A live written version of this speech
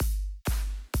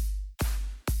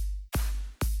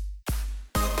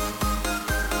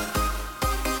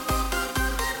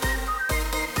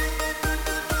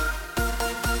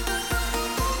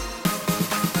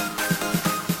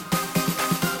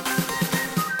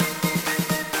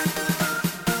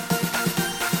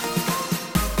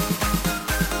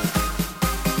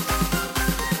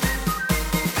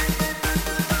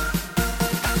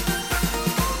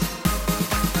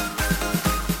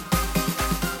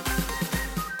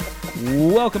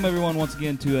Welcome, everyone, once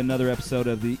again to another episode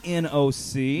of the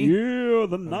NOC. Yeah,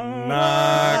 the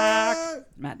knock.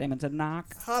 Matt Damon said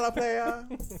knock. Holla, player.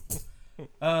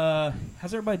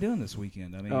 How's everybody doing this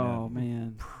weekend? I mean,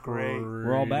 Man. Great.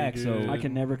 we're all back, so I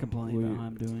can never complain about how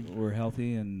I'm doing. we're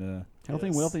healthy and Healthy,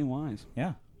 Yes. wealthy, and wise.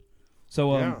 yeah.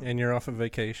 So Yeah. And you're off on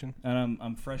vacation? and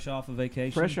I'm fresh off of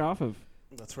vacation. Fresh off of.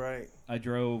 That's right. I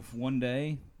drove one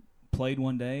day, played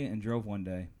one day, and drove one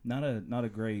day. Not a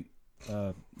great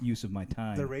use of my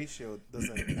time. The ratio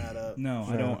doesn't add up. No,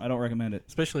 So- I don't recommend it.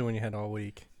 Especially when you had all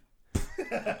week.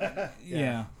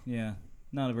 Yeah.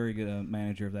 Not a very good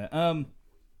manager of that.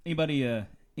 Anybody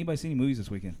see any movies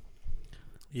this weekend?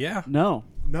 Yeah. No.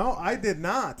 No, I did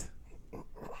not.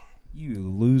 You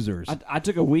losers. I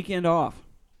took a weekend off.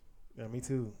 Yeah, me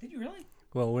too. Did you really?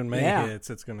 Well, when May Yeah. hits,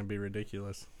 it's going to be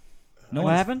ridiculous. No What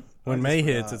one's- happened? When I May just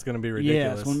hits, forgot. it's going to be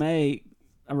ridiculous. Yes, when May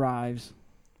arrives,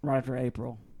 right after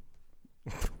April.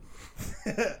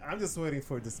 I'm just waiting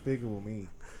for Despicable Me.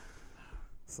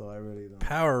 So I really don't.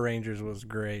 Power Rangers was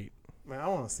great. Man, I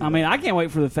want to see. I mean, I can't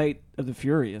wait for the Fate of the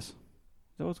Furious. Is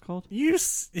that what it's called? You're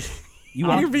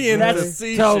want- being That's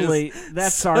facetious. totally.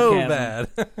 That's so sarcasm.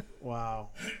 bad. Wow,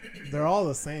 they're all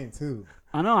the same too.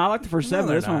 I know. I like the first No, seven.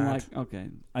 they're This one, I'm not. like, okay.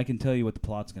 I can tell you what the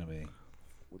plot's going to be.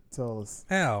 Tell us.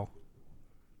 How?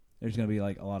 There's going to be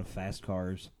like a lot of fast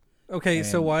cars. Okay,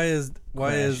 so And why is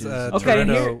crashes. Okay,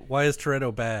 Toretto why is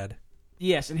Toretto bad?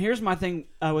 Yes, and here's my thing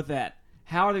with that.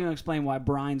 How are they going to explain why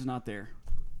Brian's not there?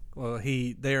 Well,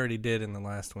 they already did in the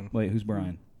last one. Wait, who's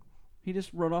Brian? He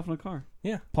just rode off in a car.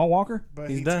 Yeah, Paul Walker? But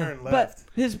He's he done. turned left.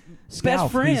 But his Scalp,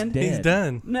 best friend. he's dead. he's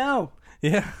done. No,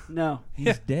 Yeah, no.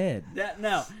 He's dead.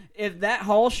 No. If that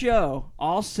whole show,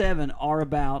 all seven are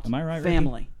about Am I right, Ricky?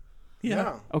 family.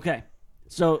 yeah. Okay.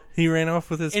 So He ran off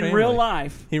with his in family. real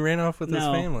life, He ran off with his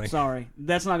no, family. sorry.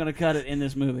 That's not going to cut it in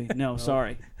this movie. No,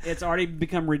 sorry. It's already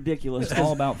become ridiculous. It's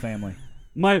all about family.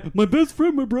 My best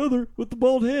friend, my brother with the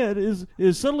bald head, is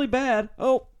suddenly bad.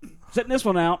 Oh, setting this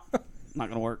one out. Not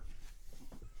going to work.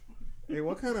 Hey,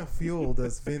 what kind of fuel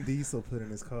does Vin Diesel put in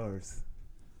his cars?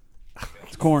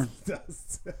 It's corn.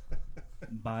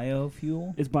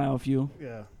 Biofuel? It's biofuel.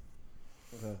 Yeah.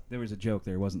 Okay. There was a joke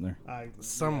there, wasn't there?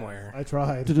 Somewhere. I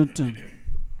tried. Dun-dun-dun.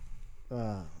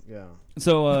 Yeah.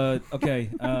 So, okay.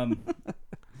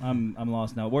 I'm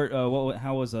lost now.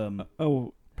 How was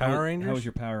Oh, Power Rangers? How was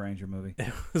your Power Ranger movie?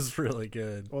 It was really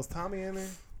good. Was Tommy in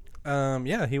there?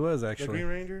 Yeah, he was The actually. Green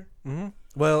Ranger? Mm-hmm.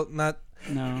 Well, not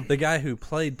no. the guy who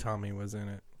played Tommy was in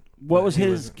it. What was he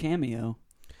his wasn't. cameo?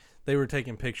 They were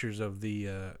taking pictures of the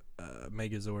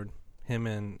Megazord. Him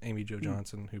and Amy Jo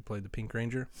Johnson, who played the Pink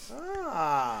Ranger.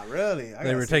 Ah, really?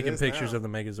 They were taking pictures of the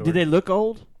Megazord. Did they look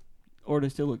old, or do they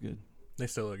still look good? They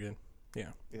still look good. Yeah.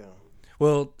 Yeah.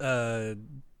 Well,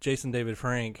 Jason David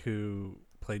Frank, who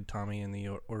played Tommy in the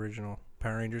original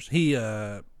Power Rangers, he's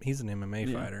an MMA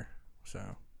Yeah. fighter. So,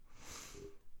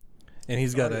 and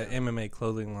he's got an MMA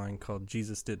clothing line called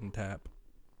Jesus Didn't Tap,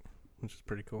 which is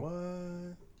pretty cool.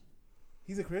 What?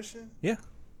 He's a Christian? Yeah.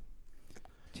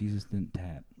 Jesus didn't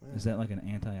tap. Is that like an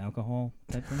anti-alcohol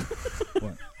type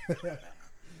thing? What?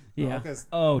 Yeah.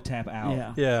 Oh, tap out.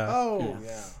 Yeah. Yeah. Oh, Yeah.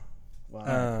 yeah.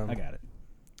 Wow. I got it.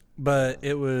 But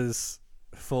it was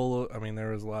full of,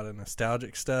 there was a lot of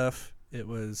nostalgic stuff.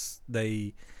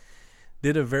 They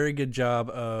did a very good job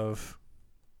of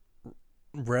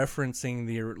referencing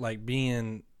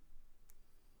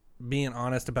being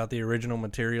honest about the original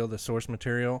material, the source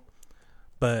material,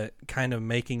 but kind of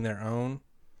making their own,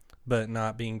 but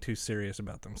not being too serious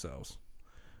about themselves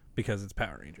because it's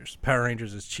Power Rangers. Power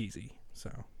Rangers is cheesy,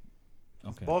 so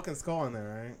Okay. Bulk and Skull in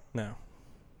there, right? no.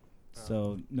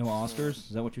 So, no Oscars? Is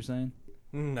that what you're saying?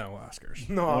 No Oscars.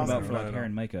 No, What I was about like, for no, like no. hair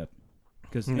and makeup?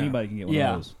 Because No. anybody can get one Yeah.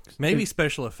 of those. Maybe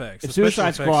special effects. If The special Suicide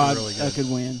effects were Squad really good. could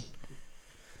win.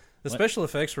 The special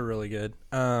effects were really good.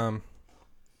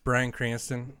 Bryan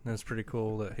Cranston, it was pretty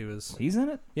cool that he was. He's in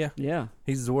it? Yeah.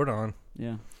 He's Zordon.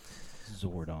 Yeah.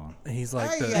 Zordon. He's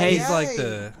like the. Hey, he's hey. like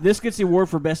the. This gets the award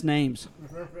for best names.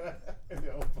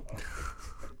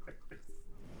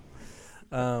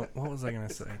 What was I gonna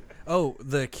say? Oh,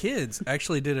 the kids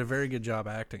actually did a very good job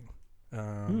acting.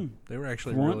 They were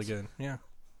actually For really once? good. Yeah.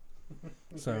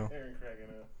 So Aaron cracking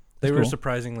up. they That's were cool.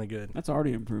 surprisingly good, That's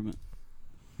already an improvement.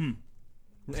 and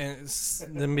it's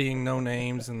them being no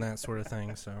names and that sort of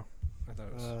thing. So I thought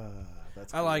it was.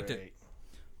 That's I liked it. great.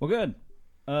 Well, good.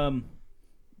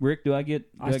 Rick, do I get...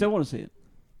 I still want to see it.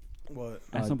 What?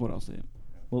 At some point, I'll see it.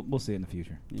 We'll see it in the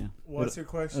future. Yeah. What's your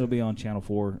question? It'll be on Channel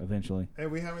 4 eventually. Hey,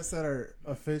 we haven't said our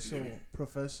official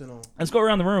professional. Let's go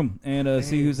around the room and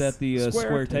see who's at the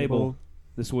square table table.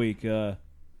 this week. Go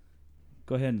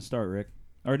ahead and start, Rick.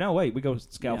 Or no, wait. We go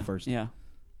Scout Yeah. first. Yeah.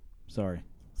 Sorry.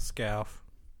 Scalf.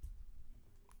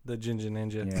 The Ginger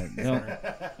Ninja.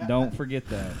 Yeah, don't forget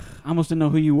that. I almost didn't know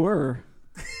who you were.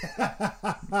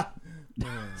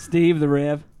 Steve the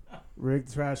Rev. Rick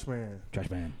the Trash Man. Trash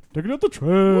man. Taking out the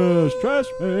trash. Trash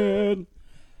man.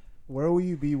 Where will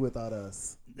you be without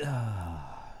us?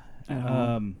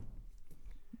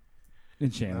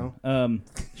 In Shannon.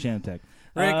 Shannon Tech.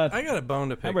 Rick, I got a bone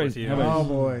to pick with you. Oh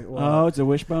boy! Oh, it's a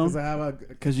wishbone.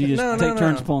 Because you just take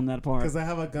turns pulling that apart. Because I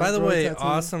have a gun. By the way, tattoo.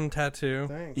 awesome tattoo.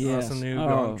 Thanks. Yes. Awesome new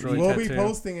Oh. droid We'll tattoo. be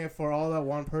posting it for all that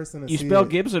one person to You see. spelled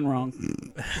it. Gibson wrong.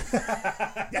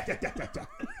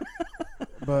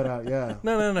 But yeah.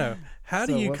 No. How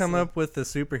do So you what's come the- up with the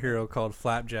superhero called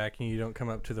Flapjack and you don't come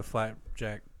up to the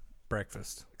Flapjack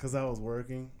breakfast? Because I was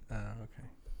working. Oh, okay.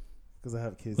 Because I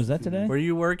have kids. Was that today? Were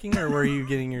you working or were you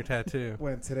getting your tattoo?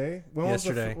 When today? When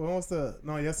Yesterday.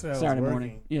 No, yesterday I Saturday was working.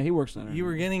 morning. Yeah, he works Saturday. You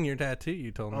were getting your tattoo,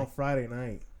 you told me. On Friday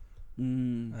night.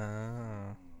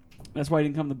 Oh. That's why he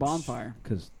didn't come to the bonfire.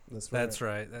 Because That's right. That's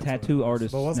right. That's tattoo what it was.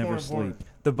 artists But what's never more sleep. important?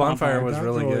 The bonfire was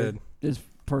Bonfire, really not good. It's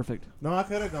perfect. No, I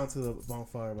could have gone to the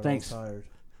bonfire, but Thanks. I was tired.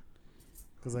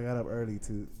 Because I got up early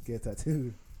to get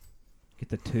tattooed. Get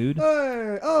the tood.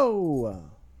 Hey! Oh!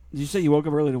 Did you say you woke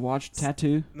up early to watch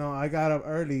Tattoo? No, I got up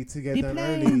early to get them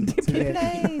early. To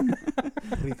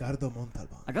get Ricardo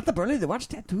Montalban. I got up early to watch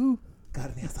Tattoo.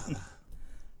 Carne asada.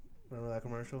 Remember that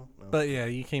commercial? No. But yeah,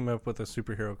 you came up with a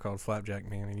superhero called Flapjack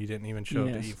Man and you didn't even show up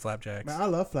to Yes. eat flapjacks. Man, I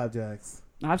love flapjacks.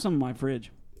 I have some in my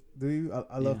fridge. Do you?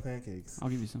 I love Yeah. pancakes. I'll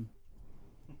give you some.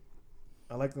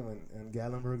 I like them in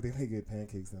Gallenberg. They make good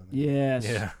pancakes down there. Yes.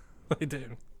 Yeah, they do.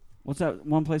 What's that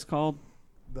one place called?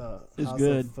 The It's House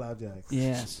good. of Flapjacks.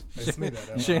 Yes. I just made that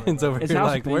up. Shannon's over It's here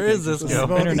House like, of where is this Pancakes.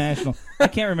 going? International. I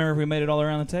can't remember if we made it all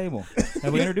around the table.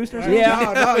 Have we introduced ourselves?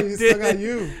 Yeah. No, we you still got did.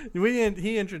 you.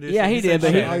 He introduced Yeah, you. he said did,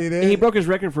 but Shannon. Oh, you did? he broke his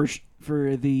record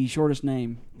for the shortest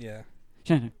name. Yeah.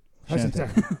 Shantek. Shannon Tech.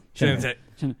 Shannon said,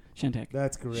 Shantek.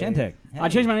 That's great. Shantek. I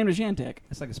changed my name to Shantek.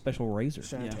 That's like a special razor.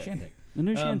 Shantek. Shantek. The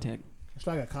new Um, Shantek. It's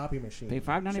like a copy machine. Pay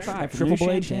 $5.95 for Triple new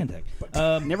blade Shantek.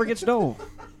 Shantek. Never gets dull.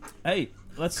 Hey,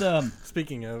 let's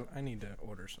speaking of, I need to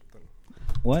order something.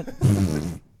 what?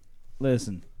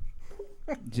 Listen,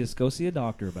 just go see a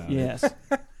doctor about Yes. it.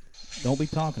 Don't be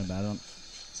talking about it.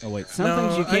 Oh wait, Some No,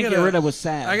 things you I can't get gotta- rid of with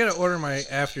sad. I gotta order my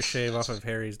aftershave off of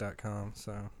Harry's.com,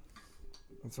 so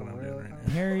that's what I'm doing right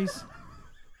now. Harry's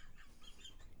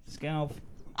scalp.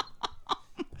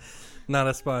 Not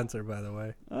a sponsor, by the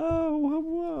way. Oh,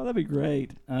 wow, that'd be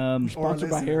great. Or Sponsored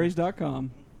by listener.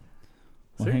 Harrys.com.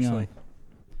 Well, hang on. Seriously.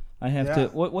 I have Yeah. to.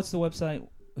 What's the website?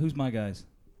 Who's my guys?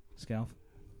 Scalp.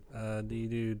 Do you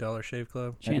do Dollar Shave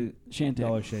Club? I do Shantek.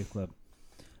 Dollar Shave Club.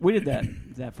 We did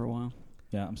that for a while.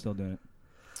 Yeah, I'm still doing it.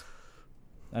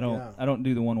 Yeah. I don't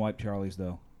do the one wipe Charlies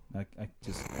though. I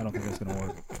don't think that's gonna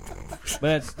work.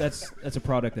 But that's a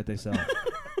product that they sell.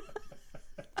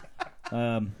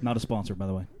 Not a sponsor, by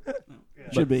the way.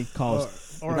 Should be. Call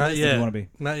us Or Not if yet. you want to be.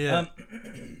 Not yet.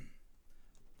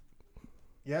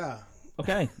 yeah.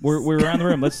 Okay, we're around the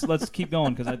room. Let's keep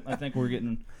going because I think we're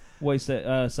getting way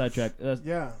sidetracked.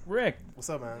 Yeah. Rick, What's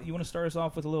up, man? you want to start us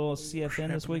off with a little CFN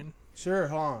this week? Sure,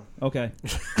 hold on. Okay.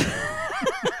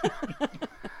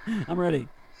 I'm ready.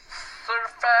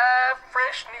 Certified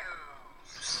fresh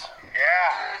news.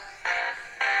 Yeah.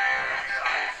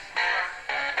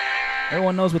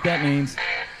 Everyone knows what that means.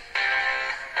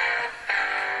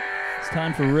 It's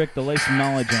time for Rick to lay some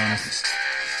knowledge on us.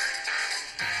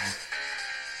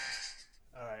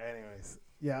 All right, anyways.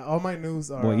 Yeah, all my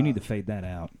news are... Boy, you need to fade that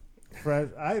out. fresh.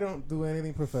 I don't do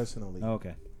anything professionally.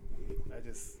 Okay. I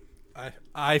just...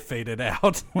 I faded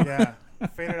out. Yeah.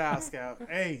 Fade it out, Scout.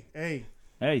 Hey.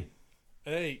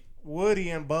 Hey. Woody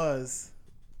and Buzz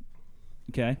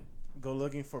Okay. go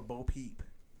looking for Bo Peep.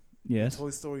 Yes.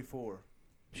 Toy Story 4.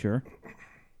 Sure.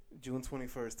 June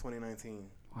 21st, 2019.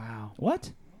 Wow.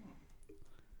 What?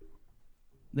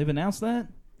 They've announced that?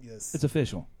 Yes. It's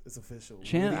official. It's official.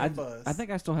 Shannon, Woody and Buzz. I think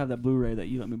I still have that Blu-ray that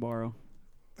you let me borrow.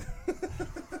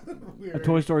 we A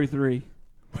Toy Story 3.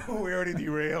 we already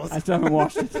derailed. I still haven't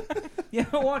watched it. You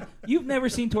know what? You've never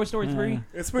seen Toy Story 3?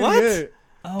 It's pretty What? good.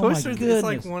 Oh Toy my Story, goodness. it's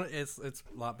like one. It's a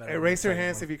lot better. Hey, than raise the your second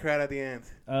hands one. if you cried at the end.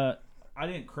 I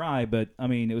didn't cry, but I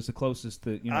mean, it was the closest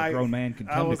that a grown man could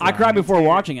I come was- to I crying. cried before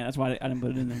watching it. That's why I didn't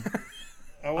put it in there.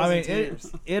 I was I in mean,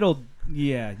 tears. it'll.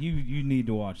 Yeah, you need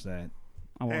to watch that.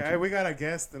 I'll watch Hey, it. we got a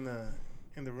guest in the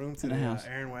room In the today. house.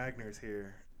 Aaron Wagner's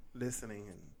here listening,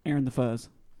 and Aaron the Fuzz.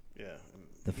 yeah, and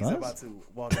The he's Fuzz? about to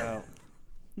walk out.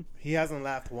 He hasn't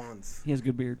laughed once. He has a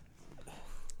good beard.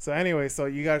 So anyway, so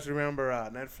you guys remember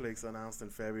Netflix announced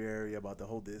in February about the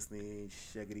whole Disney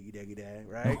shaggity daggy dag,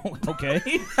 right?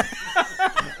 Okay.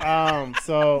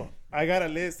 So I got a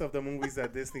list of the movies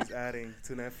that Disney's adding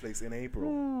to Netflix in April.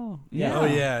 Oh, Oh,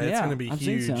 yeah. It's going to be I've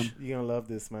huge. seen some. You're gonna love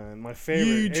this, man. My favorite,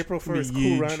 Huge. April 1st,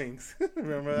 Huge. Cool Runnings.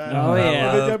 Remember that? Oh,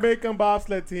 yeah. With the Jamaican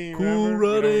bobsled team. Cool remember? You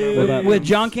don't Runnings. remember that? With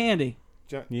John Candy.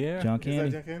 Yeah. John Is Candy.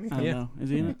 that John Candy? I don't Yeah. know. Is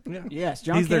he in it? Yeah. Yes,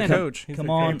 John He's Candy. their coach. He's Come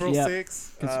their on. coach. April Yep.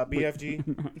 6th, BFG.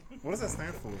 What does that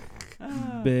stand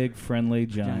for? Big friendly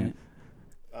giant.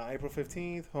 April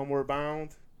 15th, Homeward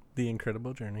Bound. The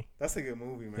Incredible Journey. That's a good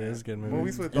movie, man. It is a good movie.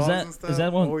 Movies with Is dogs that- and stuff is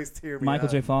that one- always tear me Michael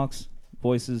up. J. Fox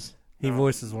voices. He No.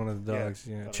 voices one of the Yeah. dogs.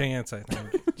 Yeah. Chance, I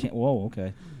think. Whoa,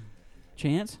 okay.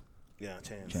 Chance? Yeah,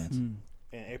 Chance. Chance. Mm.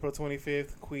 And April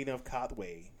 25th, Queen of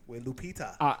Cotway with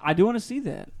Lupita. I do want to see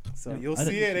that. So Yeah. you'll I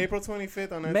see didn't- it April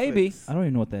 25th on Netflix. Maybe. I don't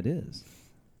even know what that is.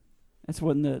 That's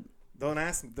when the Don't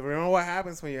ask me. Remember what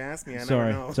happens when you ask me. I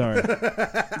Sorry, never know. sorry.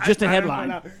 Just a I headline.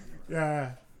 don't know.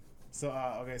 Yeah. So,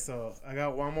 okay, so I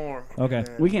got one more. Okay. And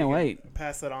then We can't can wait.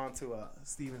 Pass it on to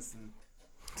Stevenson,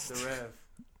 the Rev.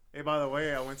 Hey, by the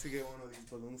way, I went to get one of these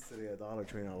balloons today at Dollar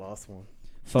Tree and I lost one.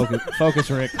 Focus,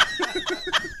 Rick.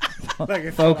 Like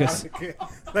it Focus. fell out of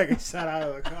the- like it shot out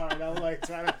of the car and I was like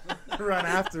trying to run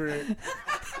after it.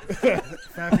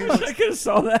 Fat people- I could have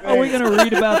saw that. Are we going to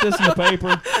read about this in the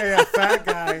paper? Hey, a fat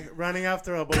guy running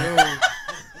after a balloon.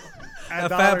 A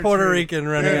fat Puerto Rican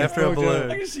running after a no balloon.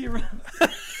 joke. I can see you.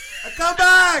 Come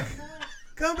back!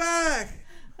 Come back!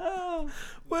 Oh.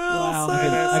 Well,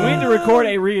 Wow. We need to record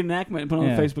a reenactment and put it on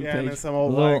Yeah. the Facebook Yeah, and then page. some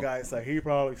old Little- white guy's like, he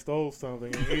probably stole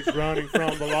something and he's running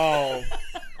from the law.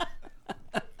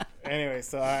 Anyway,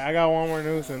 so I got one more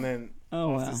news and then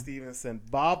Oh, Austin wow. Stevenson.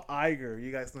 Bob Iger,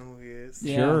 you guys know who he is?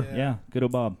 Yeah. Sure. Yeah. Yeah. Good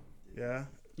old Bob. Yeah?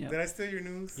 Yeah. Did I steal your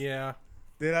news? Yeah.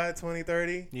 Did I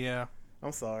 2030? Yeah.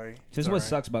 I'm sorry. This is all what right.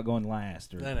 sucks about going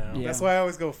last. I know. Yeah. That's why I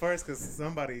always go first because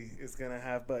somebody is going to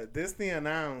have. But Disney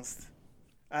announced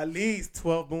at least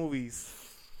 12 movies,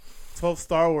 12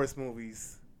 Star Wars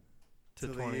movies to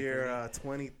the year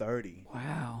 2030.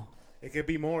 Wow. It could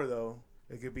be more, though.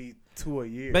 It could be 2 a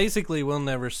year. Basically, we'll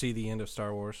never see the end of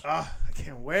Star Wars. I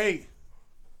can't wait.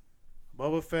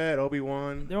 Boba Fett,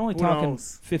 Obi-Wan. They're only who talking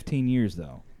knows? 15 years,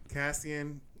 though.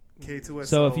 Cassian, K2SO.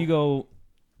 So if you go,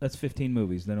 that's 15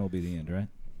 movies, then it'll be the end, right?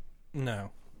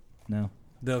 No. No?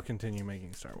 They'll continue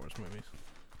making Star Wars movies.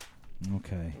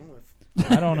 Okay.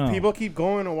 If I don't know. people keep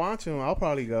going to watch them, I'll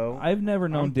probably go. I've never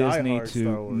known I'm Disney diehard Star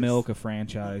to Wars. milk a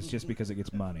franchise just because it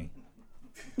gets money.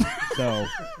 So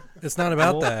It's not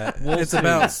about We'll- that. we'll It's see.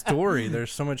 about story.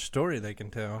 There's so much story they can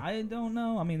tell. I don't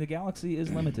know. I mean, the galaxy is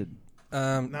limited.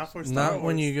 Not for Star Not Wars.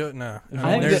 when you go. No. There's I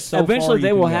only think there's that so far eventually you they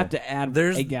can will go. have to add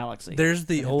There's- a galaxy. There's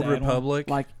the Have Old to add one. Republic.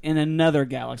 like in another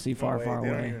galaxy No far, way, far they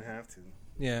don't away. even have to.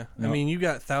 Yeah. No. I mean, you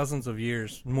got thousands of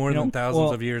years, more You know, than thousands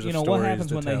well, of years you of know stories what happens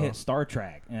to when tell. they hit Star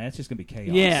Trek? Yeah, that's just gonna be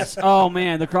chaos. Yes. Oh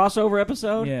man, the crossover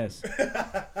episode. Yes.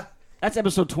 That's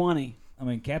episode 20. I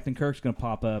mean, Captain Kirk's gonna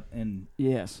pop up, and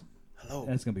Yes. Hello.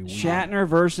 that's gonna be weird Shatner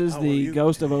versus How are the you?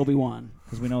 Ghost of Obi-Wan.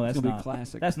 because we know that's It's gonna be not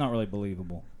classic. That's not really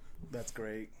believable. That's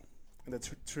great. And the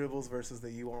Tribbles versus the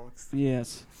Ewoks.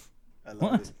 Yes. I love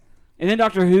What? it. And then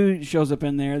Doctor Who shows up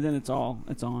in there. Then it's on.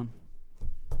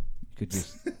 You could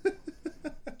just.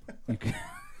 You could,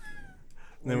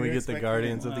 Then What we do you get the expect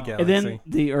Guardians from of the Wow. And Galaxy. then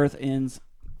the Earth ends,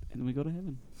 and then we go to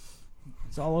heaven.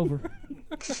 it's all over.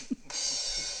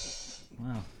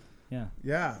 Wow. Yeah.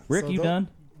 Yeah. Rick, so you done?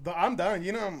 I'm done.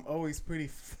 You know, I'm always pretty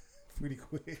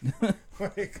quick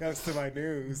when it comes to my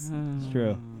news. It's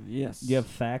true. Yes. Do you have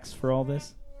facts for all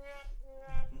this?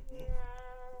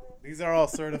 These are all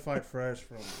certified fresh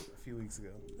from a few weeks ago.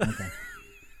 Okay.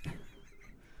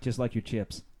 Just like your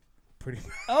chips. Pretty.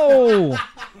 Oh.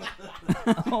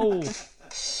 Oh.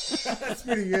 That's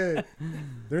pretty good.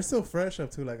 They're still fresh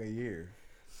up to like a year.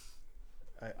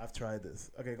 I've tried this.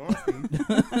 Okay, go on,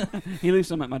 Steve. He leaves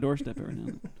some at my doorstep every now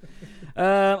and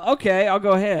then. Okay, I'll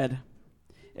go ahead.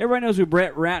 Everybody knows who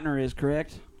Brett Ratner is,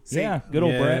 correct? Yeah. Good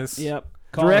old Brett. Yes. Yep.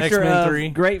 Call Director X-Men of 3.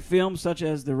 great films such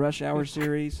as the Rush Hour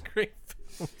series, Great.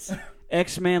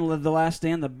 X-Men: The Last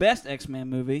Stand, the best X-Men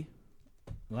movie.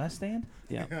 Last stand?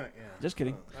 Yeah. Yeah. Just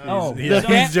kidding. Oh. Yeah, The,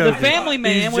 he's the joking. Family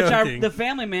Man, He's the joking.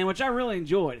 Family Man, which I really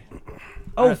enjoyed.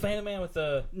 Oh, Phantom Man with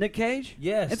the. Nick Cage.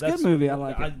 Yes. It's a good movie. I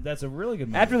like it. That's a really good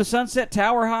movie. After the Sunset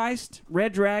Tower Heist,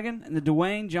 Red Dragon, and the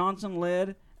Dwayne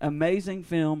Johnson-led amazing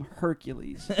film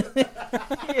Hercules.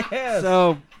 Yes.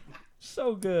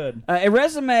 So, good. a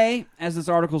resume, as this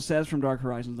article says from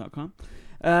DarkHorizons.com,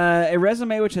 a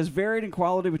resume which has varied in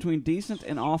quality between decent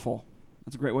and awful.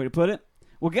 That's a great way to put it.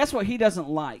 Well, guess what he doesn't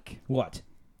like? What?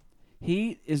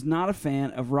 He is not a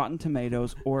fan of Rotten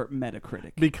Tomatoes or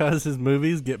Metacritic. Because his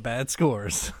movies get bad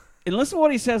scores. And listen to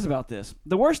what he says about this.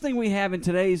 The worst thing we have in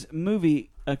today's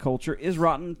movie culture is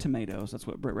Rotten Tomatoes. That's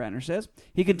what Brett Ratner says.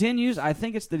 He continues, I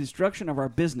think it's the destruction of our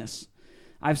business.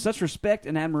 I have such respect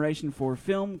and admiration for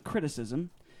film criticism.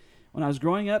 When I was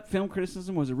growing up, film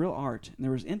criticism was a real art, and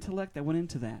there was intellect that went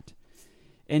into that.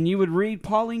 And you would read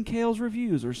Pauline Kael's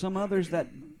reviews or some others that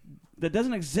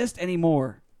doesn't exist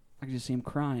anymore. I can just see him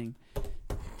crying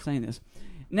saying this.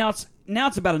 Now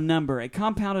it's about a number, a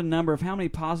compounded number of how many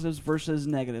positives versus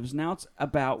negatives. Now it's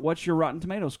about what's your Rotten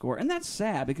Tomatoes score. And that's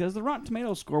sad because the Rotten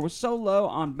Tomatoes score was so low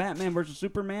on Batman vs.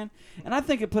 Superman, and I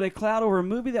think it put a cloud over a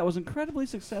movie that was incredibly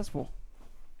successful.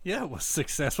 Yeah, it was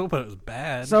successful, but it was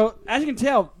bad. So, as you can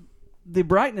tell, the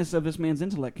brightness of this man's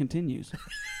intellect continues.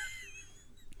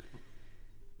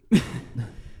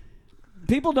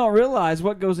 People don't realize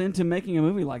what goes into making a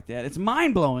movie like that. It's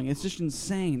mind-blowing. It's just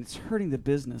insane. It's hurting the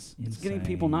business. It's getting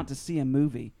people not to see a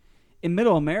movie. In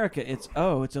Middle America, it's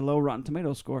a low Rotten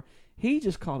Tomatoes score. He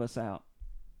just called us out.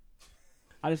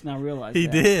 I just now realized he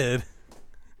that. did.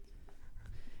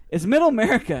 It's Middle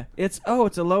America. It's a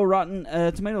low Rotten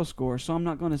Tomato score, so I'm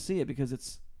not going to see it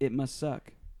because it must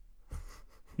suck.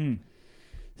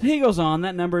 He goes on.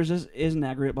 That number is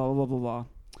inaccurate. Blah blah blah blah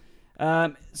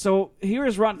blah. So here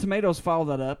is Rotten Tomatoes followed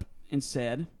that up and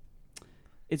said,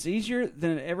 "It's easier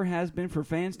than it ever has been for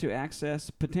fans to access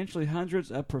potentially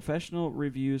hundreds of professional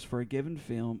reviews for a given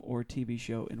film or TV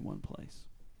show in one place."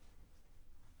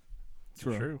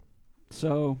 True.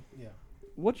 So,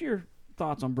 what's your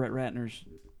thoughts on Brett Ratner's?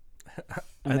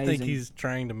 I think he's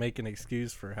trying to make an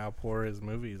excuse for how poor his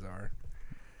movies are.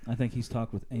 I think he's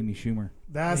talked with Amy Schumer.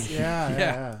 That's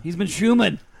yeah. He's been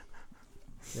Schumann.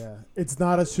 Yeah, it's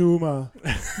not a Schumer.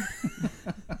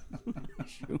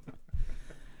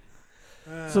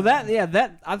 So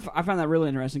I find that really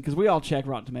interesting because we all check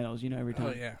Rotten Tomatoes, every time.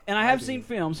 Oh, yeah. And I have seen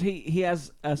films. He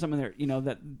has some in there,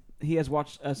 that he has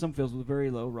watched some films with a very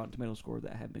low Rotten Tomato score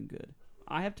that have been good.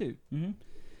 I have too.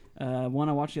 Mm-hmm. One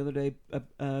I watched the other day,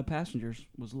 Passengers,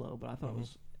 was low, but I thought it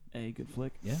was a good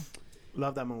flick. Yeah.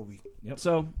 Love that movie. Yep.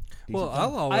 So, well,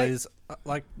 I'll always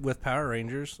like with Power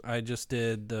Rangers. I just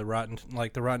did the Rotten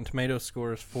Tomatoes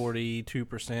score is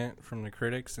 42% from the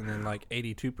critics, and then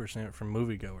 82% from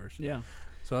moviegoers. Yeah.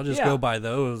 So I'll just go by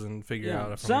those and figure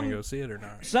out if I'm going to go see it or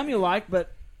not. Some you like,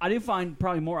 but I do find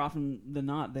probably more often than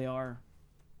not they are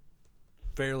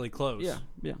fairly close. Yeah.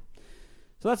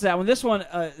 So that's that one. This one,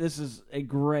 this is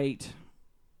great.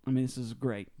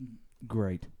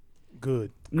 Great.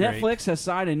 Good. Netflix has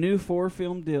signed a new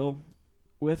 4-film deal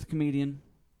with comedian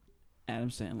Adam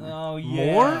Sandler. Oh,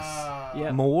 yes.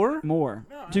 Yeah. More?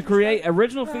 To create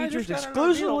original features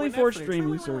exclusively for a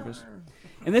streaming service.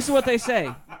 And this is what they say.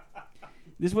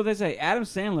 Adam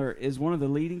Sandler is one of the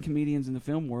leading comedians in the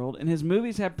film world, and his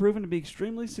movies have proven to be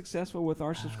extremely successful with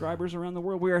our subscribers around the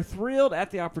world. We are thrilled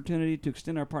at the opportunity to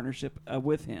extend our partnership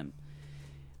with him.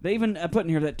 They even put in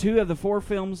here that 2 of the 4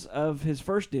 films of his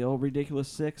first deal, Ridiculous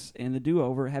 6 and The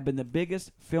Do-Over, have been the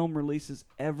biggest film releases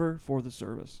ever for the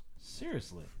service.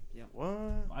 Seriously? Yeah.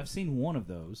 What? I've seen one of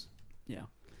those. Yeah.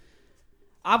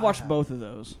 I've watched both of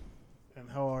those.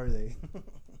 And how are they?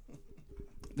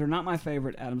 They're not my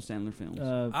favorite Adam Sandler films.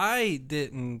 I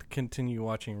didn't continue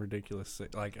watching Ridiculous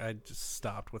 6. I just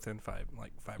stopped within 5 or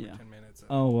 10 minutes.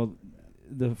 Oh, well,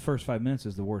 the first 5 minutes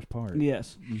is the worst part.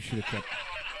 Yes. You should have kept...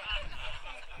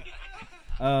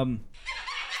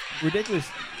 Ridiculous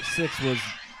 6 was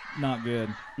not good.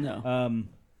 No.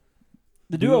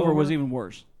 The Do-Over was even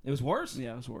worse. It was worse?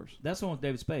 Yeah, it was worse. That's the one with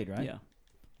David Spade, right? Yeah.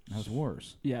 That was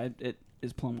worse. Yeah, it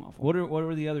is plumb awful. What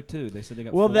were the other 2? They said they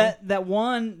got 4? that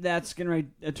one that's getting ready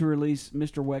to release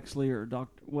Mr. Wexley or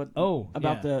Dr. What? Oh,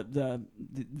 about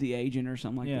the agent or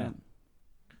something like that.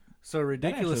 So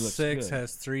Ridiculous 6 good.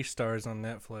 has 3 stars on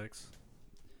Netflix.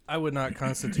 I would not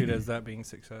constitute as that being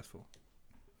successful.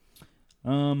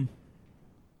 No.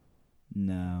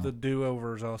 The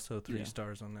Do-Over is also 3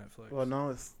 stars on Netflix. Well, no,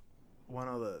 it's one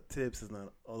of the tips is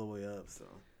not all the way up, so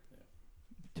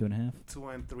 2.5. 2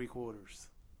 3/4.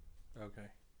 Okay.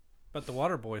 But The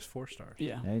Waterboy is 4 stars.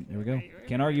 Yeah. Hey, there we go.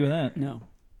 Can't argue with that. No.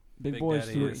 Big Boy is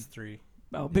Daddy 3. is 3.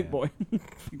 Oh, Big Boy.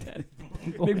 Big Daddy.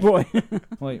 Big Boy.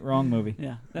 Wait, wrong movie.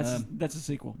 Yeah, that's a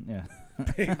sequel. Yeah.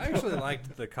 I actually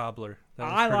liked The Cobbler. That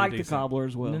was I pretty like decent. The Cobbler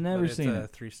as well. Never But seen it's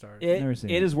it. 3 stars. Never seen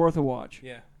It it. is worth a watch.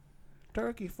 Yeah.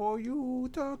 Turkey for you,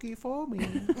 turkey for me.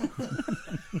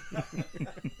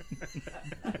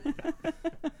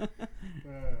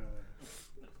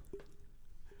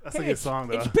 That's a good song,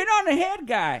 though. It's pin on the head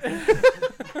guy.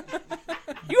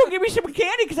 You gonna give me some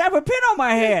candy because I have a pin on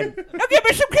my head. Now give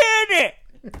me some candy.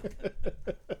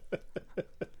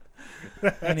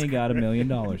 And he got $1 million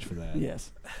for that.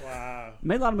 Yes. Wow.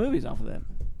 Made a lot of movies off of that.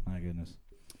 My goodness.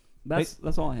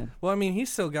 That's all I had. Well, I mean,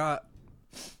 he's still got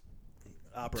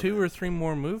Opera 2 Man. or 3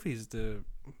 more movies to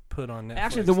put on Netflix.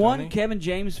 Actually, the don't one he? Kevin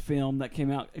James film that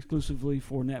came out exclusively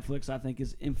for Netflix, I think,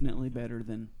 is infinitely better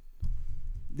than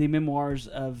the memoirs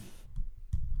of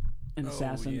an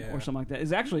assassin yeah. or something like that.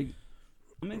 It's actually,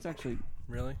 it's actually,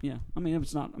 Really? yeah.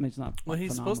 It's not. It's not. Well, like,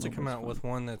 he's supposed to phenomenal, come but it's out fun. with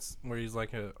one that's where he's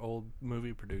like an old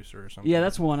movie producer or something. Yeah,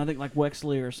 that's one. I think like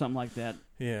Wexley or something like that.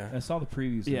 Yeah. I saw the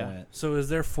previews Yeah. of that. So is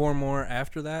there 4 more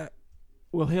after that?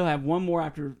 Well, he'll have one more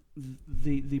after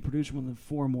the producer one, then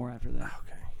 4 more after that,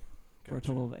 Okay. for a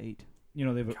total of 8. You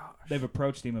know, Gosh. they've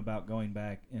approached him about going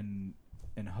back and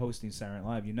hosting Saturday Night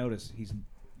Live. You notice he's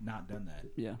not done that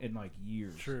Yeah. in like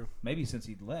years. True. Maybe since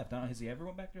he left. I don't know, has he ever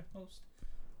went back to host?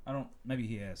 I don't. Maybe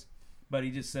he has. But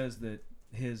he just says that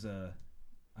his.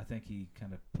 I think he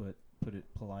kind of put it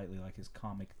politely, like his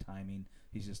comic timing.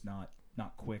 He's just not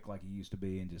quick like he used to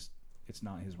be, and just it's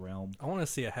not his realm. I want to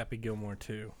see a Happy Gilmore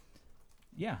too.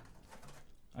 Yeah,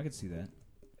 I could see that.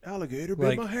 Alligator bit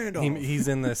Like my hand off. he's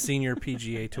in the senior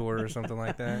PGA tour or something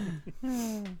like that.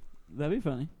 That'd be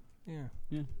funny. Yeah.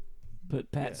 Put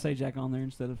Pat Sajak on there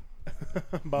instead of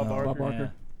Bob No, Barker. Bob Barker. Yeah.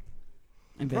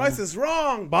 And Price is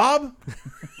wrong, Bob.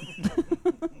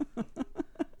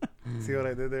 See what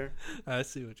I did there? I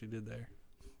see what you did there.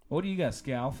 What do you got,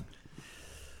 Scalf?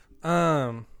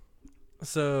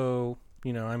 So,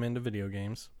 I'm into video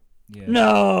games. Yeah.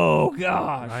 No,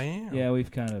 gosh. I am. Yeah,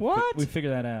 we've kind of What? we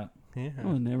figured that out. Yeah. I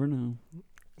would never know.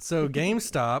 So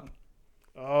GameStop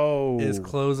Oh. is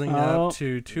closing Oh. up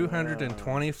to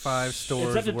 225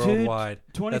 stores It's up to worldwide.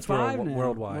 25 now.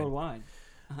 worldwide. Worldwide.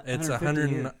 It's 150 100.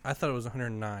 here. I thought it was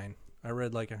 109. I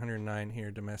read like 109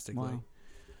 here domestically.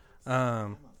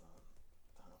 Wow.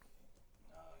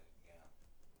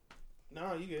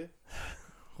 No, you good.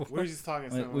 We're just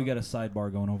talking. We got a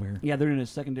sidebar going over here. Yeah, they're in a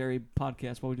secondary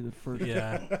podcast while we do the first.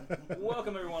 Yeah.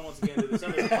 Welcome everyone once again to this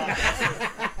other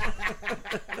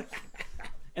podcast.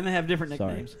 And they have different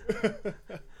Sorry. nicknames.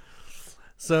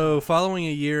 So, following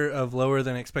a year of lower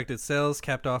than expected sales,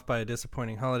 capped off by a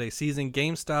disappointing holiday season,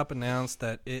 GameStop announced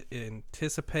that it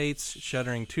anticipates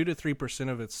shuttering 2 to 3%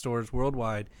 of its stores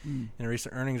worldwide in a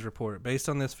recent earnings report. Based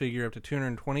on this figure, up to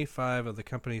 225 of the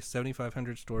company's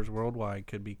 7,500 stores worldwide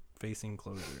could be facing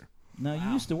closure. Now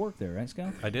you used to work there, right,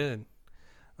 Scott? I did.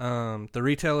 The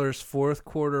retailer's fourth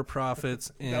quarter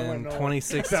profits in That went nowhere.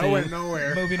 2016. That went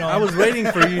nowhere. Moving on. I was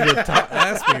waiting for you to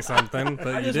ask me something, but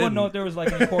I you just want didn't. to know if there was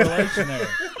like any correlation there.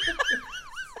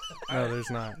 No, there's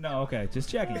not. No, okay, just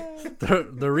checking.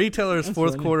 The retailer's That's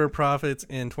fourth funny. quarter profits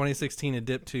in 2016 had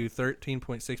dipped to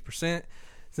 13.6%,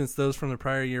 since those from the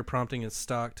prior year prompting its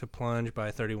stock to plunge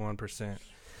by 31%.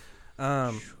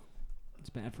 It's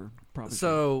bad for profit.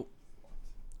 So,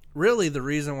 really, the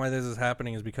reason why this is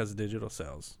happening is because of digital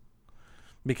sales.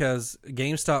 Because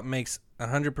GameStop makes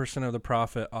 100% of the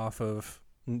profit off of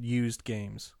used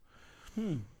games.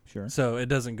 Sure. So, it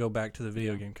doesn't go back to the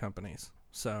video game companies.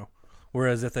 So,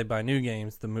 whereas if they buy new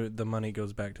games, the money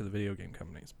goes back to the video game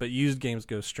companies. But used games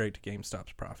go straight to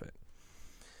GameStop's profit.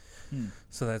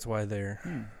 So that's why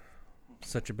they're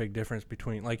such a big difference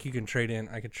between, like, you can trade in.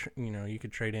 You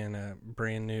could trade in a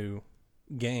brand new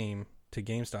game to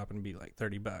GameStop and be like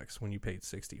 $30 when you paid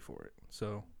 $60 for it.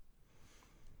 So,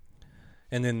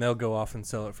 and then they'll go off and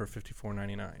sell it for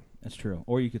 $54.99. That's true.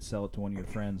 Or you could sell it to one of your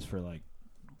friends for like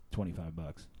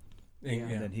 $25, Yeah.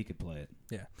 and then he could play it.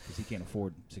 Yeah. Because he can't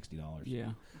afford $60.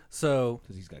 yeah. So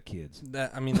Because he's got kids.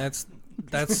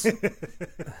 that's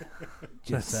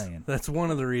Just saying. that's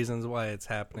one of the reasons why it's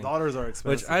happening. Dollars are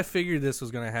expensive. Which I figured this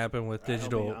was going to happen with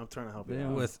digital, I'm trying to help you. Yeah.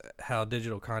 out. with how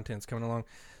digital content's coming along.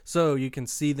 So you can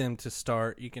see them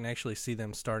you can actually see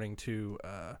them starting to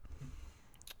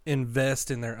invest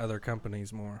in their other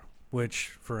companies more.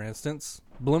 Which, for instance,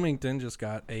 Bloomington just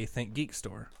got a Think Geek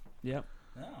store. Yep.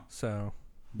 Oh. So,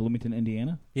 Bloomington,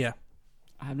 Indiana? yeah,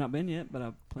 I have not been yet, but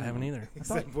I plan haven't on. either. I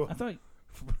thought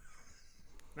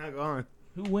Now go on.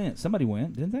 who went? Somebody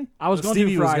went, didn't they? I was going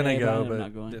Stevie to was Friday, going to go, I'm but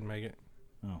not going. didn't make it.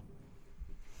 Oh.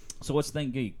 So what's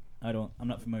Think Geek? I'm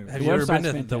not familiar with Have it. you ever been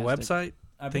website's to the fantastic. website?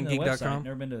 I've been to the website, thinkgeek.com?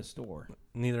 never been to a store.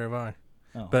 Neither have I.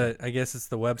 Oh. But I guess it's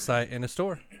the website and a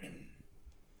store.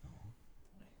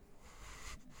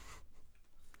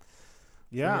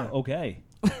 Yeah, Okay.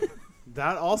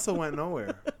 that also went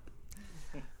nowhere.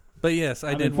 But yes,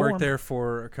 I I'm did work informed. there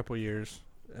for a couple years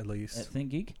at least. At Think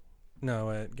Geek? No,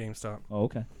 at GameStop. Oh,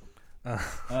 okay.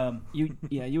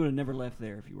 You would have never left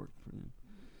there if you worked for them.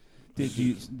 Did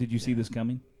you see this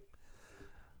coming?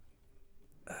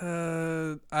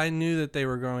 I knew that they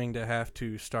were going to have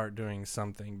to start doing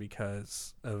something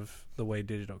because of the way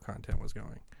digital content was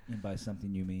going. And by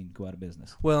something you mean go out of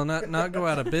business. Well, not go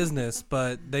out of business,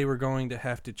 but they were going to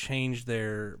have to change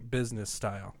their business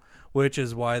style, which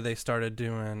is why they started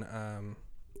doing,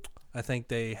 I think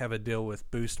they have a deal with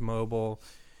Boost Mobile.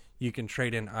 You can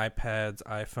trade in iPads,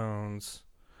 iPhones,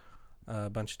 a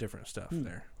bunch of different stuff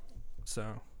there.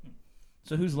 So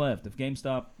who's left? If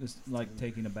GameStop is like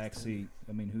taking a back seat,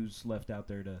 I mean, who's left out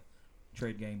there to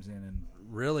trade games in? And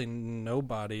really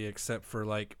nobody except for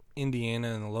like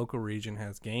Indiana and the local region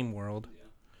has Game World.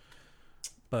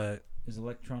 But is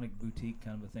Electronic Boutique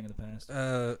kind of a thing of the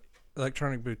past?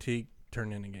 Electronic Boutique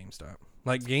turned into GameStop.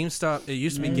 Like GameStop, it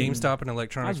used to be GameStop and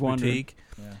Electronics Boutique,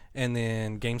 and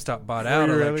then GameStop bought out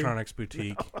Electronics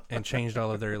Boutique and changed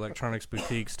all of their Electronics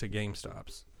Boutiques to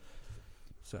GameStops.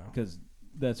 So because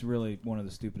that's really one of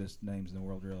the stupidest names in the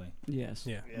world, really. Yes.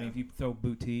 Yeah. I mean, if you throw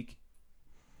boutique,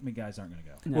 I mean, guys aren't going to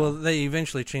go. No. Well, they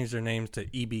eventually changed their names to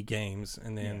EB Games,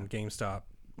 and then GameStop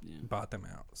bought them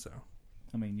out. So,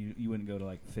 I mean, you wouldn't go to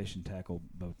like Fish and Tackle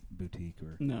Boutique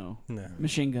or No. no.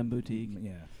 Machine Gun Boutique.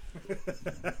 Yeah,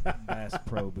 Bass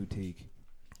Pro Boutique.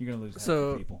 You're going to lose half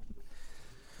So- the people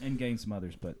and gain some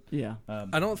others, but Yeah.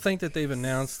 I don't think that they've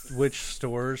announced which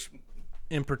stores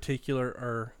in particular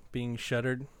are being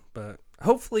shuttered, but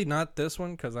hopefully not this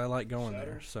one because I like going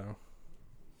there. So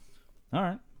all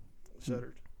right.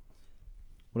 Shuttered.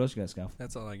 What else you got, Scout?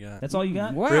 that's all I got. That's all you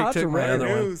got? Wow, Rick that's a took my rare. other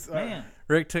one. News. Man,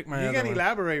 Rick took my You other can one.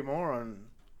 elaborate more on.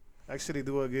 Actually,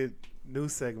 do a good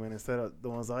news segment instead of the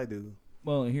ones I do.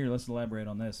 well, here, let's elaborate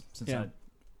on this. Since Yeah.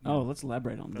 Oh, let's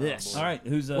elaborate on this. All right,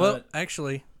 who's Well,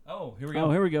 actually, oh, here we go.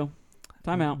 Oh, here we go.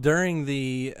 Time out. during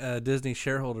the Disney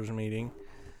shareholders meeting,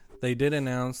 they did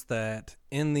announce that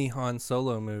in the Han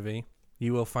Solo movie,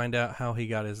 you will find out how he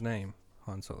got his name,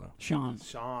 Han Solo. Sean.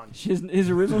 Sean. His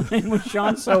original name was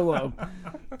Sean Solo.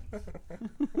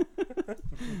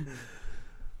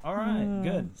 All right,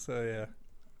 good. So yeah,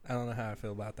 I don't know how I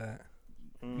feel about that.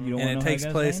 You don't And wanna know it how takes he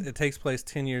got place. his name? It takes place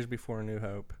 10 years before New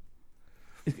Hope.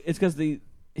 It's because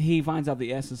he finds out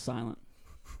the S is silent.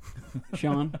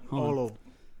 Sean. Han. Olo.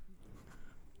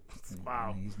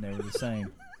 Wow. He's never the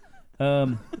same.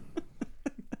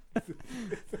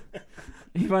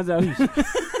 He finds out who's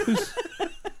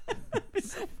It'd be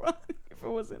so funny if it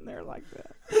was in there like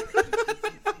that.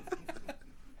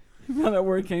 He found out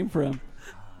where it came from.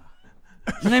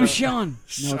 My name is Sean.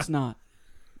 No, it's not.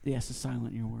 The S is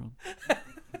silent in your world.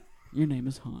 Your name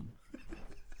is Han.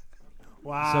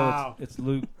 Wow. So it's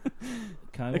Luke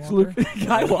Skywalker? It's Luke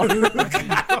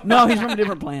Skywalker. No, he's from a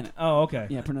different planet. Oh, okay.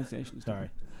 Yeah, pronunciation. is Sorry.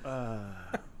 Yeah.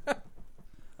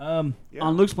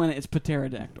 On Luke's planet, it's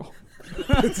pterodactyl.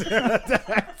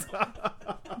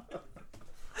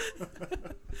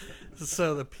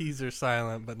 So the P's are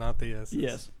silent, but not the S's.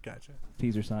 Yes. Gotcha.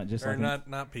 P's are silent, just Or like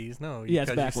not P's. No. Yeah,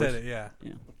 it's because you said backwards. it. Yeah.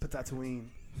 Yeah. Tatooine.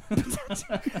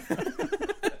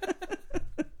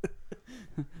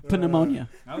 Pneumonia.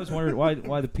 I always wondered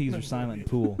why the P's are silent in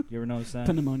pool. You ever notice that?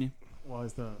 Pneumonia. Why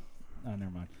is that? Oh,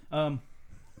 never mind.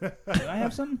 Did I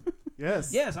have something?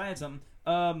 Yes. Yes, I had something.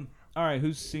 All right,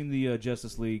 who's seen the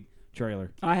Justice League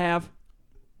trailer? I have.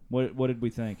 What did we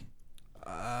think?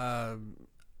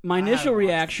 My initial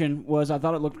reaction was I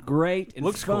thought it looked great and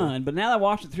Looks fun, cool. but now that I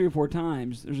watched it 3 or 4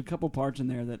 times, there's a couple parts in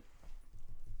there that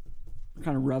are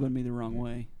kind of rubbing me the wrong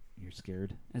way. You're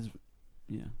scared. As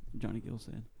Johnny Gill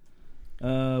said.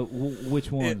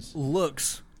 Which ones? It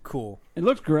looks cool. It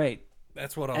looks great,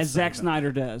 That's what I'll as say Zack about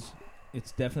Snyder does.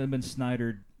 It's definitely been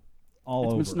Snydered all It's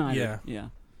over. been Snyder. Yeah.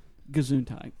 Gazoon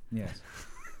type. Yes.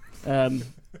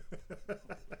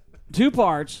 2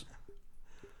 parts.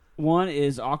 One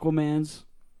is Aquaman's.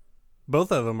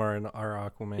 Both of them are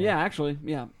Aquaman. Yeah, actually,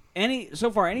 yeah. Any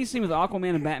scene with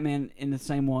Aquaman and Batman in the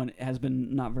same one has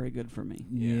been not very good for me.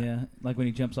 Yeah. Like when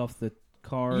he jumps off the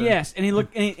car. Yes, and he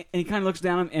kind of looks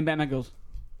down at him, and Batman goes.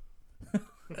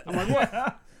 I'm like,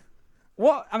 what?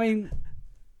 What? I mean,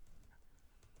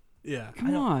 Yeah.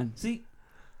 come on. See,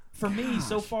 for me,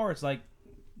 so far, it's like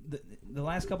the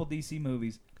last couple DC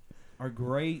movies are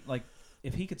great. Like,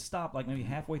 if he could stop, like, maybe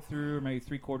halfway through or maybe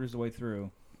 3/4 of the way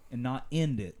through and not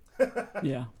end it,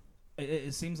 Yeah.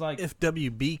 it seems like... If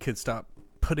WB could stop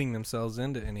putting themselves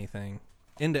into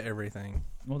everything.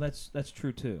 Well, that's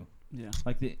true, too. Yeah.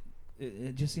 Like,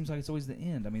 it just seems like it's always the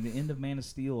end. I mean, the end of Man of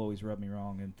Steel always rubbed me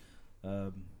wrong.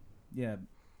 And,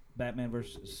 Batman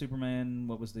versus Superman,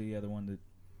 what was the other one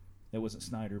that wasn't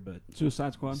Snyder, but...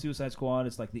 Suicide Squad. Suicide Squad,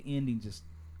 it's like the ending just...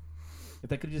 If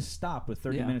they could just stop with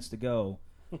 30 Yeah. minutes to go,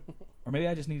 or maybe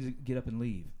I just need to get up and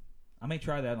leave. I may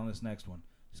try that on this next one.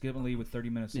 Just get up and leave with 30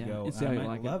 minutes to Yeah, go. and see I how you might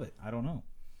like it. love it. I don't know.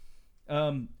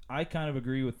 I kind of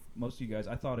agree with most of you guys.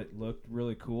 I thought it looked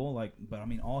really cool. But I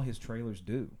mean, all his trailers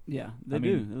do. Yeah, they I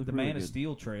do. mean, They look the really Man of good.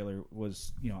 Steel trailer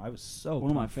was, I was so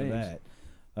One of my pumped for faves.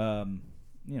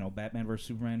 that. Batman vs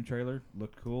Superman trailer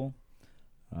looked cool.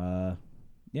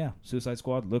 Suicide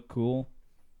Squad looked cool.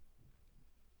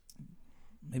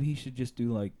 Maybe he should just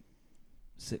do like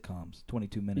sitcoms,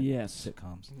 22-minute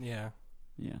sitcoms. Yeah.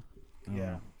 Yeah.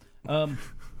 Yeah.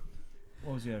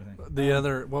 What was the other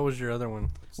thing? What was your other one?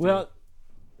 Steve? Well,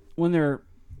 when they're,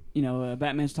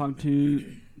 Batman's talking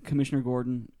to Commissioner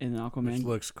Gordon and Aquaman. Which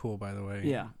looks cool, by the way.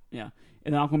 Yeah.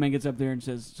 And then Aquaman gets up there and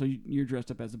says, "So you're dressed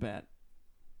up as a bat."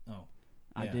 Oh,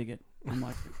 I yeah. dig it. I'm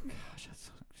like, gosh, that's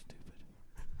so stupid.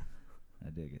 I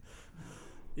dig it.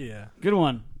 Yeah. Good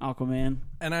one, Aquaman.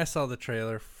 And I saw the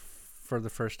trailer for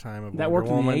the first time of That Wonder worked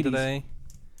in the Woman 80s. today.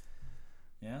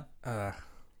 Yeah.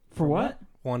 For what?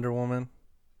 Wonder Woman.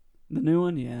 The new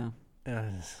one? Yeah.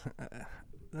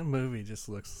 The movie just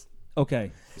looks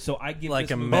Okay, so I give like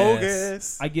this a movie, mess.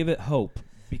 Bogus. I give it hope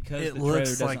because It the trailer looks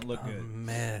doesn't like look a good.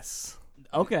 mess.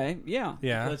 Okay, yeah.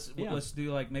 Yeah. Let's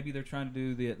do like maybe they're trying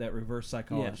to do that reverse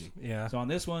psychology. Yeah. So on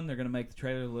this one, they're going to make the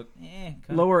trailer look kinda,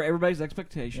 Lower everybody's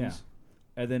expectations.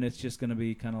 and then it's just going to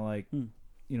be kind of like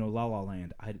La La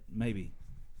Land. Maybe.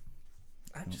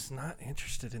 I'm just not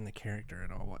interested in the character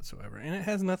at all whatsoever, and it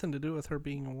has nothing to do with her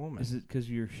being a woman. Is it because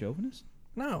you're chauvinist?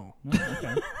 No. No,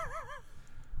 okay.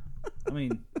 I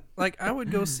mean, Like, I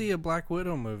would go see a Black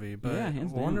Widow movie, but Yeah,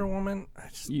 hands down. Wonder Woman, I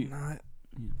just You- not.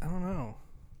 I don't know.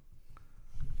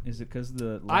 is it because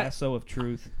the lasso of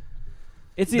truth?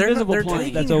 It's the They're invisible they're plane.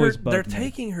 taking That's her. always They're bugged me.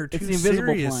 taking her too It's the invisible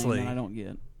seriously. plane that I don't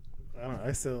get.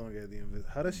 I still don't get the invisible.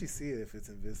 How does she see it if it's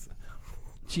invisible?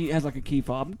 She has like a key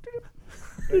fob.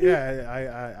 Yeah,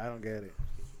 I don't get it.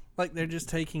 Like they're just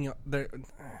taking. They're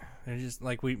just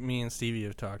like me and Stevie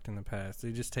have talked in the past.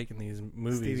 They're just taking these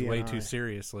movies Stevie way and I. too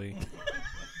seriously.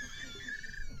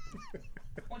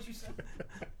 What'd you say?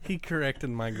 He corrected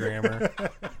my grammar.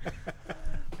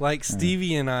 Like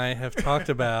Stevie and I have talked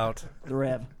about, The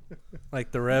Rev.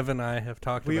 like the Rev and I have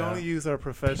talked We about. only use our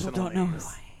professional People don't know who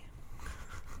names.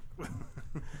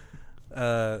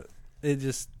 I am. It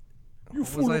just.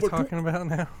 What was I talking about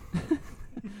now?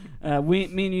 Me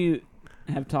and you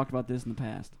have talked about this in the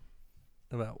past.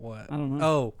 About what? I don't know.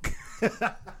 Oh,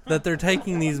 that they're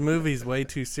taking these movies way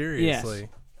too seriously,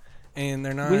 and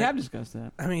they're not. We have discussed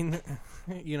that. I mean,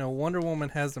 Wonder Woman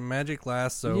has a magic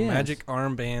lasso, Yes. magic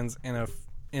armbands, and a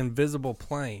invisible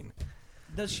plane.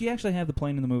 Does she actually have the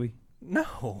plane in the movie?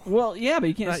 No, Well, yeah, but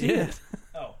you can't not see yet. it.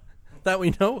 Oh, That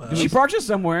we know of. She parks it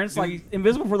somewhere, and it's Do like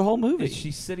invisible for the whole movie. is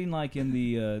she sitting like in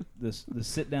the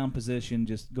sit down position,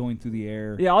 just going through the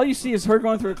air? Yeah, all you see is her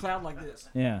going through a cloud like this.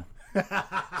 Yeah.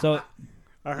 So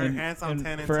Are her hands on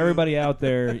 10 and for 2? everybody out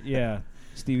there, yeah,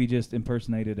 Stevie just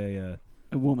impersonated a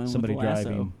woman somebody with a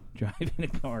lasso. driving a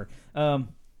car.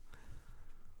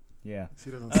 Yeah. She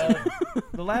doesn't say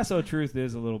The lasso of truth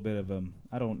is a little bit of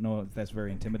I don't know if that's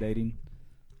very intimidating.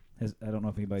 I don't know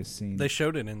if anybody's seen. They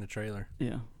showed it in the trailer.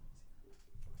 Yeah.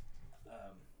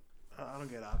 I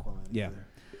don't get Aquaman. Yeah.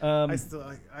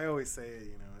 Either. I always say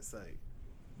it. It's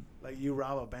like you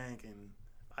rob a bank in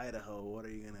Idaho. What are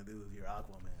you gonna do if you're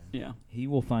Aquaman? Yeah. He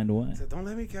will find a way. So don't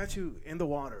let me catch you in the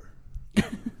water.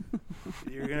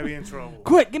 You're gonna be in trouble.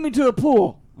 Quick, get me to a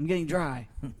pool. I'm getting dry.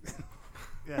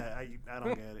 Yeah, I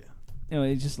don't get it.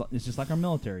 It's just like our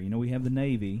military. We have the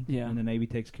Navy. Yeah. And the Navy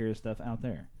takes care of stuff out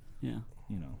there. Yeah.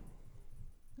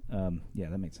 Yeah,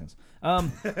 that makes sense.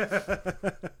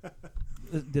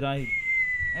 Did I?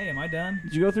 Hey, am I done?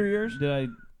 Did you go through yours? Did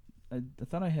I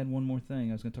thought I had one more thing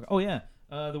I was going to talk. Oh yeah,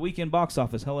 the weekend box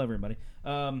office. Hello everybody.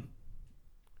 By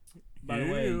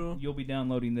the way, Ew. you'll be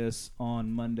downloading this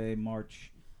on Monday,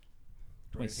 March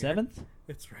 27th.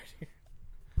 It's right here.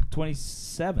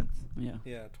 27th. Yeah.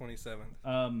 Yeah,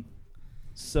 27th.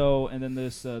 So and then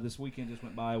this weekend just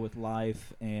went by with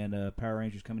Life and Power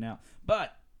Rangers coming out,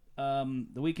 but the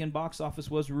weekend box office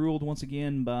was ruled once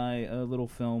again by a little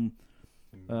film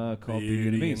called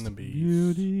Beauty and the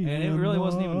Beast. And it really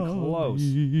wasn't even close.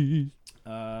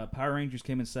 Power Rangers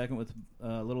came in second with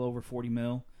a little over 40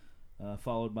 mil,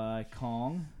 followed by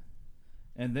Kong,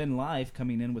 and then Life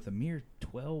coming in with a mere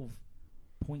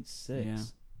 12.6. Yeah.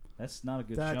 That's not a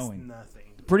good That's showing. nothing.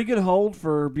 Pretty good hold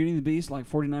for Beauty and the Beast, like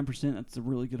 49%. That's a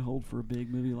really good hold for a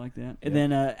big movie like that. And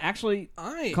then actually,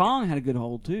 Kong had a good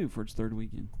hold too for its third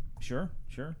weekend. Sure.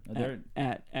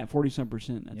 At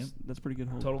 40-some%. That's pretty good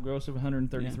hold. Total gross of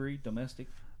 133 domestic.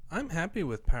 I'm happy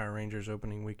with Power Rangers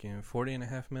opening weekend.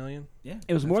 $40.5 million. Yeah,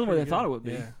 It was more than what they pretty thought good. it would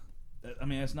be. Yeah. I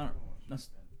mean that's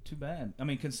too bad. I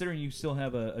mean, considering you still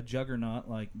have a juggernaut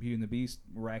like Beauty and the Beast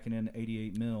racking in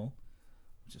 88 mil,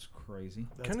 just crazy.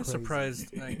 Kind of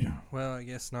surprised. Well, I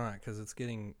guess not, because it's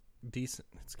getting decent.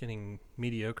 It's getting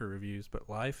mediocre reviews, but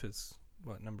Life is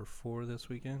what, number 4 this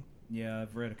weekend? Yeah,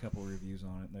 I've read a couple reviews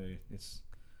on it. It's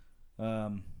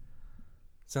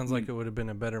sounds like it would have been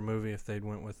a better movie if they'd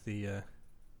went with the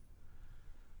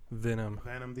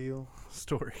Venom deal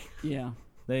story. Yeah,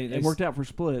 they worked out for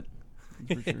Split.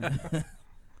 For sure.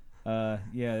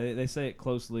 They say it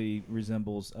closely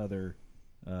resembles other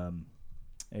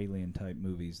alien type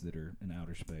movies that are in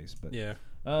outer space, but Yeah.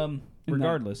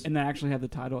 regardless, and they actually have the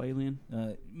title Alien.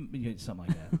 something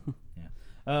like that. Yeah.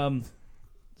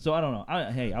 So I don't know.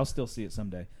 I'll still see it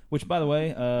someday. Which, by the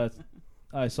way,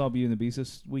 I saw Beauty and the Beast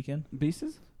this weekend.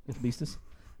 Beastus,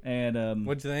 and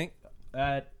What'd you think?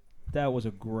 That was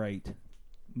a great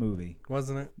movie.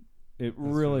 Wasn't it? It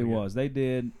really was. They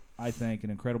did, I think,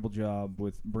 an incredible job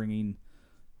with bringing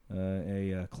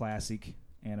a classic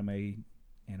animated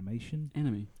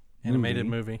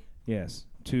movie. Yes,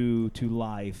 to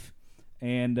life.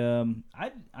 And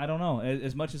I don't know.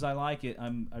 As much as I like it,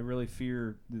 I really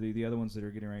fear the other ones that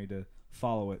are getting ready to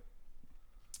follow it.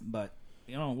 But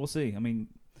we'll see. I mean,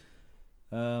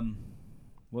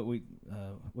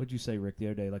 what'd you say, Rick, the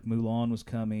other day? Like Mulan was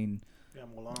coming. Yeah,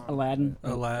 Mulan.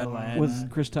 Aladdin with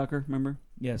Chris Tucker. Remember?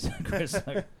 Yes, Chris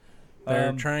Tucker.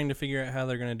 They're trying to figure out how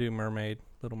they're going to do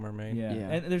Little Mermaid. Yeah.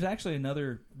 And there's actually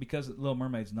another, because Little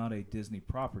Mermaid's not a Disney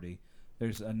property.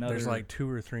 There's like 2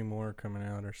 or 3 more coming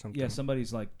out or something. Yeah,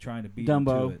 somebody's like trying to beat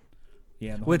Dumbo. to it.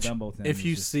 Yeah, the Which, whole Dumbo thing. if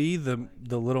you see the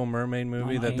Little Mermaid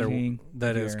movie that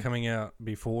is Gare. coming out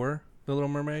before the Little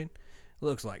Mermaid, it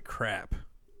looks like crap.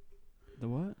 The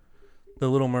what? The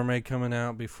Little Mermaid coming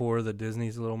out before the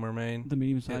Disney's Little Mermaid. The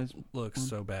medium size. It looks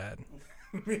so bad.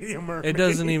 Medium Mermaid. It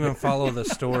doesn't even follow the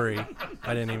story.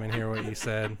 I didn't even hear what you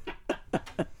said.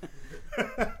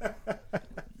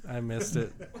 I missed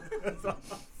it.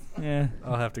 Yeah,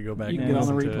 I'll have to go back You and can get on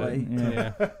the listen to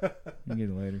replay. it. Yeah. You get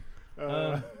it later.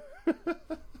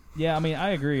 Yeah, I mean, I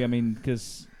agree. I mean,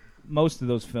 because most of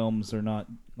those films are not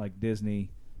like Disney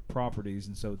properties,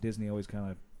 and so Disney always kind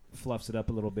of fluffs it up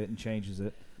a little bit and changes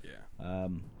it. Yeah.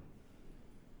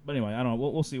 But anyway, I don't know.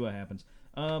 We'll see what happens.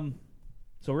 So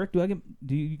Rick, do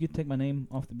you get to take my name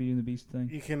off the Beauty and the Beast thing?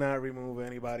 You cannot remove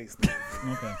anybody's name.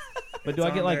 Okay. But do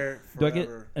I get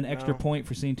an extra point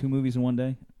for seeing 2 movies in one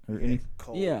day or anything?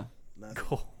 Coal. Yeah.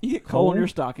 Nothing. You get coal in your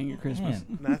stocking at Christmas.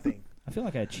 Man, Nothing. I feel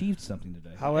like I achieved something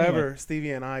today. However, Anyway.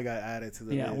 Stevie and I got added to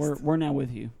the Yeah, list we're now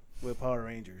with you. with Power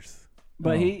Rangers.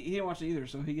 But Oh. he didn't watch it either,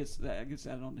 so he gets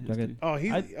added on to his too.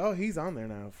 He's on there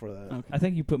now for that. Okay. I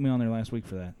think you put me on there last week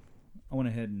for that. I went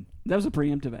ahead and That was a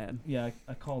preemptive ad.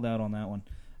 I called out on that one.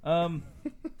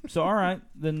 So all right,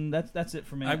 then that's it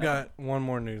for me. I've got one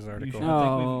more news You, article. should,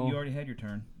 I think Oh. you already had your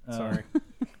turn. Sorry.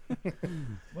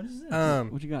 What is this?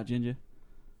 What you got, Ginger?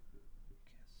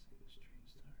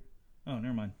 Oh,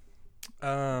 never mind.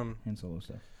 Han Solo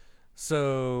stuff.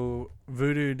 So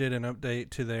Vudu did an update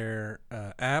to their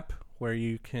app where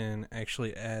you can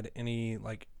actually add any of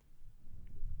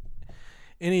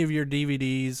your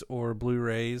DVDs or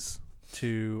Blu-rays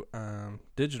to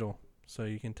digital, so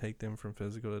you can take them from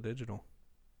physical to digital.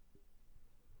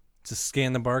 Just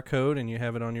scan the barcode and you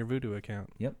have it on your Vudu account.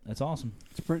 Yep, that's awesome.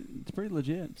 It's pretty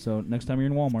legit. So next time you're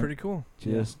in Walmart, Pretty cool.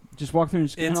 Just walk through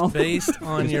and scan It's all. based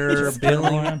on your Just turn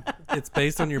billing. around. It's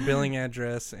based on your billing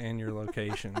address and your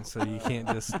location, so you can't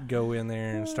just go in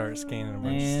there and start scanning a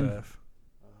bunch Man. of stuff.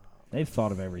 They've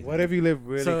thought of everything. What if you live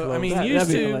really So close? I mean, That'd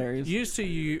be hilarious. used to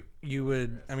you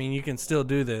would. I mean, you can still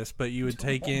do this, but you would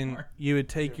take Walmart. your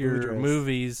address.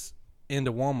 movies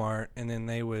into Walmart, and then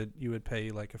you would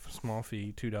pay like a small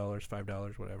fee, $2,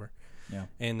 $5, whatever. Yeah.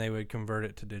 And they would convert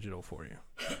it to digital for you.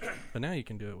 But now you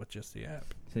can do it with just the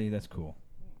app. See, that's cool.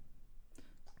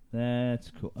 That's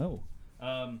cool. Oh,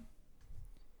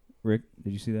 Rick,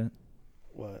 did you see that?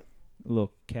 What? A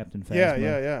little Captain Phasma.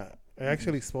 Yeah. I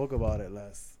actually spoke about it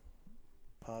last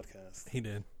podcast. He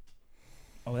did.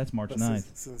 Oh, that's March But 9th.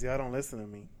 since y'all don't listen to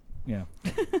me. Yeah.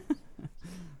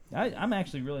 I'm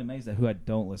actually really amazed at who I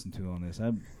don't listen to on this.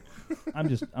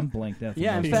 I'm blanked out.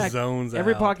 Yeah, in He fact, zones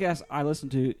every out. podcast I listen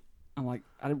to, I'm like,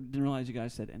 I didn't realize you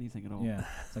guys said anything at all. Yeah,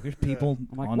 it's like there's people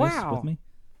I'm like, on wow. this with me.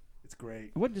 It's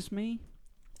great. What, just me?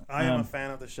 I am a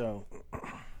fan of the show.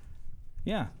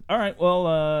 Yeah. All right. Well,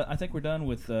 I think we're done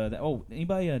with that. Oh,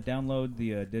 anybody download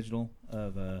the digital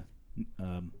of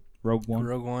Rogue One?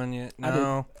 Rogue One yet? I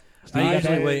No. Steve, I you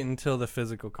usually got wait until the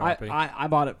physical copy. I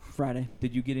bought it Friday.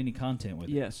 Did you get any content with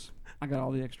it? Yes. I got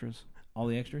all the extras. All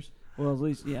the extras? Well, at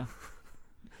least, yeah.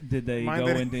 Did they Mine go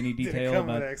didn't- into any didn't detail come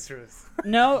with about extras.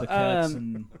 No, the cuts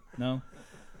and no?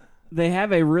 they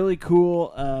have a really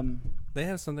cool. They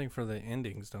have something for the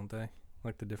endings, don't they?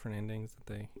 Like the different endings that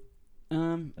they. That's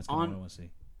kind of what I On want to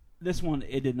see. this one,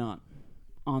 it did not.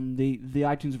 On the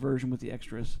iTunes version with the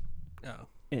extras, Oh.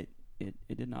 it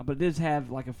did not. But it does have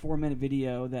like a 4-minute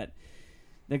video that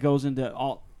goes into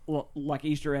all like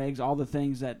Easter eggs, all the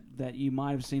things that you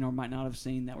might have seen or might not have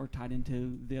seen that were tied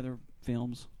into the other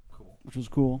films. Cool. Which was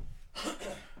cool.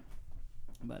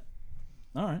 But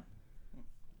All right.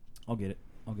 I'll get it.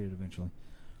 I'll get it eventually.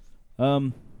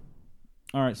 All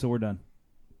right, so we're done.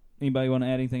 Anybody want to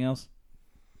add anything else?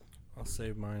 I'll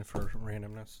save mine for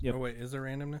randomness. Yep. Oh wait, is there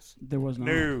randomness? there was no.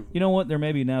 No. You know what? There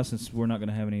may be now since we're not going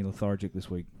to have any lethargic this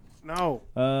week. No.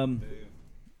 I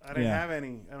I didn't have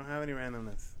any. I don't have any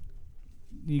randomness.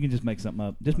 You can just make something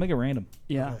up. Just make it random.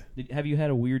 Yeah. Okay. Have you had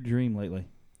a weird dream lately?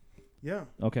 Yeah.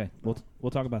 Okay,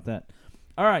 we'll talk about that.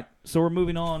 All right, so we're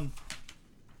moving on.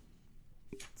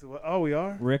 So what, oh, we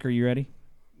are? Rick, are you ready?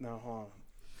 No, hold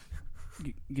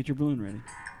on. Get your balloon ready.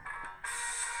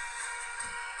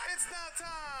 It's now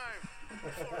time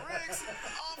for Rick's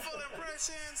awful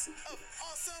impressions of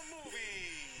awesome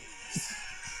movies.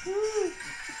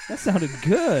 That sounded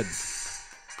good.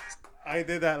 I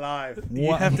did that live.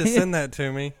 You have to send that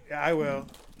to me. Yeah, I will.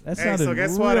 That Hey, sounded so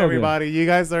guess what, real everybody? You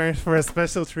guys are in for a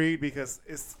special treat because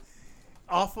it's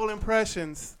Awful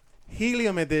Impressions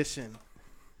Helium Edition,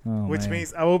 Good. Oh, which man.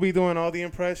 means I will be doing all the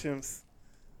impressions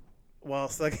while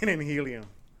sucking in helium.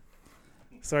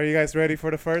 So are you guys ready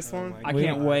for the first one? I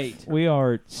can't wait. We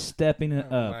are stepping it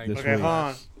Oh up my this Okay, week. hold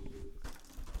on.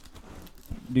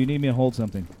 Do you need me to hold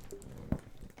something?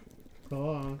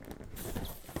 Hold on.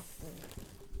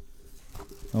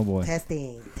 Oh boy,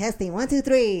 Testing. 1, 2,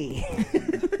 3.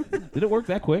 did it work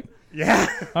that quick? Yeah.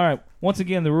 All right. Once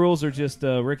again, the rules are just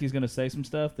Ricky's going to say some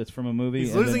stuff that's from a movie.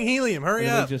 He's and losing helium. Hurry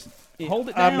then we up. just hold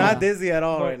it down. I'm not dizzy at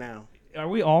all But- right now. Are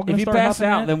we all going If to you start pass huffing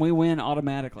out, that? then we win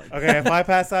automatically. Okay, if I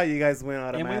pass out, you guys win And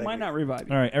automatically. we might not revive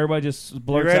you. All right, everybody just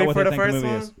blurts ready out what for they the think the first movie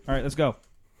one? is. All right, let's go.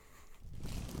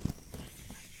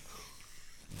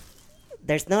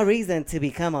 There's no reason to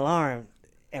become alarmed,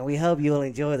 and we hope you will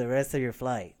enjoy the rest of your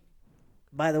flight.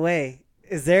 By the way,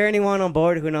 is there anyone on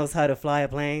board who knows how to fly a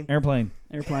plane? Airplane.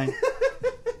 Airplane.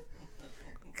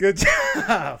 Good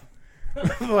job.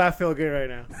 Oh, I feel good right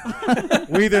now.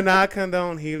 We do not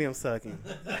condone helium sucking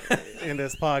in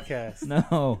this podcast.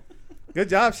 No. Good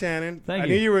job, Shannon. Thank I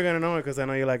you. knew you were going to know it because I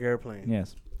know you like airplanes.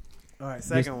 Yes. All right,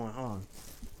 second one. Hold on.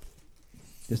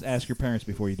 Just ask your parents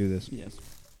before you do this. Yes.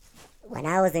 When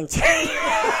I was in China.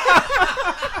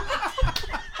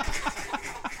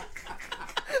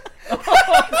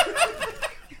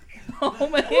 Oh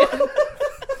man,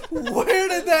 Where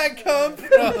did that come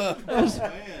from?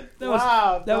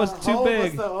 that was too hole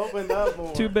big. must have opened up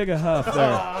more. Too big a huff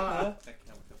there.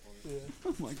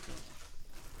 Oh my god.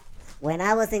 When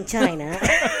I was in China.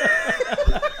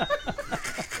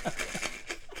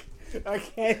 I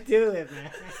can't do it,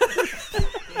 man.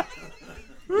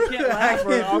 You can't laugh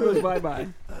or it all goes bye-bye.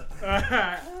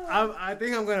 I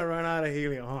think I'm going to run out of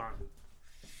helium. Hold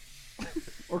on.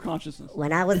 Or consciousness.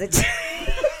 When I was in China.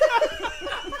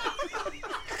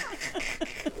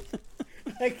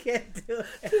 I can't do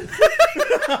it.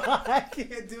 I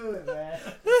can't do it, man.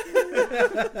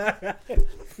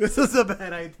 This is a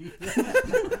bad idea.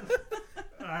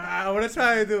 I want to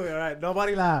try to do it. All right,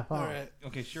 nobody laugh. All right.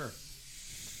 Okay, sure.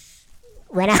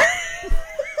 When I.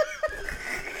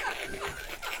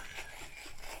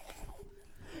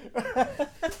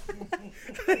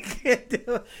 I can't do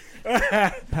it. All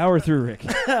right. Power through, Rick.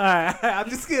 All right. I'm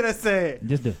just going to say it.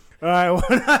 Just do it. All right.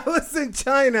 When I was in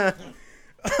China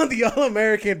on the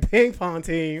All-American ping pong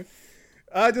team,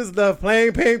 I just love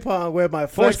playing ping pong with my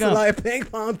Forrest Gump. Flexi-Lite ping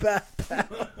pong backpack.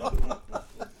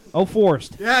 Oh,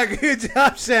 Forrest. Yeah, good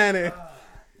job, Shannon.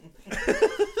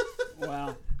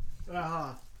 Wow.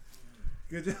 Uh-huh.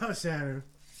 Good job, Shannon.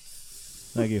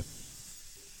 Thank you.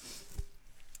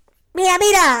 Mira,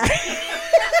 mira.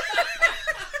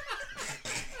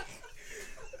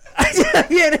 Allá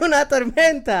viene una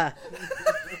tormenta.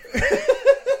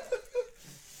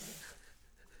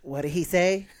 What did he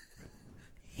say?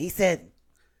 He said,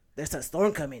 there's a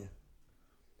storm coming.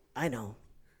 I know.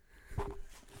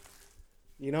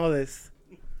 You know this.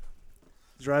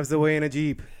 Drives away in a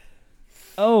Jeep.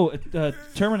 Oh,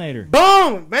 Terminator.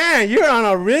 Boom! Man, you're on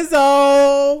a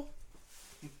Rizzo.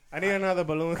 I need another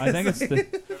balloon. I think it's the.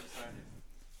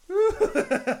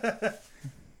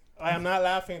 I am not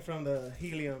laughing from the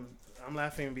helium. I'm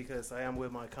laughing because I am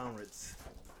with my comrades.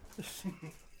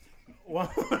 One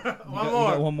You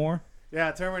more. got one more?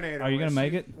 Yeah, Terminator. Are you when gonna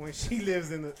make she- it? When she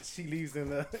leaves in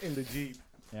the Jeep.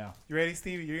 Yeah. You ready,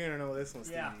 Stevie? You're gonna know this one,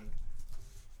 Stevie. Yeah.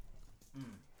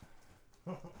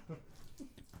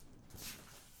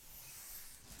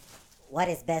 What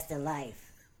is best in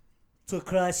life? To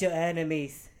crush your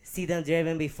enemies, see them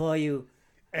driven before you,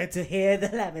 and to hear the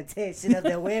lamentation of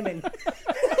the women.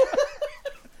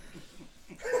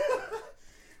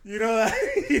 You know that?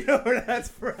 You know where that's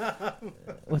from?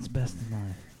 What's best in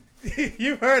life?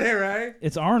 You've heard it, right?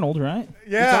 It's Arnold, right?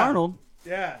 Yeah. It's Arnold.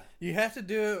 Yeah. You have to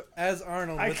do it as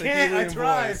Arnold I with the can't. I helium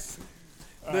tried. voice.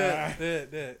 Do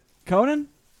it. Conan?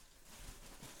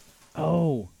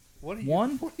 Oh. What are you,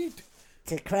 One? What are you doing?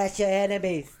 To crush your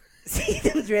enemies, see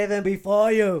them driven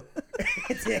before you,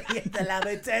 and to hear the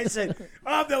lamentation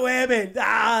of the women.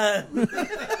 Ah.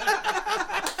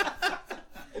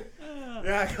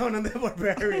 Yeah, Conan the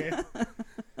Barbarian.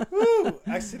 Woo!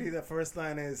 Actually, the first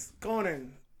line is,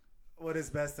 Conan, what is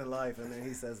best in life? And then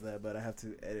he says that, but I have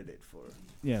to edit it for.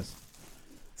 Yes.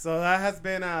 So that has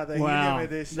been the Wow. helium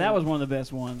edition. That was one of the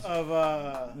best ones. of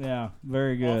Yeah,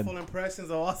 very good. awful impressions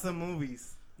of awesome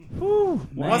movies. Whew,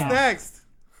 man. What's next?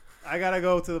 I gotta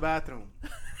go to the bathroom.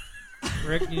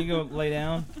 Rick, you go lay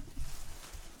down.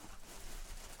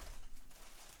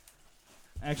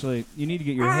 Actually, you need to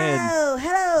get your head. Oh,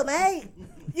 hello, mate.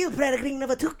 You better green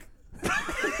number 2.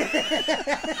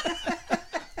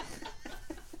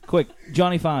 Quick,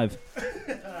 Johnny 5.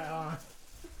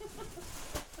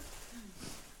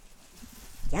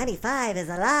 Johnny 5 is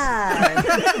alive.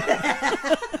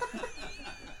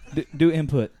 Do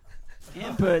input.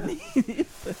 Input.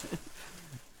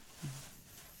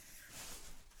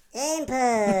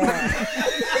 Input.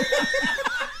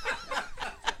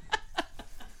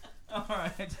 All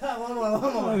right. One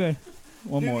more. Okay.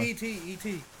 One Do more.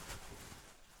 E.T.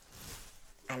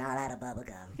 And all out of bubble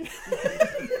gum.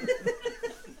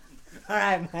 All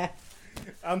right, man.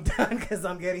 I'm done because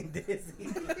I'm getting dizzy.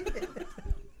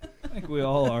 I think we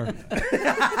all are.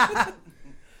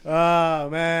 Oh,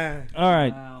 man. All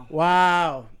right.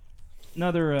 Wow.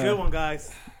 Another Good one,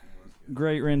 guys.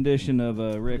 great rendition of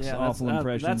Rick's Yeah, awful that's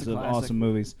impressions a of classic. awesome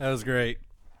movies. That was great.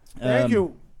 Thank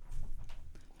you.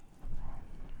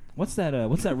 What's that?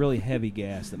 What's that really heavy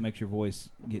gas that makes your voice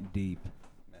get deep?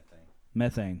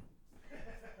 Methane.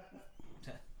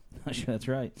 Not sure that's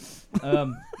right.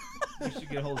 We should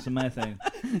get a hold of some methane.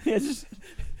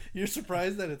 You're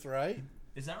surprised that it's right?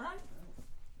 Is that right?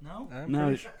 No. I'm No.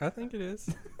 pretty sure. I think it is.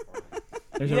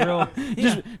 There's a real.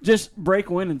 Just break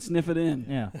wind and sniff it in.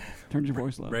 Yeah. Turns your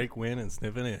voice low. Break wind and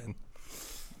sniff it in.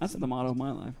 That's the motto of my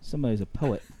life. Somebody's a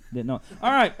poet. Didn't know. All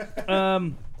right.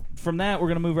 From that, we're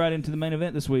going to move right into the main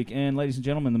event this week. And, ladies and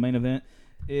gentlemen, the main event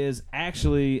is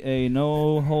actually a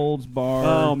no-holds-barred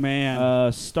Oh,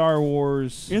 man. Star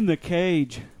Wars In the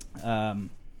cage edition.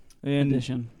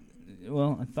 edition.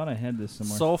 Well, I thought I had this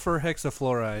somewhere. Sulfur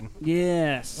hexafluoride.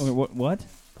 Yes. Okay, what?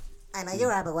 I know you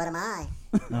are, but what am I?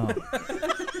 Oh. I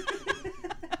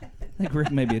think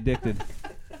Rick may be addicted.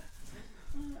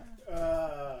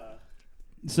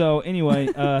 So, anyway,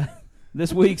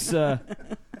 this week's...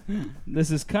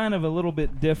 this is kind of a little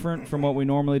bit different from what we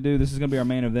normally do. This is going to be our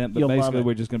main event, but You'll love basically it.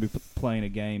 we're just going to be playing a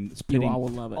game that's You pitting all will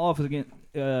love it. all of us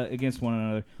against one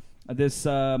another. This it's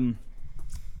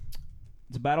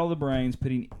a battle of the brains,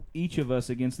 pitting each of us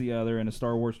against the other in a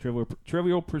Star Wars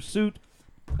Trivial Pursuit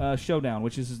showdown,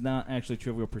 which is not actually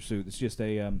Trivial Pursuit. It's just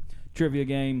a trivia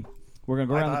game. We're going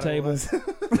to go around the table,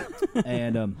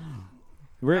 and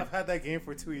Rick, I've had that game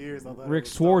for 2 years. I thought Rick it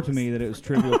was swore Star to me Wars. that it was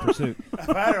Trivial Pursuit.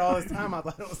 I've had it all this time. I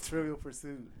thought it was Trivial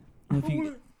Pursuit. If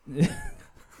you-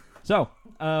 so,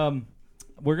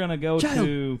 we're going to go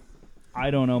to,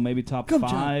 I don't know, maybe top Come,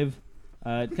 5.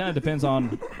 It kind of depends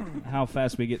on how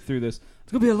fast we get through this.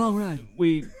 It's going to be a long ride.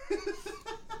 We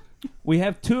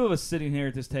have 2 of us sitting here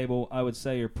at this table, I would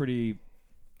say, are pretty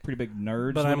big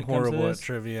nerds. But when I'm it comes to horrible at this.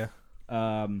 trivia.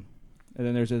 And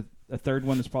then there's a third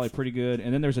one that's probably pretty good.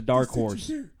 And then there's a dark horse.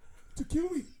 To kill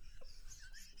me.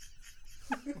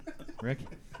 Rick?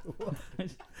 Look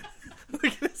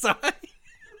at his eye.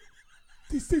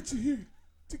 They sent you here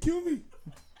to kill me.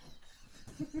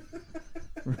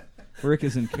 Rick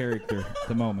is in character at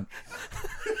the moment.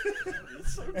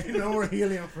 Ain't no more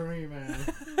helium for me,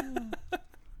 man.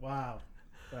 Wow.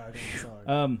 Sorry.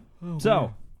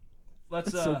 So,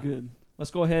 let's That's so good.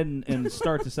 let's go ahead and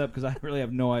start this up because I really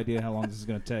have no idea how long this is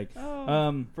going to take.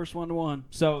 First 1-1.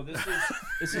 So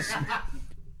this is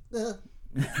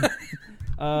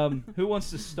who wants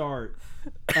to start?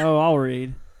 Oh, I'll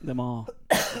read them all.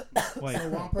 Wait, So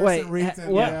one person Wait, reads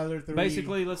and what? the other 3.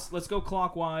 basically let's go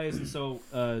clockwise. And so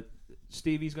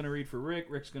Stevie's going to read for Rick.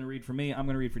 Rick's going to read for me. I'm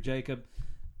going to read for Jacob,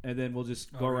 and then we'll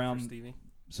just go around. Stevie.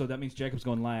 So that means Jacob's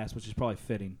going last, which is probably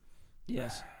fitting.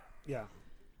 Yes. Yeah.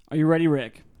 Are you ready,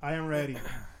 Rick? I am ready.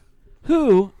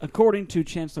 Who, according to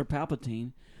Chancellor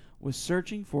Palpatine, was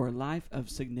searching for a life of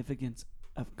significance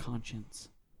of conscience?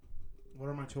 What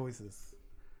are my choices?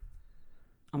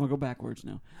 I'm going to go backwards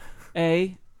now.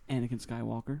 A, Anakin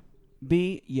Skywalker.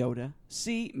 B, Yoda.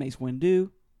 C, Mace Windu.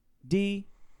 D,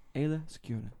 Ayla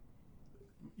Secura.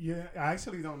 Yeah, I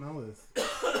actually don't know this.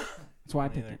 That's why I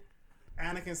picked it.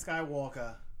 Anakin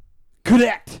Skywalker.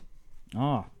 Correct.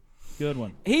 Ah, good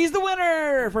one. He's the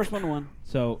winner. First one to win.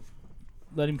 So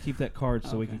let him keep that card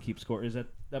so we Okay. can keep score. Is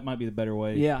that might be the better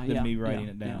way Yeah, than yeah, me writing yeah,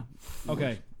 it down. yeah.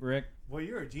 Okay, Rick, Well,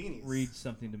 you're a genius. read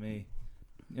something to me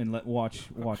and watch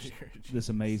this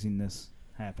amazingness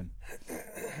happen.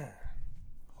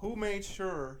 Who made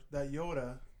sure that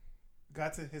Yoda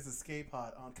got to his escape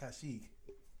pod on Kashyyyk?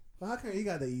 Well, how come you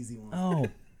got the easy one? Oh,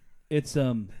 it's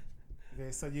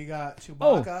Okay, so you got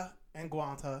Chewbacca and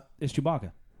Guanta, it's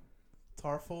Chewbacca.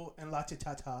 Tarful and La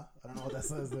Chichacha. I don't know what that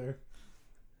says there.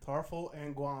 Tarful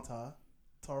and Guanta,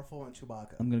 Tarful and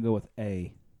Chewbacca. I'm gonna go with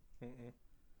A.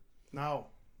 No.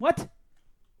 What?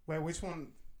 Wait, which one?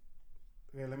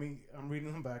 Okay, I'm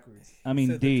reading them backwards. I mean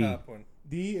Said D. The top one.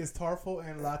 D is Tarful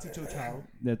and La Chichochao.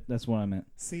 That's what I meant.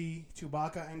 C,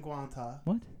 Chewbacca and Guanta.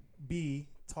 What? B,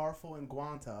 Tarful and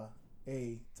Guanta.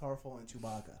 A, Tarful and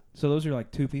Chewbacca. So those are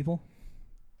like two people.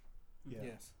 Yeah.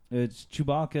 Yes. It's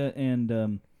Chewbacca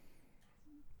and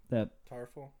that.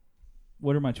 Tarful.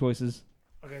 What are my choices?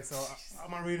 Okay, so I'm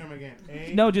gonna read them again.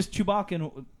 A. No, just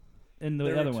Chewbacca and the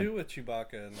There other were one. two with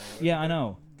Chewbacca in there. Yeah, I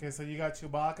know. Okay, so you got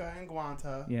Chewbacca and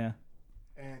Guanta, Yeah,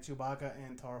 and Chewbacca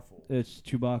and Tarful. it's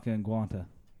Chewbacca and Guanta.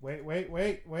 Wait.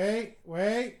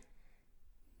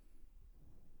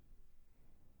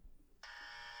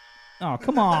 Oh,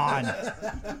 come on.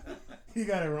 You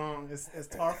got it wrong. It's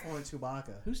Tarful and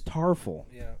Chewbacca. Who's Tarful?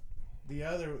 Yeah. The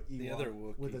other Ewok The other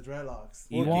Wookiee. with the dreadlocks.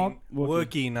 Ewok?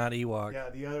 Wookiee, not Ewok. Yeah,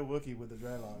 the other Wookiee with the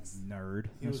dreadlocks. Nerd.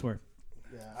 He I was- swear.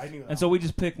 Yeah, I knew that. And so we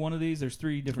just pick one of these. There's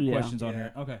 3 different Yeah. questions on Yeah.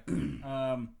 here. Okay.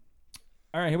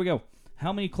 All right, here we go.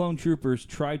 How many clone troopers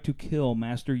tried to kill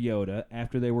Master Yoda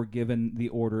after they were given the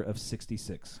order of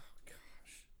 66?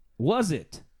 Was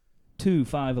it 2,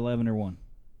 5, 11, or 1?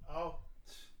 Oh,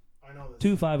 I know this.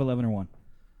 2, 5, 11, or 1?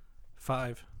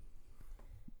 5.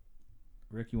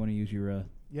 Rick, you want to use your...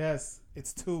 Yes,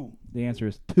 it's 2. The answer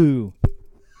is 2.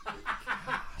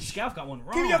 Scout got one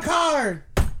wrong. Give me your card.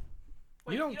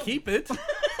 You don't keep it.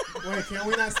 Wait, can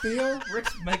we not steal?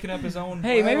 Rick's making up his own...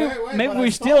 Hey, Wait, maybe wait, maybe but I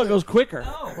we stole steal. It it. goes quicker.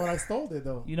 No. But I stole it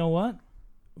though. You know what?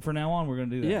 For now on, we're going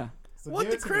to do that. Yeah. So What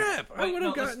give the it to me. crap? I Wait, would no,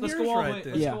 have gotten let's yours go all the right way,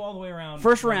 then. let's Yeah. go all the way around.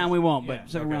 First round we won't, Yeah, but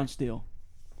second okay. round steal.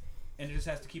 And it just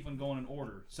has to keep on going in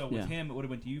order. So with Yeah. him, it would have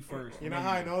went to you first. You know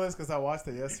how I know this? Because I watched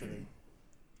it yesterday.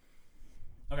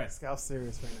 Okay. Scout's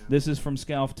serious right now. This is from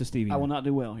Scalf to Stevie. I will not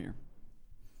do well here.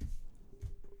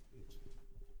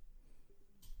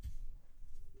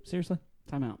 Seriously?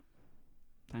 Time out.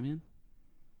 Time in.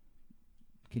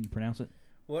 Can you pronounce it?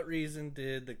 What reason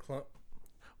did the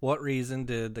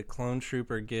clone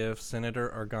trooper give Senator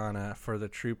Organa for the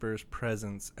trooper's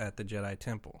presence at the Jedi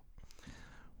Temple?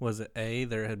 Was it A,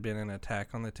 there had been an attack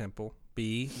on the temple,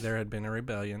 B, there had been a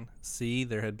rebellion, C,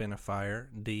 there had been a fire,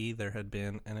 D, there had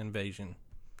been an invasion?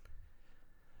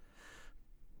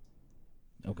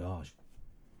 Oh, gosh.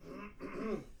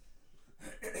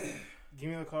 Give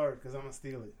me the card because I'm gonna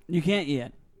steal it. You can't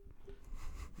yet.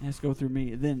 It has to go through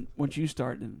me. Then once you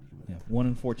start, then Yeah, 1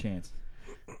 in 4 chance.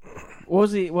 what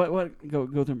was the what? Go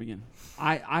through them again.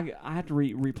 I have to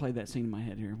replay that scene in my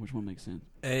head here. Which one makes sense?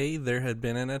 A, there had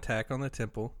been an attack on the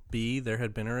temple, B, there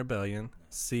had been a rebellion,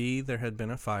 C, there had been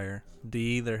a fire,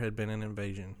 D, there had been an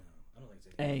invasion.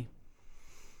 A.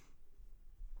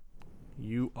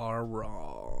 You are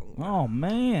wrong. Oh,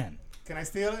 man. Can I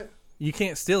steal it? You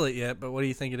can't steal it yet, but what do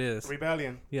you think it is?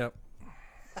 Rebellion. Yep.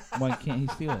 Why can't he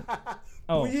steal it?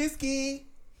 Oh, Whiskey.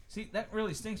 see, that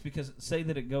really stinks because say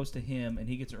that it goes to him and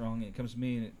he gets it wrong and it comes to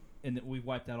me and that we've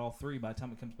wiped out all 3. By the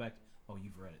time it comes back, oh,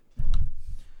 you've read it. Never mind.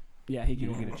 Yeah, he You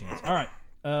can don't get a chance. All right.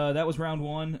 That was round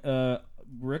 1.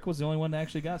 Rick was the only one that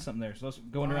actually got something there. So let's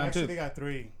go into I round 2. actually got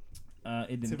 3 It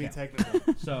to didn't be count.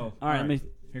 technical. So, All right, let me.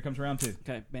 here comes round 2.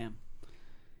 Okay, bam.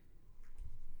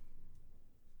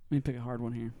 Let me pick a hard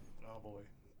one here. Oh boy,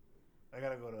 I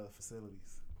gotta go to the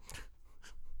facilities.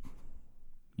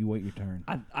 You wait your turn.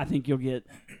 I think you'll get.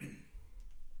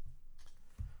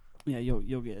 Yeah,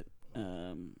 you'll get.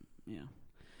 Yeah.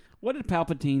 What did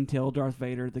Palpatine tell Darth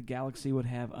Vader the galaxy would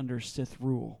have under Sith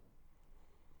rule?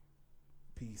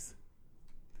 Peace.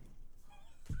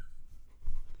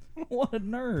 What a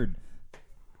nerd.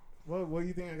 What do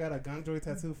you think? I got a Gunjoy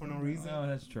tattoo for no reason? Oh,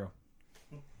 that's true.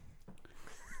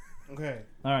 Okay.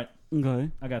 All right. Okay.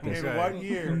 I got this. Okay, what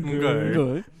year?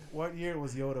 Good. What year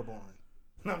was Yoda born?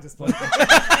 No, I'm just playing.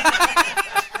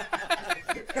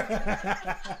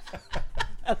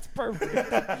 That's perfect.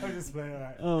 I'm just playing. All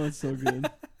right. Oh, it's so good.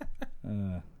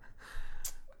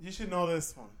 You should know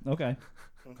this one. Okay.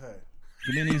 Okay.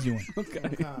 Give me an easy one. Okay.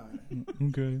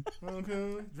 Okay.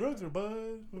 Okay. Drugs are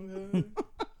bud. Okay.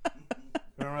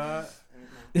 All right.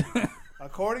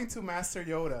 According to Master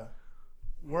Yoda,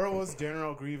 where was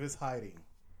General Grievous hiding?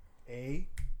 A.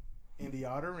 In the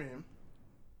Outer Rim.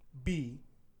 B.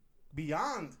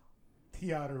 Beyond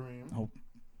the Outer Rim. Oh.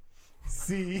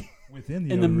 C. Within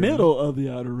the In the outer rim. middle of the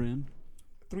outer rim.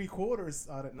 3/4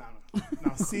 out of no.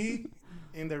 Now C.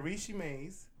 In the Rishi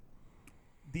Maze.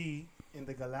 D. In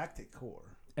the Galactic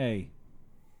Core. A.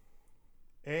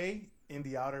 A. In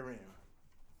the Outer Rim.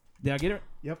 Did I get it?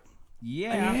 Yep.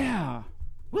 Yeah. Yeah.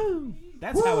 Woo.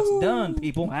 That's how it's done,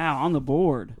 people. Wow, on the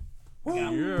board.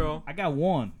 Yeah. I got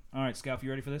one. All right, Scout, you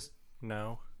ready for this?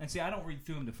 No. And see, I don't read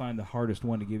through them to find the hardest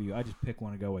one to give you. I just pick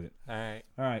one and go with it. All right.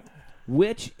 All right.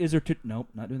 Which is her... Nope,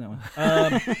 not doing that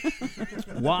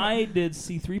one. Why did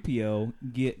C-3PO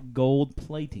get gold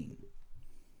plating?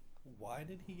 Why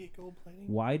did he get gold plating?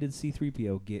 Why did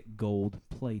C-3PO get gold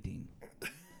plating?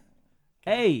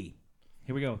 A.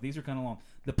 Here we go. These are kind of long.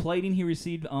 The plating he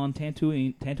received on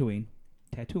Tatooine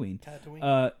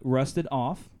rusted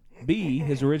off. B.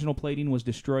 His original plating was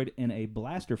destroyed in a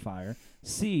blaster fire.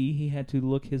 C. He had to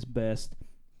look his best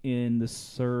in the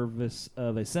service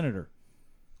of a senator.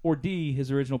 Or D.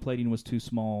 His original plating was too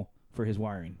small for his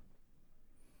wiring.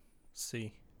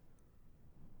 C.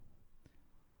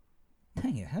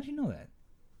 Dang it! How did you know that?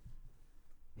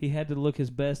 He had to look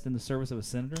his best in the service of a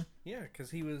senator. Yeah,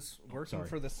 because he was working Sorry.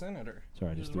 for the senator.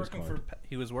 Sorry, I He just was threw his working card. for.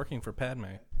 He was working for Padme.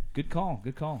 Good call.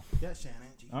 Good call. Yeah, Shannon.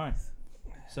 Jeez. All right.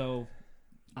 So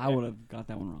I would have got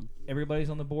that one wrong. everybody's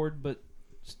on the board, but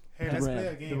Hey, The let's Rev. play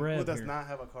a The game. Rev Who does here. not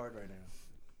have a card right now?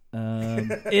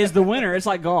 Is the winner. It's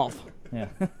like golf. yeah.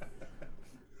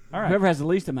 All right. Whoever has the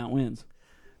least amount wins.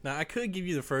 Now I could give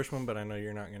you the first one, but I know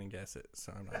you're not going to guess it,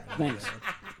 so I'm not. Gonna Thanks.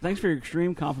 Thanks for your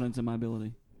extreme confidence in my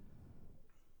ability.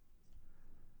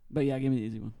 But yeah, give me the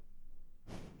easy one.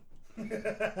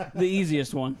 The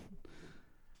easiest one.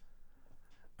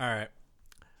 All right.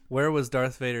 Where was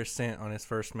Darth Vader sent on his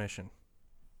first mission?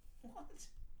 What?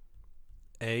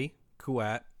 A.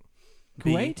 Kuwait.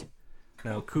 B- Kuwait?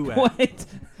 No, Kuwait. What?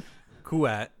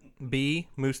 Kuwait. B.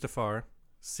 Mustafar.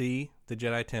 C. The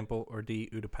Jedi Temple. Or D.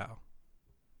 Utapau.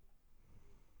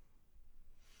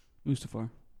 Mustafar.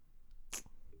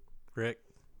 Rick.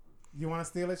 You want to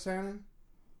steal it, Shannon?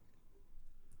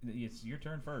 It's your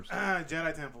turn first.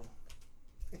 Jedi Temple.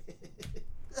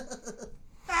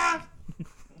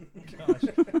 Gosh.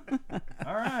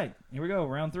 All right. Here we go.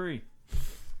 Round 3.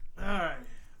 All right.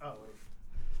 Oh,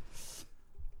 wait.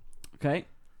 Okay.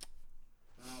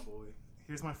 Oh, boy.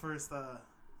 Here's my first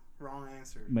wrong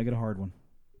answer. Make it a hard one.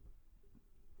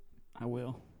 I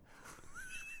will.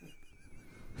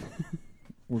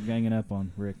 We're ganging up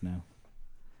on Rick now.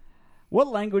 What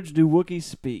language do Wookiees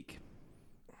speak?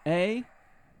 A.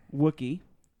 Wookiee.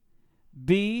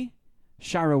 B.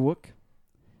 Shirawook.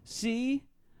 C.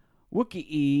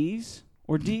 Wookieese.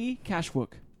 Or D.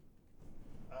 Kashwook.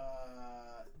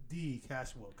 D.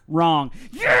 Cashwook. Wrong.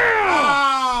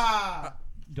 Ah!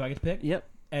 Do I get to pick? Yep.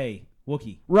 A.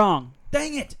 Wookie. Wrong.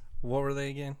 Dang it! What were they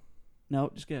again? No,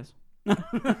 just guess. A.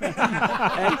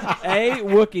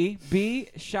 Wookiee. B.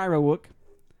 Shirawook.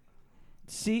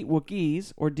 C.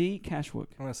 Wookiees. Or D. Kashwook.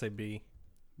 I'm going to say B.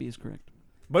 B is correct.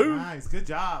 Boom. Nice. Good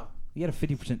job. You had a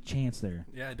 50% chance there.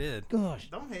 Yeah, I did. Gosh.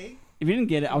 Don't hate. If you didn't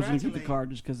get it, I was going to keep the Congratulate. card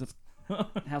just because that's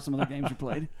how some other games are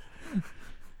played.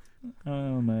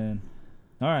 Oh, man.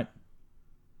 All right.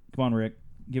 Come on, Rick.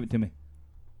 Give it to me.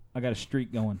 I got a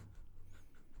streak going.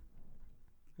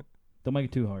 Don't make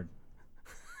it too hard.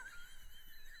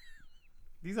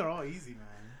 These are all easy,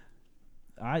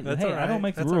 man. That's hey, all right. I don't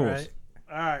make the That's all rules. right.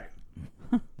 All right.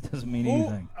 It doesn't mean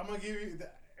anything. I'm going to give you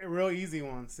a real easy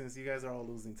one since you guys are all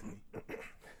losing to me.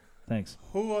 Thanks.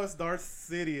 Who was Darth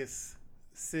Sidious'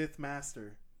 Sith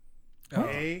Master? Oh.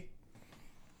 A.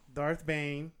 Darth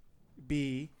Bane.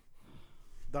 B.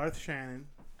 Darth Shannon.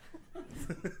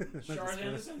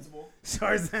 Sharzan the Sensible.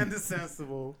 Sharzan the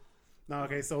Sensible. No,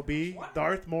 okay, so B.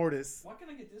 Darth Mortis. Why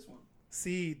can't I get this one?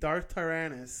 C. Darth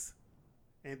Tyrannus.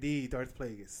 And D. Darth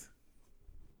Plagueis.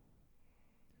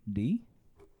 D?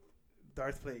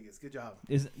 Darth Plagueis. Good job.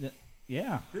 Is it,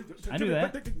 yeah. I knew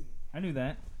that. I knew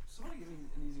that. Somebody give me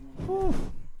an easy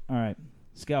one. All right.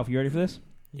 Scalp, you ready for this?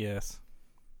 Yes.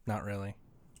 Not really.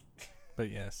 But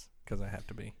yes, because I have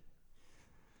to be.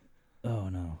 Oh,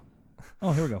 no.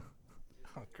 Oh, here we go.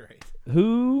 Oh, great.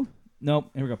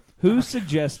 Nope, here we go. Who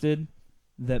suggested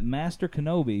that Master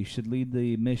Kenobi should lead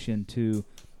the mission to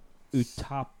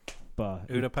Utapau?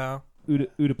 Utapau?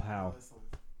 Utapau.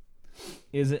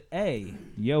 Is it A,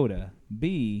 Yoda,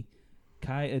 B,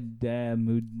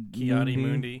 Kiadi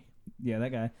Mundi. Yeah,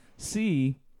 that guy.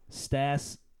 C,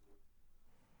 Stas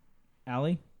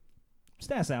Alley,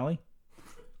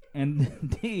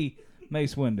 and D,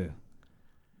 Mace Windu.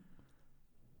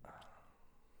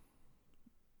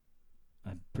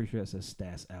 I'm pretty sure it says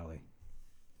Stas Alley.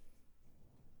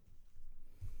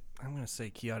 I'm going to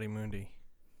say Kiadi Mundi.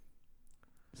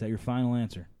 Is that your final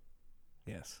answer?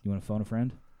 Yes. You want to phone a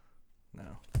friend?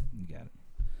 No. You got it.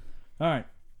 All right.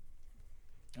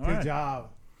 Good job.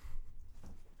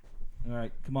 All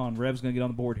right, come on. Rev's going to get on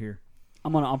the board here.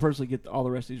 I'll personally get all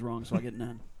the rest of these wrong, so I get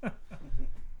none.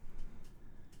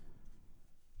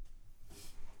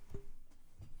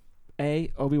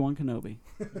 A, Obi-Wan Kenobi.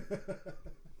 Does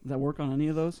that work on any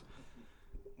of those?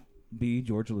 B,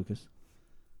 George Lucas.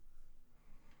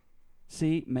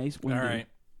 C, Mace Windu. All right.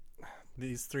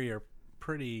 These three are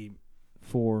pretty...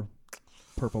 4,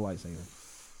 purple lightsaber.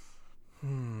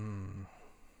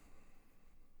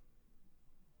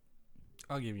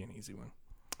 I'll give you an easy one.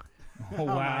 Oh, How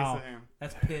wow. nice of him.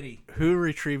 That's pity. Who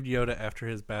retrieved Yoda after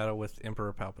his battle with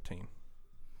Emperor Palpatine?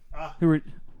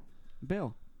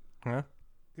 Bill. Huh?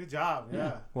 Good job.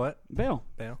 Yeah. What? Bill.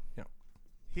 Bale? Yeah.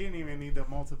 He didn't even need the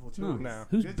multiple choice. No.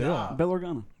 Who's Good Bill? job. Bill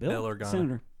Organa. Bill Organa.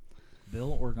 Senator.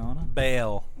 Bill Organa?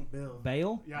 Bale. Bill.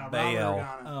 Bale? Yeah, Robert Bale.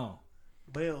 Organa. Oh,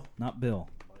 Bill. not Bill.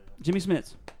 Jimmy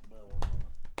Smits.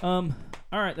 All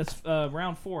right, that's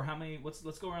round 4. How many? Let's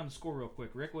go around the score real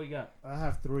quick. Rick, what you got? I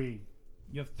have 3.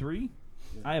 You have 3?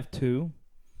 Yeah. I have 2.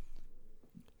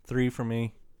 3 for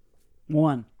me.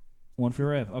 1. 1 for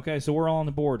Rev. Okay, so we're all on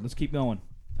the board. Let's keep going.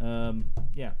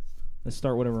 Yeah. Let's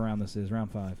start whatever round this is.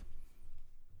 Round 5.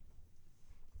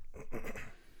 This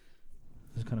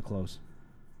is kind of close.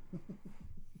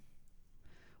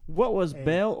 What was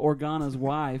Bail Organa's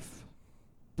wife,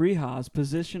 Briha's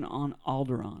position on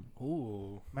Alderaan?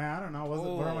 Ooh. Man, I don't know.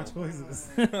 What are my choices?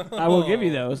 I will give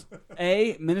you those.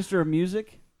 A, Minister of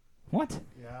Music. What?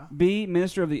 Yeah. B,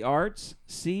 Minister of the Arts.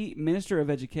 C, Minister of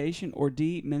Education. Or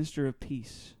D, Minister of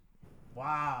Peace.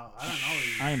 Wow. I don't know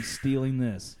these. I am stealing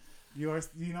this. You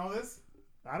know this?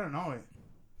 I don't know it.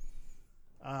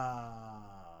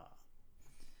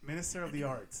 Minister of the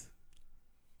Arts.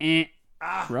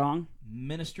 Wrong.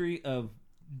 Ministry of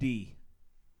D.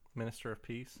 Minister of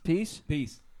Peace. Peace.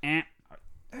 Peace. Eh.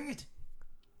 Dang it.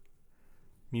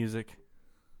 Music.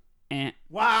 Eh.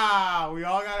 Wow. We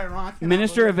all got it wrong.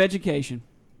 Minister of Education.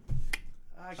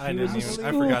 I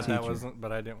school forgot that teacher. wasn't,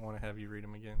 but I didn't want to have you read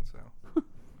them again. So.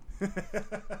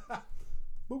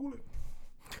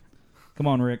 Come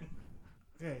on, Rick.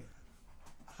 Okay.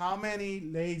 How many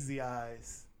lazy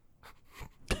eyes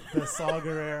does Saw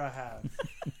Gerrera have?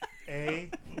 A,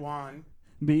 1,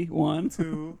 B, 1.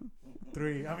 2,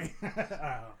 3. I mean, all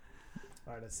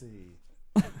right, let's see.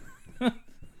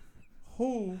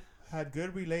 Who had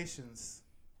good relations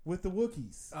with the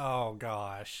Wookiees? Oh,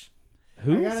 gosh.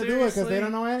 Who? I gotta do it because they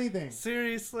don't know anything.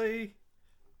 Seriously?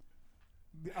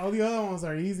 All the other ones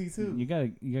are easy too. You gotta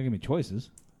give me choices.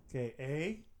 Okay,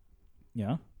 A,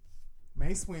 Yeah.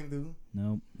 Mace Windu.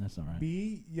 Nope, that's all right.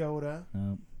 B, Yoda.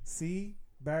 Nope, C,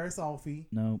 Barriss Offee.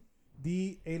 nope.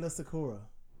 D, Ayla Secura.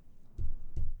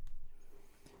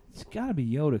 It's gotta be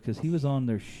Yoda because he was on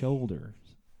their shoulders.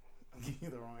 I'm giving you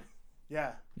the wrong.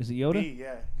 Yeah. Is it Yoda? B,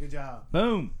 yeah. Good job.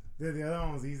 Boom, The other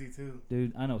one was easy too.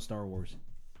 dude. I know Star Wars.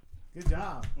 Good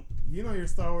job. You know your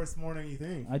Star Wars more than you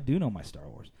think, I do know my Star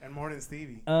Wars. and more than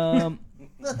Stevie.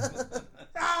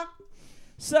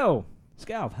 So,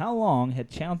 Scalp, how long had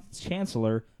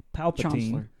Chancellor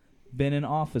Palpatine been in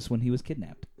office when he was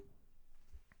kidnapped?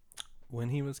 When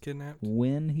he was kidnapped?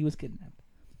 When he was kidnapped.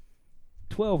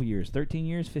 12 years, 13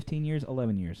 years, 15 years,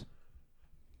 11 years.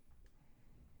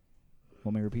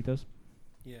 Want me to repeat those?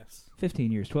 Yes.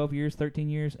 15 years, 12 years, 13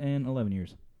 years, and 11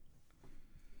 years.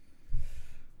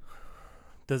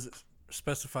 Does it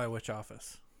specify which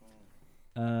office?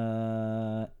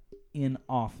 In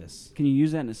office. Can you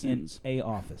use that in a In sentence? a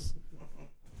office.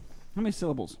 How many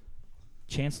syllables?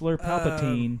 Chancellor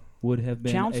Palpatine would have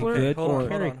been Chancellor? a good Hold on.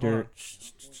 character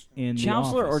in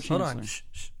Chancellor the or office. Hold Chancellor? on.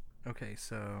 Shh. Okay,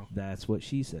 so That's what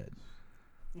she said.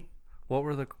 what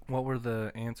were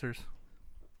the answers?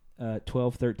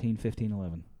 12, 13, 15,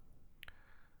 11.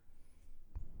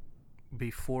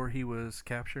 Before he was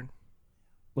captured?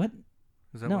 What?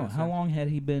 Is that No, what it how said? long had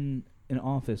he been in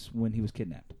office when he was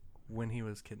kidnapped? When he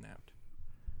was kidnapped.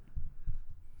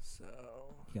 So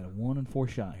You got a 1 in 4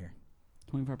 shot here.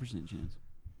 25% chance.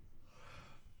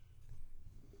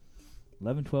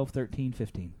 11, 12, 13,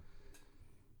 15.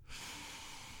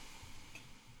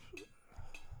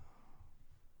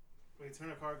 Wait,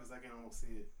 turn a card because I can almost see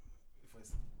it.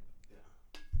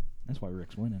 That's why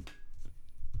Rick's winning.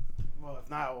 Well, if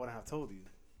not, I wouldn't have told you.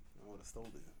 I would have stole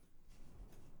it.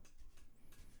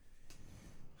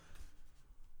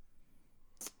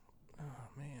 Oh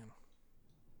man,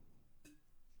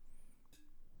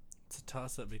 it's a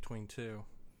toss-up between two.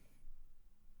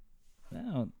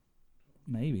 Well,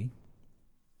 maybe.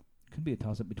 Could be a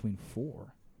toss-up between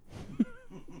 4.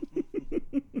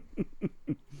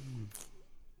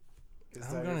 Is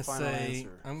that your final answer?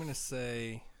 I'm gonna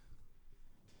say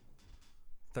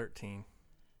 13.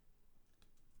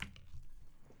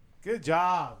 Good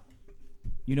job.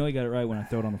 You know he got it right when I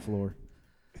throw it on the floor.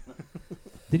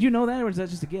 Did you know that, or is that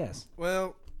just a guess?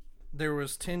 Well, there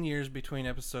was 10 years between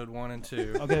episode 1 and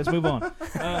 2. Okay, let's move on.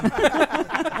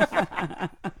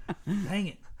 Dang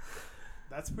it.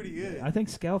 That's pretty good. I think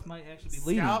Scalf might actually be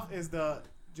leading. Scalf is the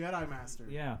Jedi Master.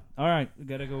 Yeah. All right. We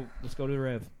gotta go. Let's go to the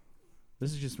Rev.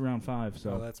 This is just round 5.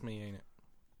 So Oh, that's me, ain't it?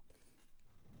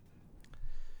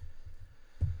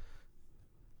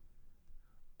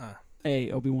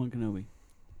 A. Obi-Wan Kenobi.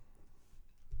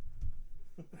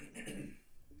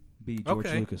 B. George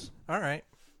Okay. Lucas. All right.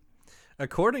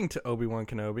 According to Obi-Wan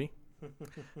Kenobi,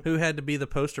 who had to be the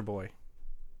poster boy?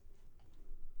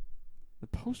 The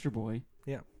poster boy.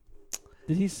 Yeah.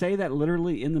 Did he say that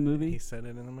literally in the movie? He said it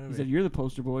in the movie. He said, "You're the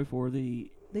poster boy for the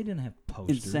They didn't have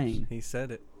posters. insane." He said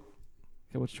it.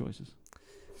 Okay, what's choices?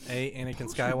 A. Anakin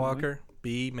Poster Skywalker.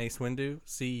 B. Mace Windu.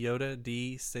 C. Yoda.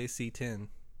 D. Stacy Tin.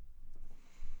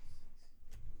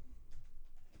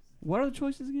 What are the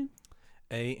choices again?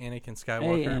 A. Anakin A.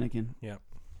 Skywalker. Anakin.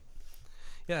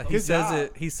 Yeah, he Good says job.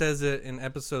 it. He says it in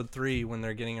episode 3 when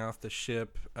they're getting off the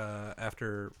ship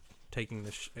after taking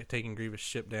taking Grievous'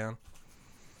 ship down.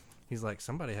 He's like,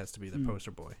 somebody has to be the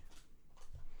poster boy.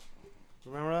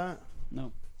 Remember that?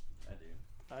 No,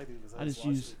 I do. 'Cause I just watched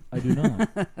use. I do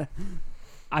not.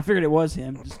 I figured it was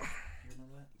him just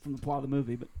from the plot of the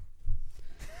movie, but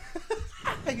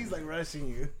it. He's like rushing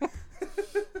you.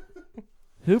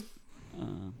 who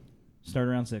Start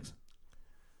around 6.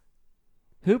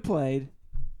 who played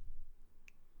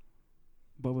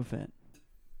Boba Fett?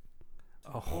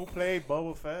 Who played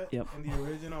Boba Fett Yep. in the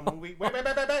original movie? Wait.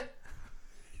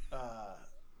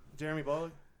 Jeremy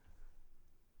Bullock?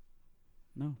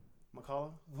 No,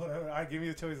 McCullough? Whatever. I give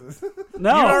you the choices.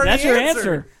 no, already that's your answered.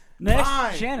 answer. Next,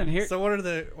 Fine. Shannon here. So what are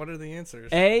the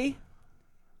answers? A.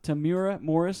 Tamura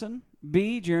Morrison.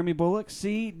 B. Jeremy Bullock.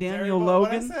 C. Daniel Jeremy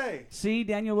Bullock. Logan. What'd I say? C.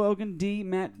 Daniel Logan. D.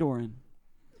 Matt Doran.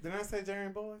 Didn't I say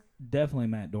Jeremy Bullock? Definitely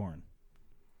Matt Doran.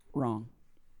 Wrong.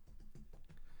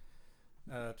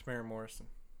 Tamara Morrison.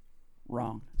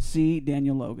 Wrong. C.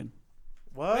 Daniel Logan.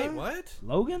 What? Wait, what?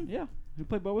 Logan? Yeah, who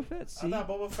played Boba Fett? C. I thought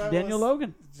Boba Fett Daniel was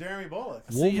Logan. Jeremy Bullock.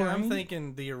 See, I'm Wolverine?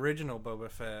 thinking the original Boba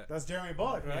Fett. That's Jeremy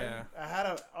Bullock, right? Yeah. I had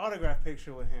an autograph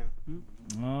picture with him.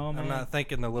 Oh, man. I'm not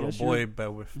thinking the little Guess boy you-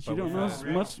 Boba Guess you don't know as Fett.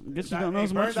 Yeah. much. Guess you That- don't know hey,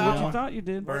 as burn much as that what you one. thought you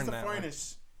did. Where's Burn the that one.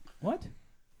 furnace? What?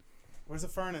 Where's the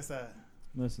furnace at?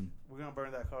 Listen. We're gonna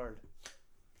burn that card.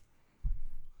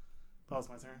 Pause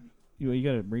my turn. You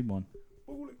got to read one.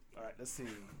 All right, let's see.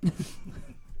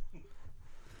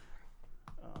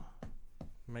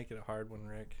 Make it a hard one,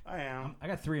 Rick. I am. I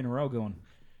got 3 in a row going.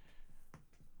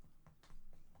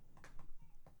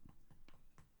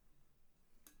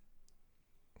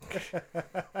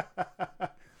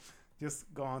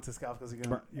 Just go on to Scalp because you're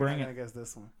not Bring gonna it. guess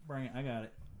this one. Bring it. I got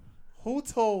it. Who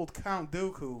told Count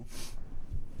Dooku,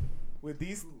 with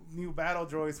these new battle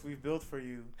droids we've built for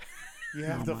you, you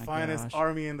have Oh the my finest gosh.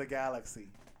 army in the galaxy?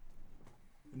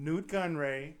 Newt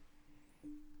Gunray,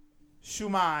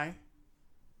 Shumai,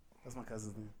 that's my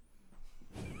cousin's name,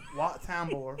 Wat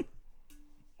Tambor,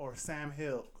 or Sam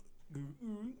Hill?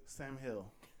 Sam Hill.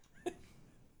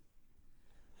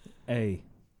 A.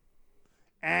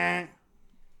 And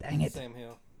Dang it. Sam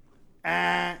Hill.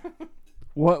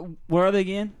 What are they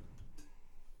again?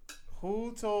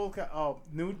 who told?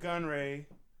 Newt Gunray,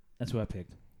 That's who I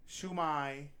picked.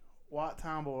 Shumai, Wat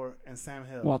Tambor, and Sam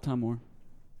Hill. Walt Timore.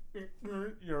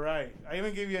 You're right. I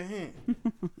even gave you a hint.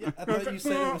 Yeah, I thought you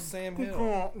said it was Sam Hill.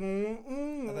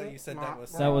 I thought you said that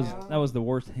was That was the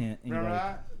worst hint. Remember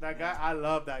Anybody. that guy? I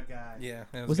love that guy. Yeah.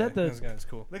 Was that the- That guy's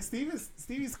cool. Like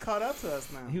Stevie's caught up to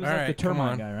us now. He was All like the right, come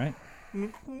termite on. guy, right?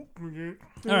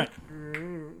 All right.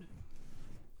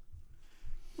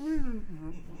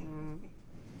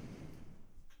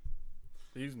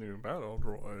 These new battle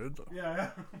droids.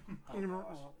 Yeah.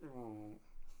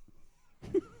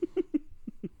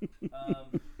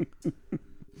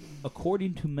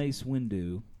 According to Mace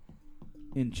Windu,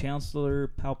 in Chancellor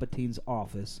Palpatine's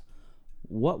office,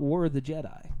 what were the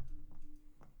Jedi?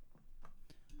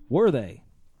 Were they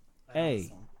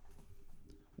A,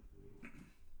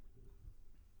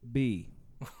 B,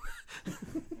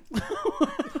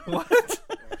 What?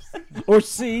 Or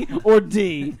C or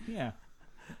D? Yeah.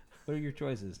 What are your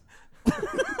choices?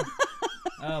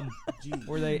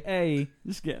 Were they A,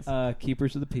 Just guess.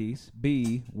 keepers of the peace,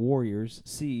 B, warriors,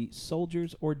 C,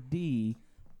 soldiers, or D,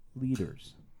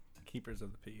 leaders, Keepers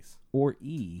of the peace. or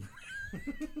E,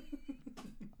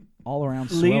 all around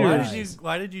swell Leaders. guys?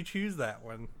 Why did you choose that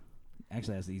one?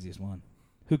 Actually, that's the easiest one.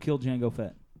 Who killed Jango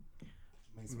Fett?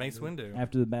 Mace Windu.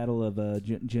 After the battle of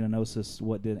Geonosis,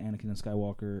 what did Anakin and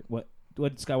Skywalker... What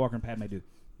did Skywalker and Padme do?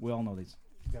 We all know these.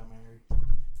 Got married.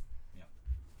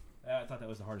 I thought that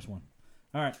was the hardest one.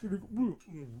 All right.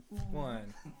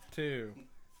 1, 2,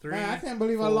 3. Man, I can't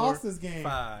believe I 4, lost this game.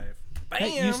 5. Bam!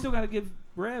 Hey, you still got to give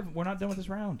Rev. We're not done with this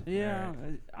round. Yeah,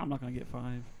 I'm not going to get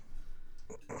 5.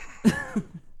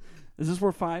 Is this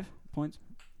worth 5 points?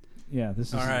 Yeah, this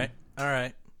is... All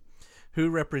right. Who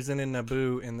represented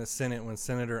Naboo in the Senate when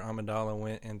Senator Amidala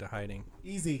went into hiding?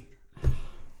 Easy.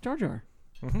 Jar Jar.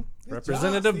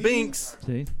 Representative Steve. Binks.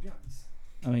 See?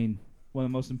 I mean, one of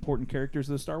the most important characters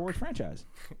of the Star Wars franchise.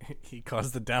 He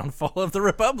caused the downfall of the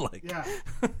Republic. Yeah.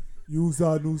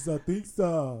 Yusa Nusa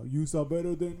Tiksa. Yusa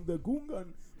better than the Gungan.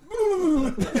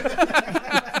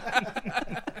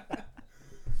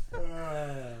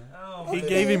 He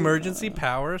gave emergency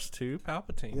powers to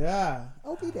Palpatine. Yeah.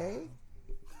 Okay, Dave.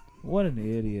 What an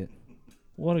idiot.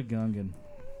 What a Gungan.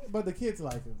 But the kids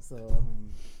like him, so I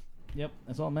mean, Yep,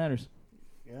 that's all that matters.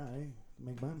 yeah, hey,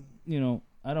 make money. You know,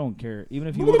 I don't care. Even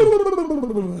if he would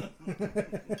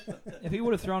if he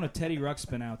would have thrown a Teddy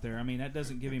Ruxpin out there, I mean, that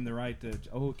doesn't give him the right to,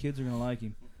 kids are going to like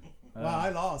him. Wow, I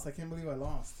lost. I can't believe I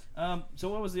lost. So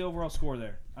what was the overall score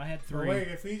there? I had But 3. wait,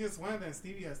 if he just went, then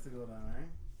Stevie has to go down, right?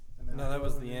 And then No, I that go,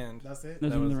 was and the then- end. That's it.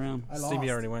 That's That in was- the round. I Stevie lost.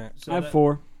 already went. So I have that-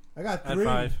 4. I got I had 3.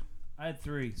 5. I had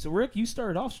 3. So Rick, you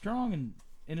started off strong and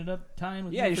ended up tying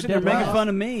with Yeah, me you're for sitting there dead making last. fun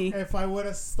of me. If I would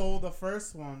have stole the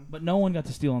first one, But no one got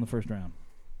to steal on the first round.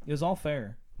 It was all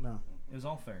fair. no. It was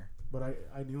all fair. But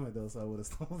I knew it though, so I would have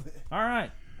stolen it. All right.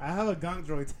 I have a gun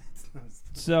droid.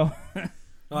 So Well,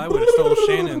 I would have stole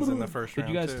Shannon's in the first did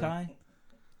round. you guys too. tie?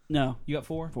 No. You got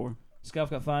 4? 4. Scalp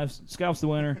got 5. Scalp's the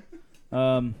winner.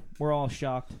 We're all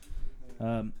shocked.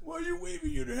 Why are you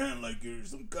waving your hand like you're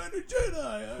some kind of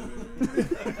Jedi?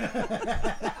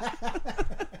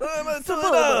 I'm a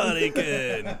Trinity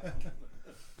kid.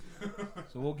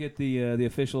 So we'll get the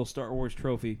official Star Wars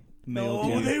trophy mailed to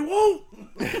No, you. they won't.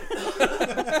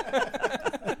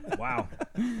 Wow.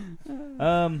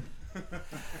 All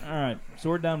right. So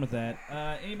we're done with that.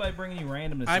 Anybody bring any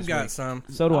randomness? I've this got week? some.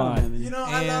 So do I. You know,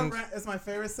 I love And- it's my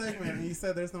favorite segment. And you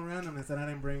said there's no randomness, and I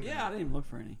didn't bring. Yeah, I didn't even look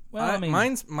for any. Well, I mean,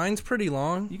 mine's pretty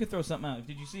long. you could throw something out.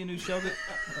 Did you see a new show that?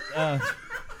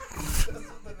 That's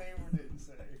what the neighbor didn't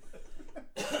say.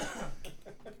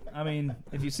 I mean,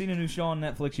 if you've seen a new show on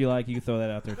Netflix you like, you can throw that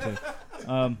out there too.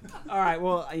 All right,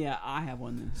 well, yeah, I have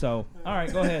one then. So, all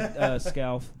right, go ahead,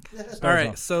 Scalf. All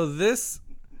right, so this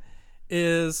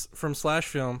is from Slash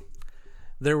Film.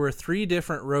 There were 3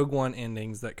 different Rogue One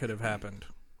endings that could have happened.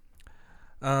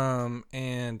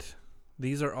 And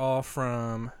these are all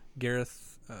from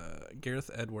Gareth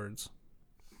Edwards.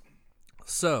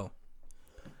 So,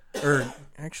 or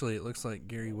actually, it looks like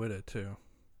Gary Whitta too.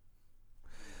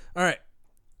 All right.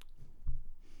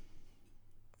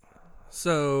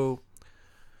 So,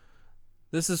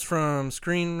 this is from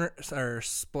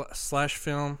Slash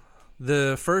Film.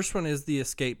 The first one is the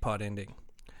escape pod ending.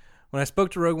 When I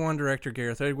spoke to Rogue One director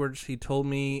Gareth Edwards, he told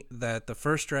me that the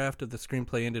first draft of the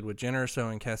screenplay ended with Jen Erso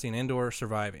and Cassian Andor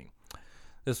surviving.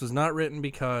 This was not written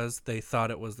because they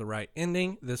thought it was the right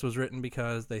ending. This was written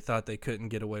because they thought they couldn't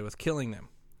get away with killing them.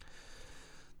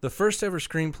 The first ever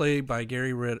screenplay by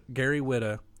Gary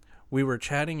Whitta, we were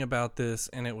chatting about this,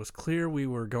 and it was clear we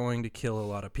were going to kill a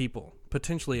lot of people,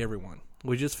 potentially everyone.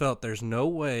 We just felt there's no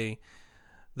way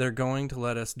they're going to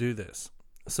let us do this.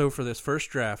 So for this first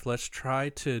draft, let's try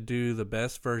to do the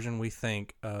best version we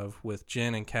think of with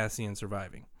Jen and Cassian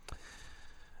surviving.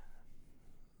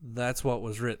 That's what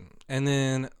was written. And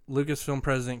then Lucasfilm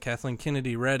president Kathleen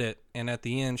Kennedy read it, and at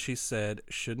the end she said,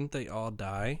 "Shouldn't they all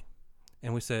die?"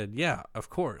 And we said, "Yeah, of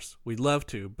course. We'd love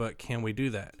to, but can we do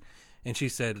that?" And she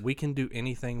said, "We can do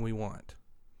anything we want."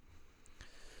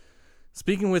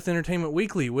 Speaking with Entertainment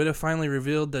Weekly, Whitta finally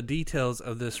revealed the details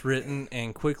of this written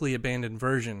and quickly abandoned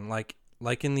version. Like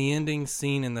in the ending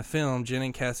scene in the film, Jen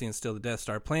and Cassian steal the Death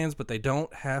Star plans, but they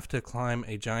don't have to climb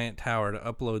a giant tower to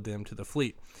upload them to the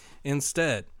fleet.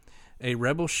 Instead, a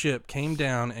rebel ship came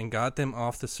down and got them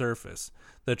off the surface.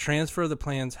 The transfer of the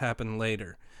plans happened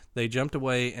later. They jumped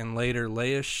away, and later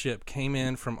Leia's ship came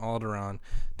in from Alderaan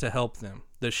to help them.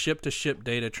 The ship-to-ship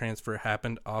data transfer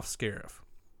happened off Scarif.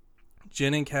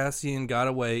 Jen and Cassian got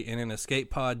away in an escape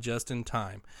pod just in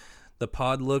time. The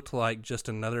pod looked like just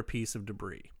another piece of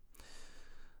debris.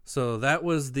 So that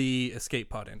was the escape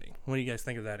pod ending. What do you guys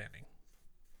think of that ending?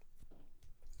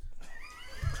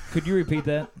 Could you repeat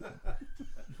that?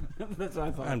 That's what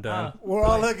I thought. I'm done. We're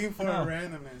all looking for No. a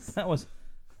randomness. That was.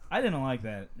 I didn't like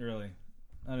that, really.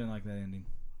 I didn't like that ending.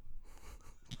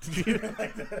 He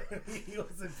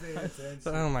wasn't paying attention.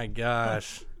 Oh my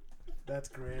gosh. That's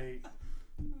great.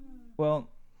 Well,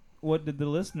 what did the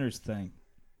listeners think?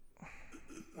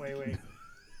 Wait.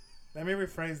 Let me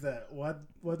rephrase that. What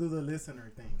do the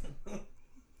listener think?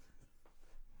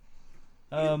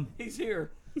 He's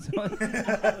here.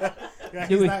 Yeah,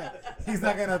 Do we- he's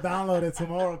not gonna download it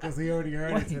tomorrow because he already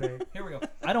heard it today. Here we go.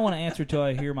 I don't want to answer till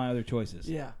I hear my other choices.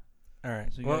 Yeah. All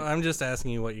right. So you Well, got- I'm just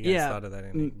asking you what you guys Yeah. thought of that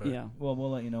ending. But Yeah. Well, we'll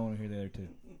let you know when we hear the other two.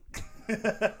 We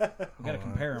got to on.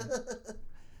 compare them.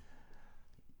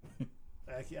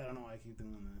 I don't know why I keep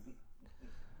doing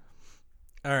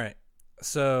that. All right.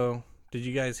 So, did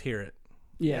you guys hear it?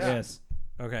 Yes. Yeah. Yes.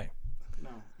 Okay. No.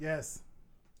 Yes.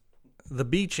 The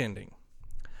beach ending.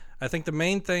 I think the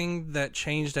main thing that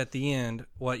changed at the end,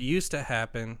 what used to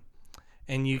happen,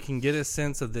 and you can get a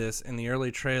sense of this in the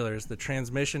early trailers, the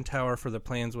transmission tower for the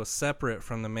planes was separate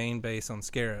from the main base on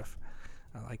Scarif.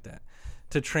 I like that.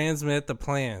 To transmit the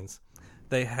plans,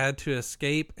 they had to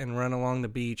escape and run along the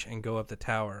beach and go up the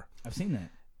tower. I've seen that.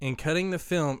 In cutting the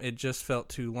film, it just felt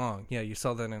too long. Yeah, you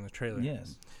saw that in the trailer.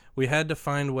 Yes. We had to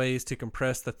find ways to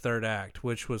compress the third act,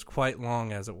 which was quite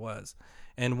long as it was.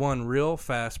 And one real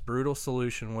fast, brutal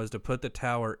solution was to put the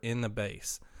tower in the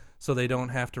base, so they don't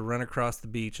have to run across the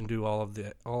beach and do all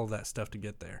of that stuff to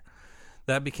get there.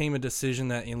 That became a decision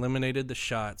that eliminated the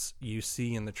shots you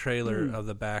see in the trailer of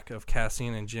the back of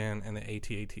Cassian and Jen and the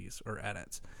AT-ATs, or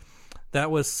AT-ATs. That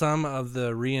was some of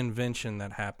the reinvention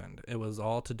that happened. It was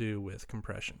all to do with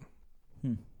compression.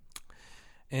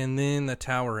 And then the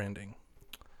tower ending.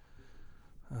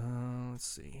 Let's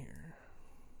see here.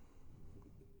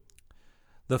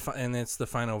 And it's the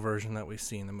final version that we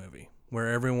see in the movie, where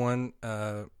everyone,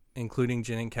 including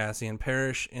Jen and Cassian,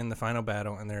 perish in the final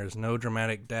battle, and there is no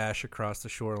dramatic dash across the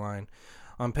shoreline.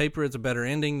 On paper, it's a better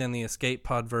ending than the escape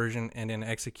pod version, and in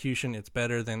execution, it's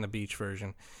better than the beach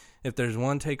version. If there's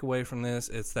one takeaway from this,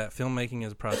 it's that filmmaking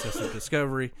is a process of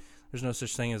discovery. There's no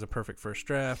such thing as a perfect first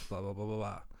draft, blah, blah, blah, blah,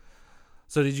 blah.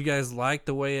 So did you guys like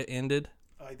the way it ended?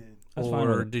 I did. That's fine with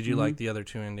Or it. did you like the other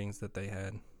two endings that they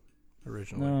had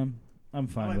originally? No, I'm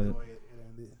I fine like with the it. way it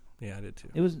ended. Yeah, I did too.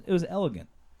 It was elegant.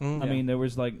 Mm, I mean, there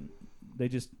was like they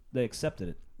accepted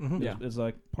it. mhm. Yeah. It's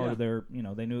like part Yeah. of their,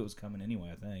 they knew it was coming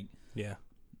anyway. I think Yeah.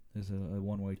 it's a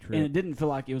one-way trip. And it didn't feel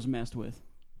like it was messed with.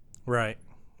 Right.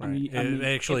 I Right. mean- it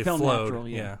actually it felt flowed. natural,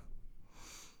 yeah. yeah.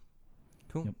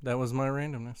 Cool. Yep. That was my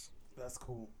randomness. That's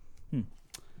cool.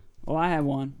 Well, I have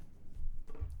one.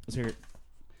 Let's hear it.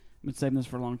 I've been saving this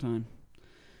for a long time.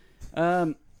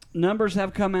 Numbers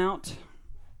have come out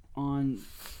on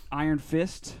Iron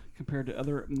Fist compared to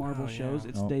other Marvel Oh, yeah. shows.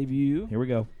 Its Oh. debut. Here we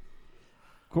go.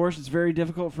 Of course, it's very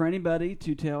difficult for anybody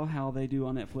to tell how they do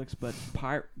on Netflix, but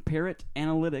Parrot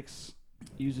Analytics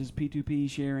uses P2P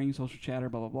sharing, social chatter,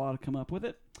 blah, blah, blah, to come up with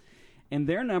it. And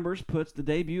their numbers puts the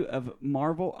debut of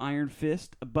Marvel Iron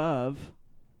Fist above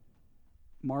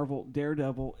Marvel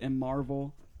Daredevil and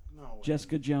Marvel No way.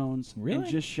 Jessica Jones, and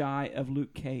Really? just shy of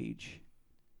Luke Cage.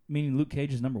 Meaning Luke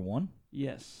Cage is number one.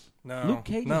 Yes. No. Luke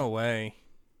Cage No way.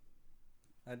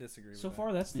 I disagree So with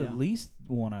far, that's the Yeah. least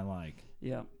one I like.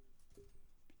 Yeah.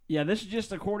 Yeah, this is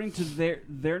just according to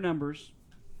their numbers.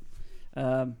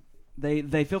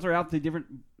 They filter out the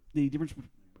difference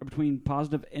between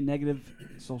positive and negative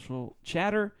social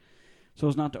chatter, so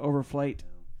as not to overinflate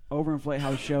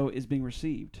how the show is being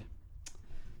received.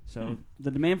 So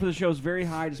the demand for the show is very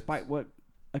high, despite what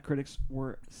critics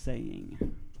were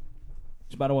saying.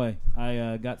 So, by the way,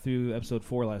 I got through episode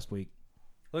 4 last week.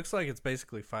 that. Looks like it's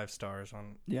basically 5 stars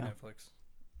on Yeah. Netflix.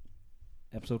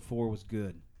 Episode 4 was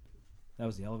good. That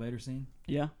was the elevator scene.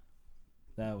 Yeah,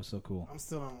 That was so cool. I'm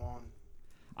still on one.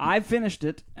 I finished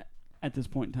it at this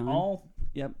point in time. All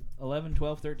Yep, 11,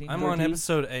 12, 13. I'm on 13.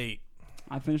 episode 8.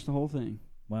 I finished the whole thing.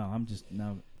 Wow, I'm just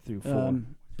now through 4.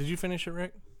 Did you finish it,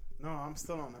 Rick? No, I'm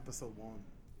still on episode 1.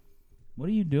 What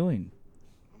are you doing?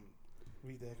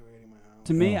 Redecorating my house.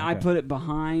 To me, Oh, I okay. put it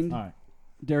behind All right.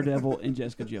 Daredevil and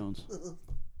Jessica Jones.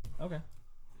 Okay.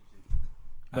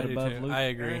 I But do above too. Luke? I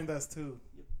agree. Aaron does too.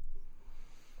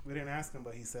 We didn't ask him,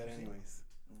 but he said anyways.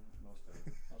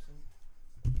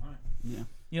 Yeah.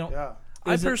 Yeah.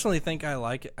 I Is it- personally think I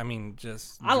like it. I mean,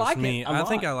 just I like me. it a I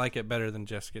think lot. I like it better than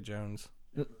Jessica Jones.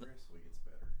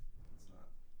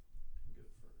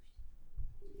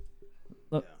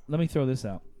 Look, let me throw this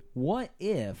out. What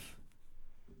if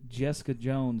Jessica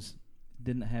Jones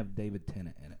didn't have David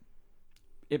Tennant in it?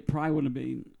 It probably wouldn't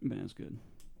have been as good.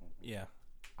 Yeah.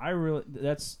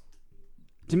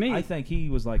 To me, I think he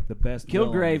was like the best.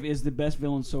 Kilgrave villain. is the best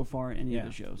villain so far in any Yeah. of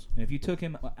the shows. And if you took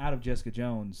him out of Jessica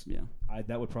Jones, Yeah.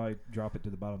 that would probably drop it to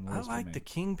the bottom of the I list. for like me. the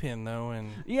Kingpin though, and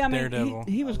Yeah, I mean, Daredevil.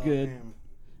 he was I love good. him.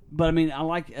 But I mean, I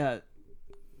like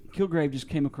Kilgrave just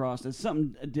came across as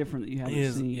something different that you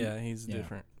haven't seen. He's a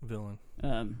different villain.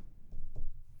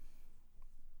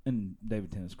 And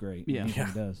David Tennant's great. Yeah.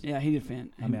 He does. Yeah, he did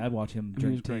fan. I mean, I'd watch him he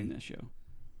drink was great tea. in that show.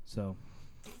 So,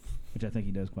 which I think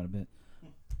he does quite a bit.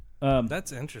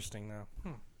 That's interesting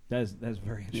though. That's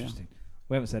very interesting.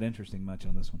 We haven't said interesting much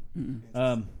on this one.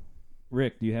 Mm-mm.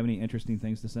 Rick, do you have any interesting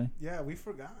things to say? Yeah, we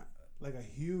forgot like a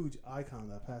huge icon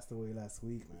that passed away last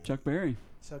week, man. Chuck Berry.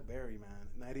 Chuck Berry, man,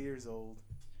 90 years old.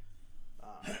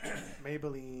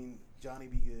 Maybelline, Johnny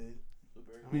Be Good.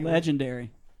 I mean,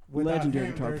 Legendary. without Legendary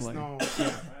him, guitar there's player. no.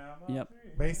 Yep.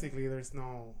 Basically, there's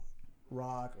no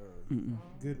rock or Mm-mm.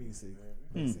 good music.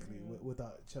 Basically,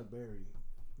 without Chuck Berry,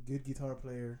 good guitar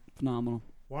player, Phenomenal.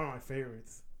 one of my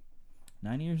favorites.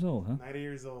 90 years old, huh? 90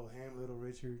 years old, him, Little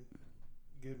Richard,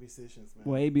 good musicians, man.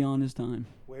 Way beyond his time.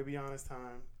 Way beyond his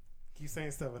time. Keep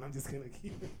saying stuff, and I'm just gonna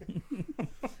keep it.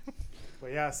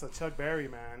 But yeah, so Chuck Berry,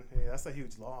 man, hey, that's a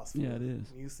huge loss. For Yeah, it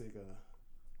is. Music,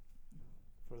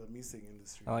 for the music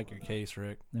industry. I like your case,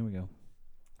 Rick. There we go.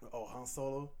 Oh, Han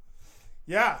Solo.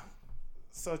 Yeah.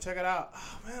 So check it out.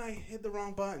 Oh man, I hit the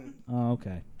wrong button. Oh,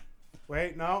 okay.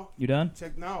 Wait, no. You done?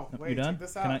 Check no. You Wait, done? check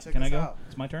this out. Check Can I this go? out.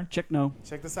 It's my turn? Check no.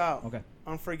 Check this out. Okay.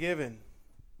 Unforgiven.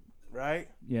 Right?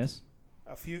 Yes.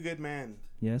 A Few Good Men.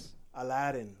 Yes.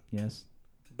 Aladdin. Yes.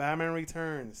 Batman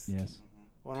Returns. Yes.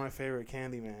 One of my favorite,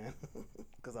 Candyman,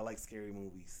 because I like scary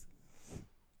movies.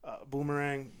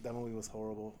 Boomerang. That movie was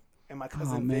horrible. And my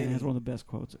cousin Oh man, Vinny. that's one of the best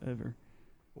quotes ever.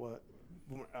 What?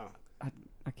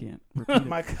 I can't repeat it.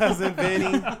 My cousin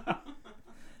Vinny.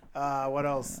 What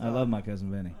else? I love my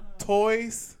cousin Vinny.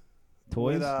 Toys.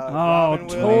 Toys? With, Oh, Robin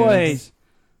Williams. toys!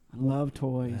 I love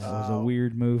toys. That was a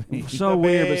weird movie. So The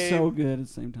weird, but Babe. so good at the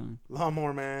same time.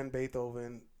 Lawnmower Man,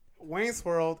 Beethoven, Wayne's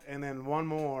World, and then one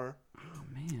more. Oh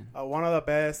man, One of the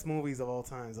best movies of all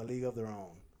times, A League of Their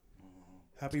Own.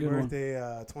 Happy Good one.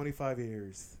 birthday, 25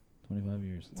 years. 25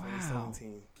 years.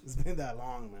 2017. It's been that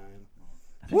long, man.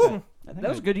 woo! That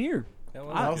was a good year. That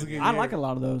That was a good I year. like a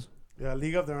lot of those. Yeah,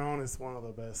 League of Their Own is one of the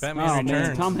best. Batman Oh man,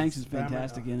 Returns. Tom Hanks is Batman-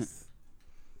 fantastic in it.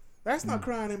 That's not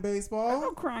crying in baseball.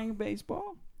 No crying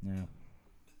baseball. Yeah.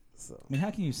 So, I mean, how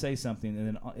can you say something and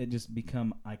then it just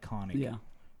become iconic? Yeah. I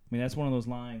mean, that's one of those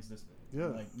lines that's yeah.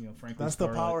 like, Frankly That's the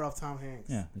Scarlett. power of Tom Hanks.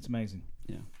 Yeah, it's amazing.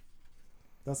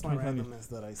 That's my 25 years. randomness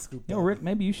that I scooped You know, up. Rick,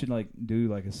 maybe you should do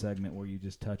like a segment where you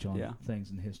just touch on Yeah. things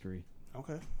in history,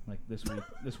 Okay, like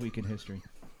this week in history.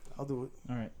 I'll do it.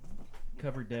 All right,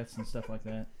 cover deaths and stuff like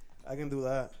that. I can do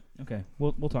that. Okay,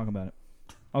 we'll talk about it.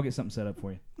 I'll get something set up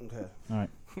for you. Okay. All right,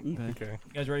 Okay. Okay.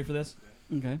 you guys ready for this?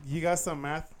 Okay. You got some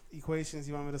math equations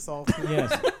you want me to solve?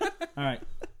 Yes. All right.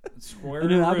 Square A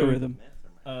new root algorithm.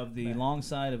 of the long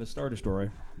side of a Star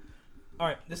Destroyer. All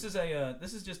right. This is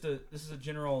a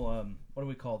general what do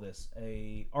we call this?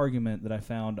 A argument that I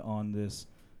found on this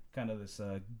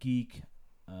geek.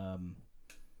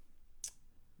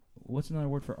 What's another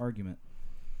word for argument?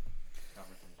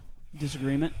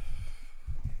 Disagreement.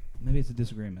 Maybe it's a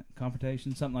disagreement,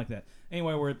 confrontation, something like that.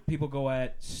 Anyway, where people go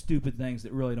at stupid things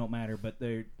that really don't matter, but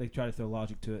they try to throw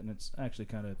logic to it, and it's actually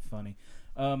kind of funny.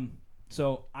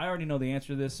 So I already know the answer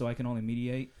to this, so I can only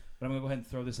mediate. But I'm gonna go ahead and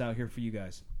throw this out here for you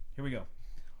guys. Here we go.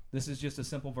 This is just a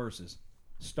simple versus: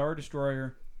 Star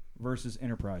Destroyer versus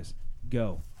Enterprise.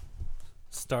 Go.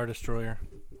 Star Destroyer.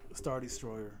 Star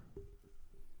Destroyer.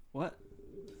 What?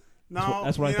 No,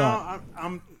 That's what I you thought. know,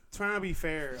 I'm trying to be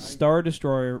fair. Star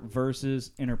Destroyer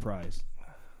versus Enterprise.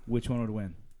 Which one would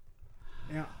win?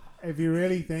 If you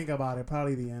really think about it,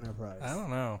 probably the Enterprise. I don't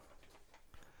know.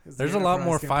 'Cause There's the a lot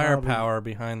more Enterprise can probably- firepower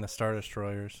behind the Star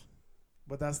Destroyers.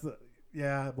 But that's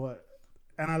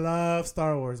and I love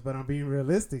Star Wars, but I'm being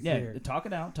realistic Yeah, here. talk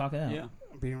it out. Talk it out. Yeah.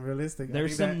 I'm being realistic. I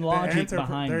There's think some that logic the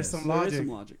behind There's this. some There logic. is some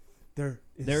logic.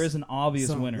 There is an obvious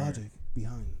some winner. logic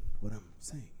behind what I'm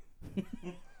saying.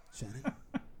 Shannon.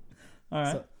 All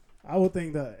right. So, I would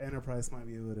think the Enterprise might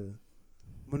be able to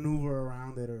maneuver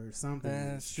around it or something,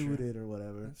 That's shoot true. it or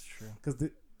whatever. That's true. Because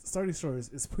the Star Destroyer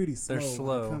is pretty slow. They're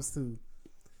slow. When it comes to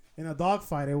in a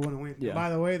dogfight. It wouldn't win. Yeah. By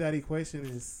the way, that equation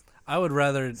is I would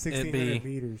rather it 1,600 be.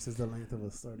 meters is the length of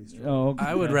a Star Destroyer. Oh, okay.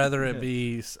 I would Yeah. rather it Yeah.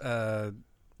 be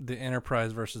the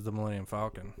Enterprise versus the Millennium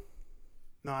Falcon.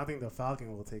 No, I think the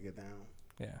Falcon will take it down.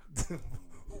 Yeah.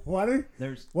 What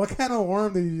There's kind of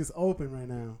worm did you just open right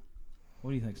now?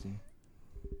 What do you think, Steve?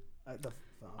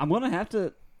 I'm going to have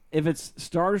to, if it's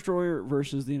Star Destroyer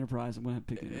versus the Enterprise, I'm going to have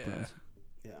to pick the Enterprise.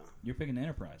 Yeah. You're picking the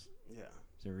Enterprise. Yeah.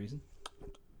 Is there a reason?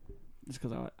 Just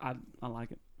because I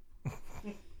like it. I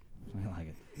like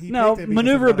it. He No, picked it because of what I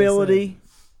maneuverability,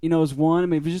 is one. I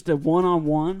mean, if it's just a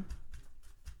one-on-one.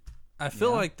 I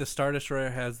feel like the Star Destroyer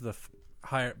has the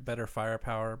better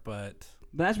firepower, but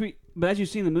But as you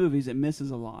see in the movies, it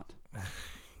misses a lot.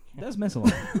 It does miss a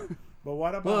lot. said. But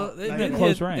what about? well, it, like, did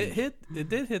close hit, range. it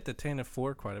did hit the Tantive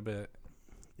 4 quite a bit.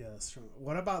 yeah, that's true.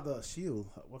 What about the shield?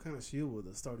 What kind of shield would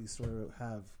the Star Destroyer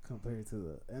have compared to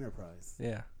the Enterprise?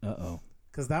 Yeah, Uh-oh.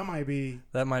 Because that might be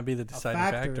the a deciding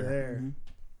factor there. Mm-hmm.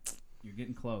 You're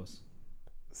getting close.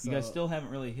 So, You guys still haven't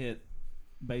really hit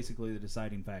basically the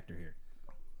deciding factor here.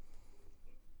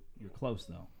 You're close,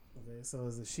 though. okay. So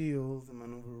it's the shield, the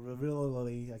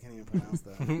maneuverability. I can't even pronounce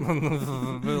that.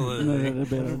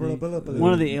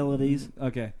 One of the abilities.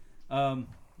 Okay. You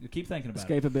keep thinking about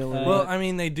Escapability. well, I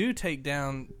mean, they do take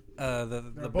down the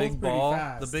both big pretty ball,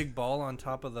 fast. the big ball on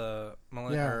top of the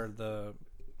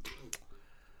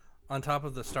on top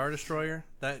of the Star Destroyer.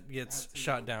 That gets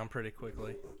shot down pretty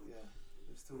quickly. Yeah,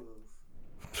 there's two of those.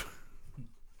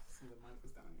 See, the mic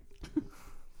was down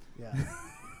here. Yeah.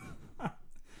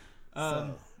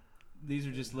 So, These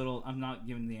are just little. I'm not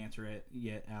giving the answer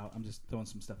yet out. I'm just throwing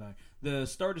some stuff out. The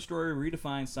Star Destroyer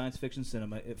redefined science fiction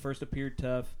cinema. It first appeared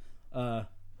tough. It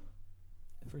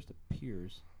first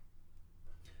appears.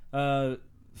 Whatever.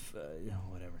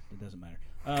 It doesn't matter.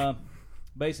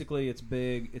 Basically, it's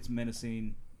big. It's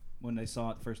menacing. When they saw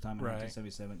it the first time in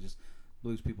 1977, it just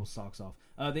blows people's socks off.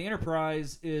 The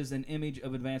Enterprise is an image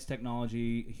of advanced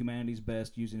technology, humanity's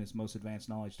best, using its most advanced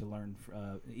knowledge to learn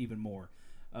even more.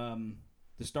 The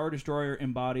Star Destroyer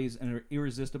embodies an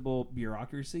irresistible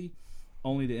bureaucracy.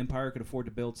 Only the Empire could afford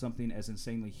to build something as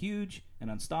insanely huge and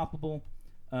unstoppable.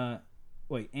 And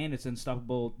it's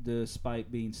unstoppable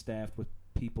despite being staffed with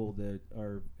people that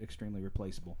are extremely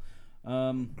replaceable.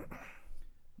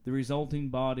 The resulting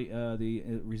battle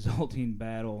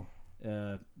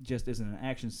just isn't an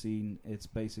action scene. It's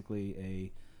basically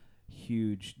a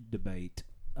huge debate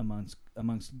amongst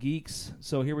geeks.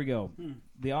 So here we go.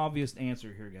 The obvious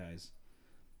answer here, guys.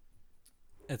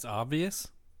 It's obvious.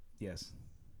 Yes.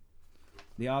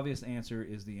 The obvious answer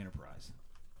is the Enterprise.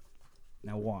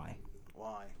 Now, why?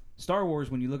 why? Star Wars,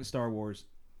 when you look at Star Wars,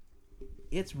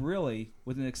 it's really,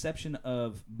 with an exception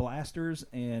of blasters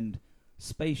and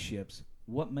spaceships,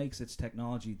 what makes its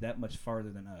technology that much farther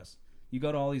than us. You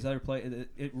go to all these other places,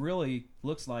 it really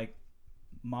looks like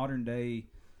modern day,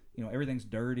 everything's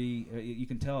dirty. You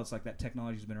can tell it's like that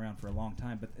technology's been around for a long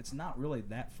time, but it's not really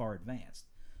that far advanced.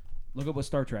 Look at what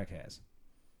Star Trek has.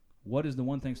 What is the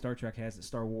one thing Star Trek has that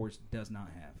Star Wars does not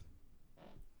have?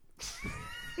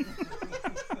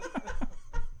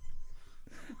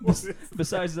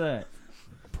 Besides that.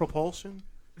 Propulsion?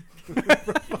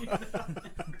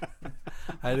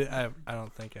 I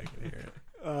don't think I could hear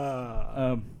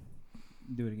it.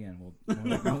 Do it again.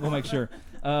 We'll make sure.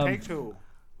 Take two.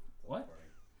 What?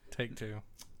 Take two.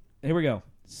 Here we go.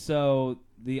 So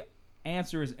the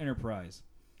answer is Enterprise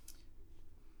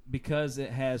because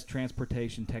it has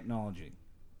transportation technology.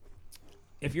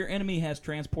 If your enemy has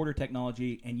transporter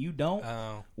technology and you don't,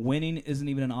 winning isn't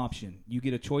even an option. You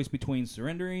get a choice between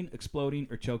surrendering, exploding,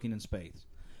 or choking in space.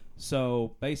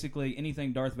 So basically,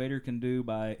 anything Darth Vader can do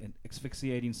by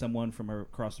asphyxiating someone from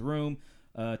across the room,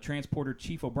 Transporter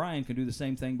Chief O'Brien can do the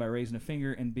same thing by raising a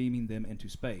finger and beaming them into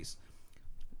space.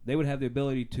 They would have the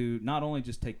ability to not only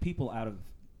just take people out of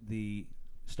the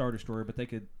Star Destroyer, but they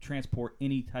could transport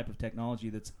any type of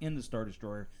technology that's in the Star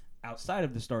Destroyer outside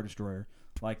of the Star Destroyer,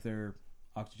 like their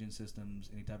oxygen systems,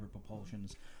 any type of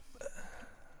propulsions.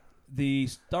 The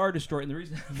Star Destroyer, and the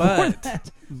reason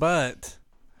but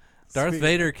Darth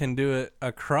Vader can do it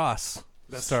across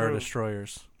Star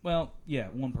Destroyers. Well, yeah,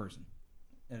 one person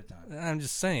at a time. I'm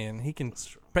just saying, he can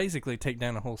basically take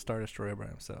down a whole Star Destroyer by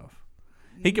himself.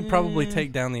 He could probably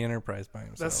take down the Enterprise by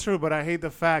himself. That's true, but I hate the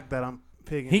fact that I'm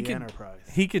picking the Enterprise.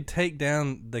 He could take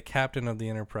down the captain of the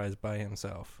Enterprise by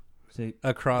himself. See,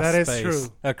 across that space. Is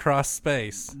true. Across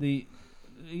space.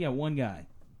 One guy.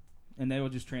 And they will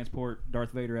just transport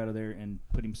Darth Vader out of there and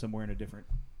put him somewhere in a different...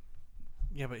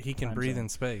 Yeah, but he can breathe in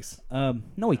space.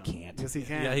 No, he can't. Yes, he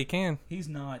can. Yeah, he can. He's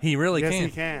not... He really can. Yes,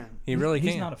 he can. He really can.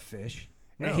 He's not a fish.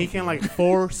 No. And he can,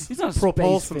 force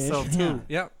propulse himself, too.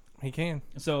 Yep, he can.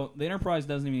 So the Enterprise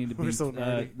doesn't even need to be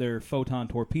their photon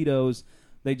torpedoes.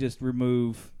 They just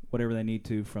remove whatever they need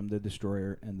to from the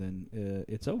destroyer, and then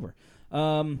it's over.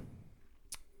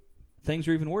 Things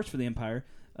are even worse for the Empire.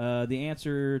 The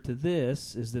answer to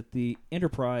this is that the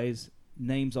Enterprise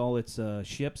names all its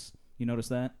ships. You notice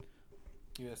that?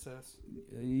 USS.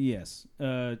 Yes.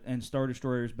 And Star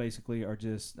Destroyers basically are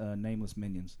just nameless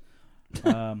minions.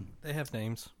 They have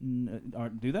names.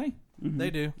 Do they? Mhm. They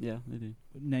do. Yeah, they do.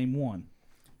 Name one.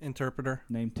 Interpreter.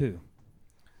 Name two.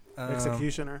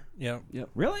 Executioner. Yep.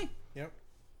 Really?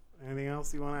 Anything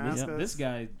else you want to ask us? This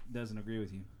guy doesn't agree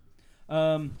with you.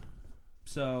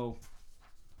 So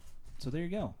there you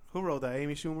go. Who wrote that?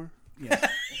 Amy Schumer? Yeah.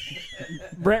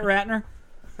 Brett Ratner.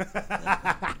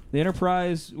 The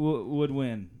Enterprise would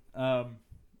win.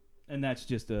 And that's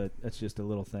just a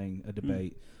little thing, a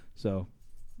debate. So,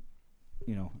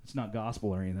 it's not gospel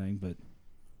or anything, but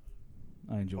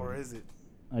I enjoyed it. Or is it?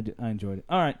 I enjoyed it.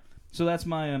 All right. So that's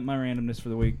my my randomness for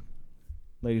the week,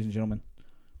 ladies and gentlemen.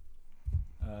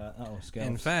 Scouts.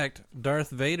 In fact, Darth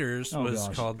Vader's was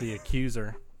gosh. called the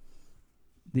Accuser.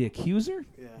 The Accuser?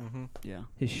 Yeah. Mm-hmm. Yeah.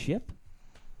 His ship?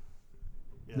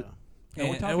 Yeah.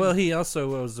 Well, he also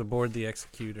was aboard the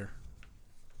Executor.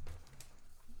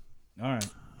 All right.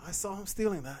 I saw him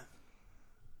stealing that.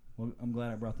 Well, I'm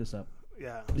glad I brought this up.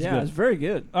 Yeah. Yeah, good. it's very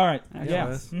good. All right. Actually. Yeah.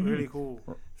 Mhm. Really cool.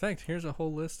 In fact, here's a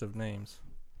whole list of names.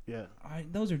 Yeah. All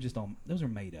right. Those are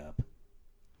made up.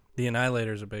 The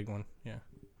Annihilator's a big one. Yeah.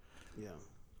 Yeah.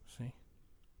 See?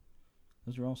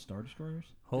 Those are all Star Destroyers?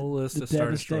 Whole list The of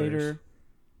Star Destroyers. Devastator.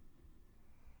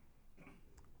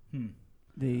 I'm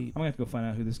The going to have to go find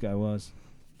out who this guy was.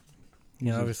 He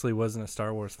obviously wasn't a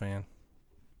Star Wars fan.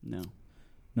 no.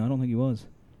 No, I don't think he was.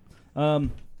 All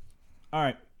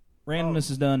right. Randomness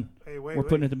is done. Hey, wait. We're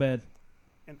putting it to bed.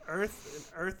 In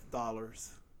Earth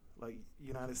dollars, like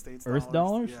United States Earth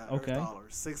dollars? Yeah, Okay. Earth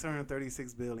dollars.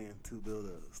 $636 billion to build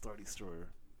a Star Destroyer,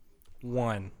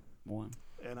 One.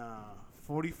 and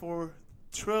 44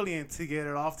 trillion to get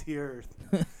it off the Earth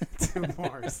to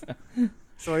Mars.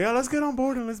 So yeah, let's get on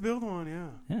board and let's build one. Yeah.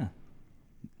 Yeah.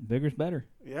 Bigger's better.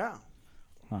 Yeah.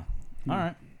 All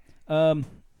right.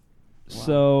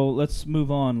 So let's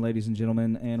move on, ladies and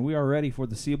gentlemen, and we are ready for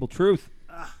the seeable truth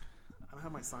I don't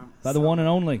have my sound. by the one and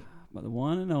only, By the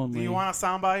one and only. Do you want a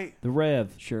soundbite? the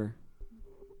Rev. Sure.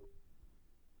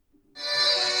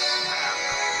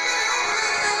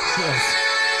 Yes.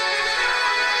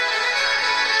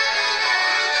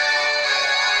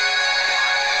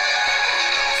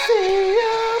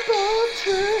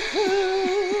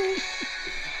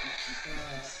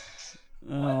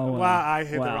 Oh, Wow, I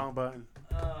hit the Wow. wrong button.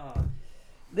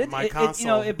 My it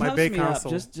console, it my pumps big me up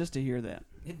console. just to hear that.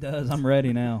 It does. I'm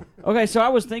ready now. Okay, so I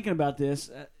was thinking about this.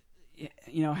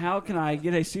 How can I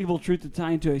get a suitable truth to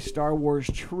tie into a Star Wars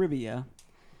trivia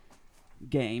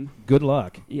game? Good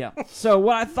luck. Yeah. So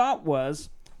what I thought was,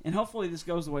 and hopefully this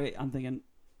goes the way I'm thinking,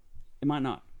 it might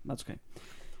not. That's okay.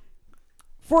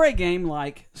 For a game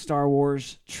like Star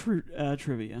Wars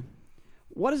trivia,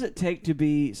 what does it take to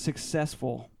be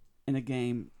successful in a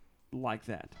game like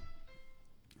that?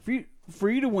 For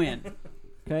you to win,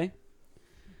 okay?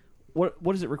 What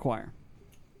does it require?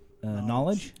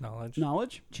 Knowledge?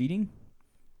 Knowledge? Cheating?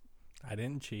 I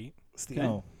didn't cheat.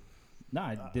 Steal. No,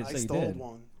 I did I say you stole did.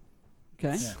 one.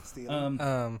 Okay. Yeah.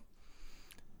 Steal.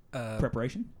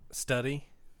 Preparation? Study.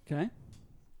 Okay.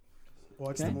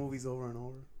 Watch okay. the movies over and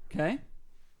over. Okay.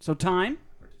 So time,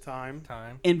 Time.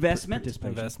 investment, Participation.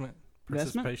 Investment.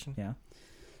 Investment? Participation. Yeah.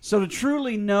 So to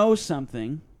truly know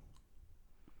something,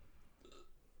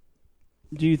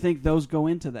 do you think those go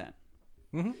into that?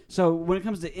 Mm-hmm. So when it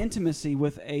comes to intimacy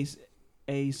with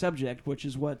a subject, which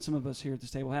is what some of us here at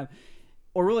this table have,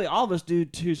 or really all of us do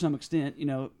to some extent,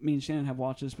 me and Shannon have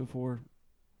watched this before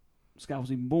Scott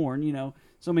was even born,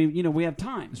 So, we have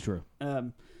time. It's true.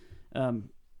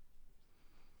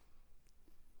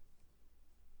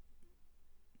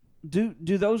 Do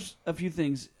those a few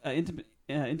things,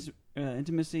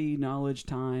 intimacy, knowledge,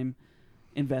 time,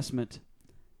 investment,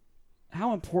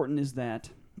 how important is that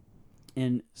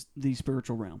in the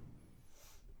spiritual realm?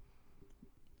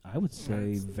 I would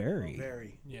say very.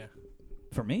 Very. Yeah.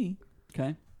 For me.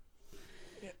 Okay.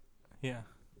 Yeah.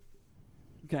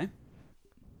 Okay.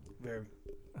 Very.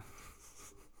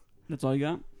 That's all you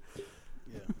got?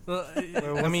 Yeah. Well,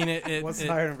 Well, I mean, it What's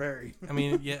higher than very? I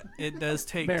mean, yeah, it does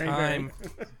take Very, time.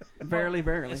 Verily.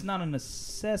 It's not a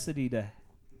necessity to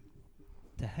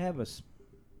have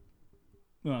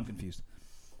well, I'm confused.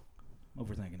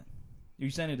 Overthinking it. Are you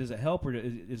saying does it help or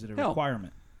is it a Help.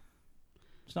 requirement?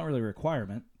 It's not really a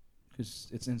requirement because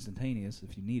it's instantaneous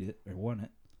if you need it or want it.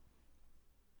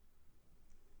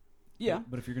 Yeah.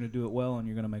 But if you're going to do it well and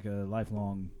you're going to make a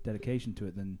lifelong dedication to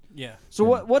it, then Yeah. So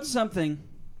what's something,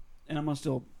 and I'm going to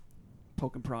still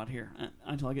poke and prod here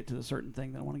until I get to the certain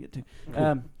thing that I want to get to.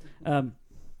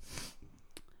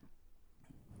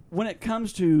 When it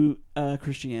comes to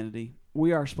Christianity,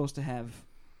 we are supposed to have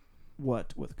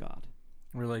what with God?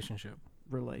 Relationship.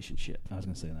 relationship. I was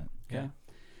going to say that. Okay.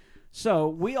 So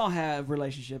we all have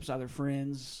relationships, either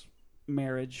friends,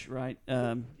 marriage, right?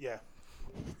 Yeah.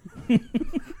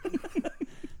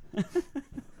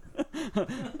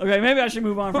 Okay, maybe I should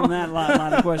move on from that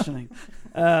line of questioning.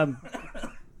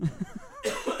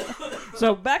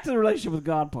 So back to the relationship with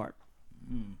God part.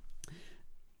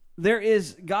 There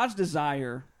is God's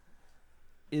desire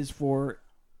is for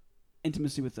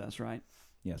intimacy with us, right?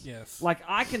 Yes. Yes. Like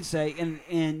I can say,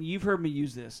 and you've heard me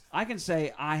use this. I can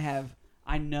say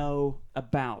I know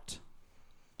about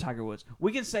Tiger Woods.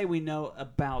 We can say we know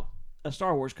about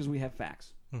Star Wars because we have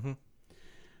facts. Mm-hmm.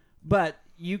 But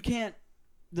you can't.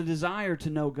 The desire to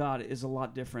know God is a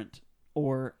lot different,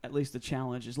 or at least the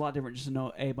challenge is a lot different just to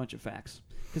know a bunch of facts.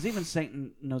 Because even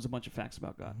Satan knows a bunch of facts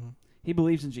about God. Mm-hmm. He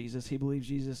believes in Jesus. He believes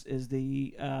Jesus is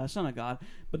the Son of God.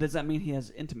 But does that mean he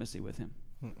has intimacy with him?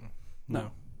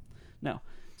 No. No.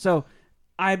 So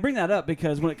I bring that up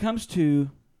because when it comes to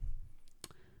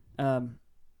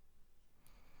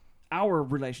our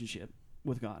relationship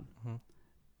with God,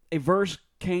 a verse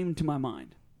came to my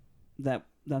mind that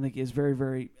I think is very,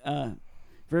 very,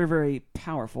 very, very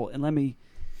powerful. And let me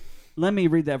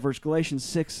read that verse, Galatians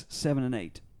 6, 7, and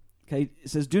 8. Okay, it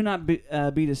says, "Do not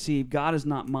be deceived. God is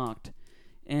not mocked."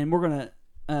 And we're going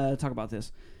to talk about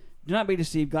this. Do not be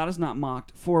deceived. God is not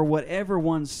mocked. For whatever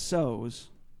one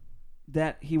sows,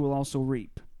 that he will also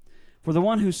reap. For the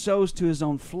one who sows to his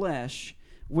own flesh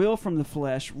will from the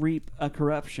flesh reap a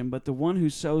corruption, but the one who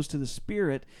sows to the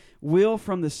Spirit will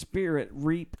from the Spirit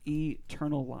reap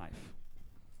eternal life.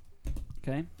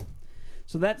 Okay?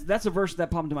 So that's a verse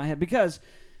that popped into my head because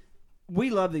we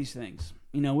love these things.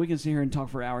 You know, we can sit here and talk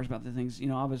for hours about the things. You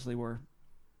know, obviously we're,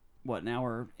 an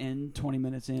hour in, 20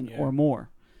 minutes in, or more.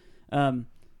 And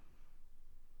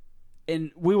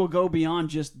we will go beyond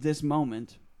just this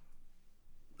moment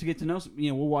to get to know.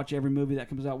 We'll watch every movie that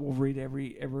comes out. We'll read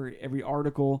every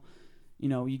article. You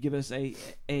know, you give us a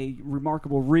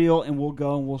remarkable reel, and we'll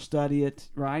go and we'll study it,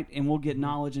 right? And we'll get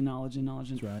knowledge and knowledge and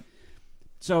knowledge. That's right.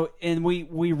 So, and we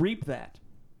reap that.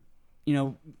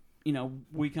 You know,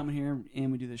 we come here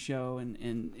and we do the show, and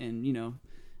even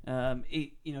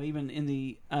in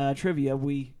the trivia,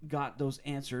 we got those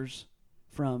answers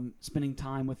from spending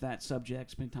time with that subject,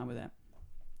 spending time with that.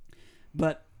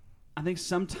 But I think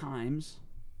sometimes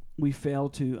we fail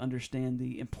to understand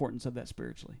the importance of that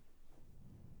spiritually.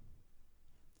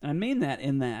 And I mean that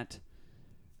in that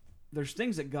there's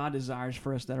things that God desires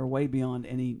for us that are way beyond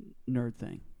any nerd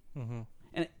thing. Mm-hmm.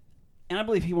 And I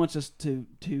believe he wants us to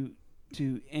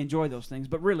enjoy those things.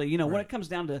 But really, when it comes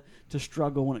down to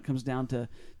struggle, when it comes down to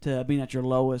being at your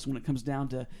lowest, when it comes down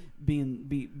to being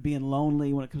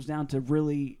lonely, when it comes down to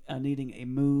really needing a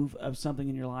move of something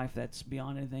in your life that's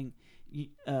beyond anything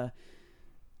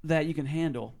that you can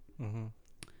handle,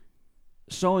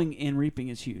 sowing and reaping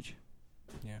is huge.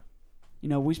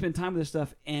 Yeah. We spend time with this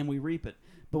stuff and we reap it.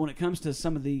 But when it comes to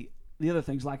some of the other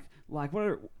things, like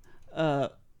what are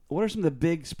some of the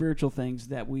big spiritual things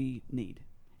that we need?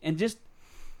 And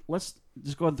let's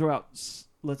just go ahead and throw out.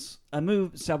 Let's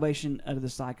move salvation out of the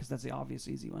side because that's the obvious,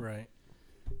 easy one. Right.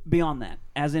 Beyond that,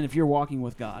 as in if you're walking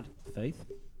with God,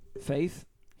 faith,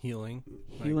 healing,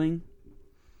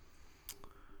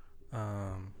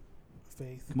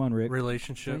 Faith. Come on, Rick.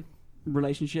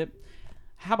 relationship.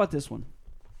 How about this one?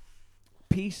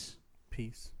 Peace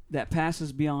that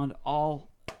passes beyond all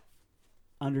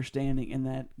understanding,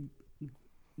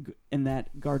 and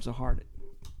that guards the heart.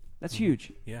 That's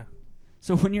huge. Yeah.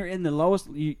 So when you're in the lowest,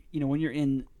 when you're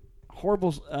in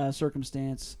horrible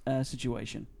circumstance,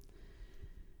 situation,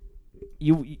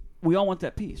 we all want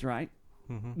that peace, right?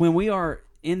 Mm-hmm. When we are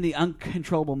in the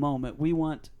uncontrollable moment, we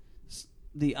want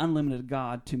the unlimited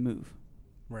God to move.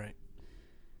 Right.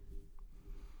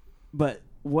 But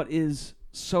what is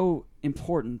so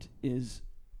important is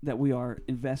that we are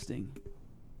investing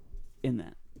in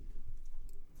that.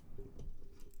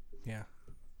 Yeah.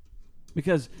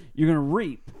 Because you're going to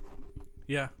reap.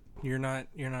 Yeah. You're not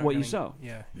what you sow.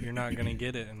 Yeah. You're not going to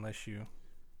get it unless you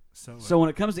sow it. So when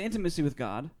it comes to intimacy with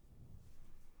God,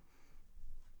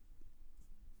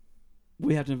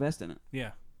 we have to invest in it.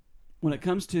 Yeah. When it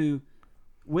comes to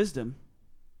wisdom,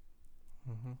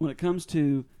 when it comes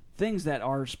to things that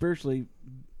are spiritually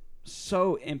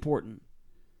so important,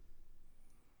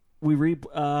 we reap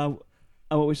what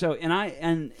we sow. And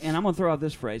I'm going to throw out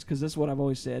this phrase because this is what I've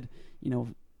always said.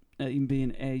 Even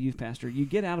being a youth pastor, you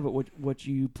get out of it what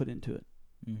you put into it.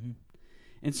 Mm-hmm.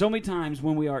 And so many times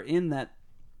when we are in that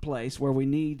place where we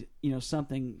need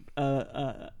something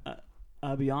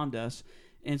beyond us,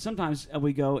 and sometimes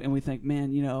we go and we think,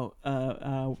 man,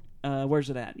 where's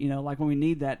it at? Like when we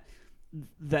need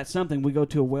that something, we go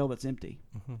to a well that's empty,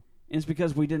 And it's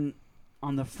because we didn't,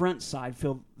 on the front side,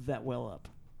 fill that well up.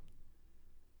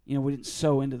 You know, we didn't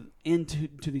sow into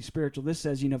the spiritual. This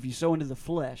says, you know, if you sow into the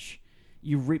flesh,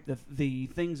 you reap the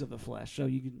things of the flesh. So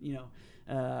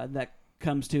that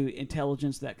comes to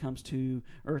intelligence, that comes to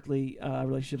earthly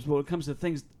relationships. But when it comes to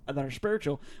things that are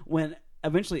spiritual, when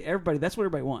eventually that's what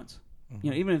everybody wants. Mm-hmm.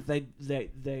 You know, even if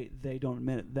they don't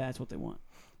admit it, that's what they want.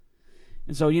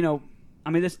 And so, you know, I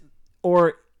mean,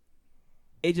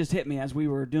 it just hit me as we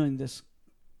were doing this,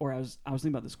 or I was thinking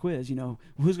about this quiz. You know,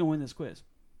 who's going to win this quiz?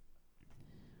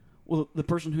 Well, the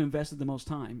person who invested the most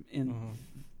time in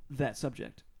that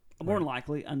subject, more than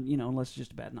likely, you know, unless it's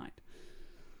just a bad night.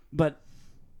 But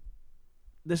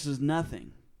this is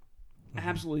nothing,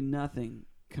 absolutely nothing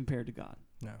compared to God.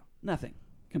 No, nothing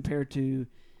compared to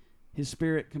His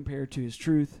Spirit, compared to His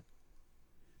truth.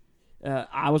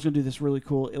 I was going to do this really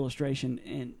cool illustration,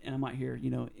 and I might hear,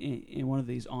 you know, in one of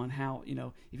these on how, you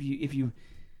know, if you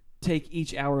take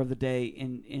each hour of the day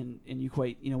and you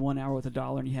equate, you know, 1 hour with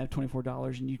 $1 and you have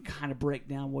 $24, and you kind of break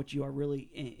down what you are really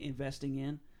investing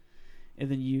in, and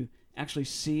then you actually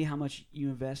see how much you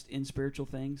invest in spiritual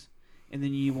things, and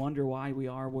then you wonder why we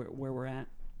are where we're at.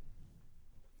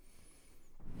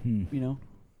 You know,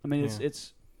 I mean,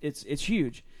 it's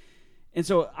huge. And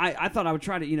so I thought I would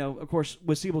try to, you know, of course,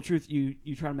 with Siebel Truth, you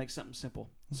try to make something simple.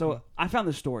 So I found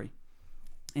this story,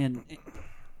 and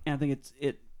I think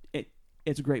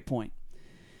it's a great point.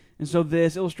 And so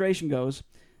this illustration goes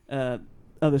of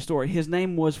the story. His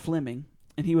name was Fleming,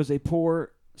 and he was a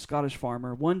poor Scottish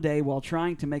farmer. One day, while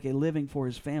trying to make a living for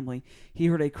his family, he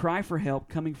heard a cry for help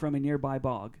coming from a nearby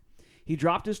bog. He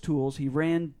dropped his tools. He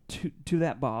ran to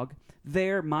that bog.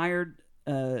 There, mired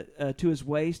to his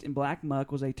waist in black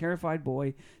muck, was a terrified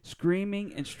boy,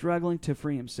 screaming and struggling to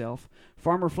free himself.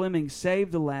 Farmer Fleming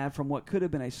saved the lad from what could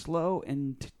have been a slow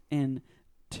and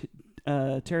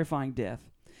terrifying death.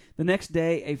 The next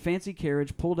day, a fancy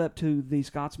carriage pulled up to the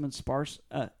Scotsman's sparse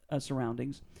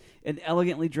surroundings. An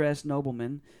elegantly dressed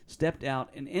nobleman stepped out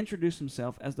and introduced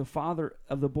himself as the father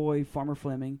of the boy Farmer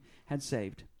Fleming had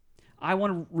saved. "I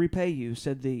want to repay you,"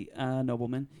 said the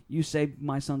nobleman. "You saved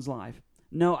my son's life."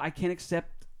 "No, I can't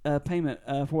accept payment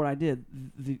for what I did,"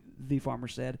 the farmer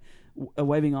said,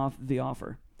 waving off the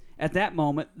offer. At that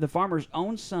moment, the farmer's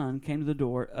own son came to the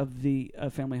door of the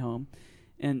family home.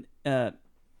 And,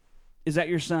 "Is that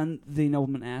your son?" the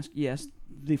nobleman asked. "Yes,"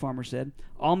 the farmer said.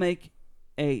 "I'll make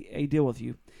a deal with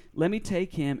you. Let me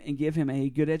take him and give him a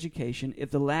good education. If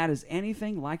the lad is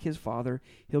anything like his father,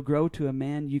 he'll grow to a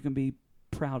man you can be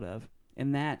proud of."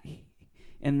 And that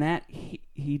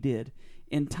he did.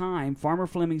 In time, Farmer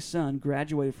Fleming's son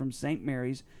graduated from St.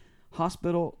 Mary's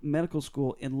Hospital Medical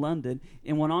School in London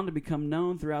and went on to become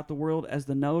known throughout the world as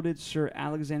the noted Sir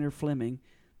Alexander Fleming,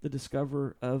 the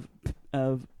discoverer of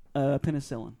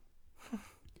penicillin.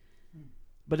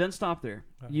 But doesn't stop there.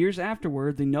 Years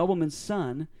afterward, the nobleman's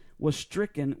son was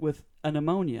stricken with a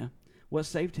pneumonia. What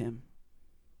saved him?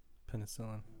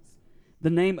 Penicillin. The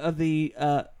name of the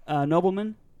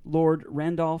nobleman, Lord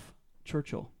Randolph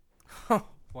Churchill.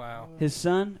 Wow. His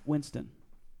son, Winston.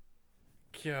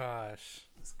 Gosh.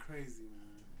 That's crazy,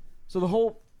 man. So the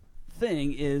whole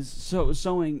thing is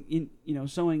sowing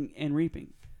and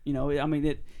reaping. You know, I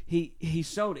mean, he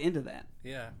sowed into that.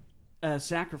 Yeah.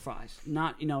 Sacrifice,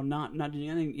 not doing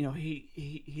anything. You know,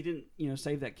 he didn't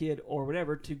save that kid or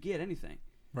whatever to get anything.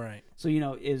 Right. So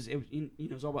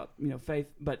it's all about faith,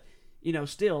 but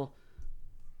still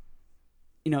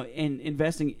and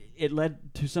investing, it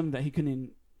led to something that he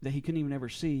couldn't even ever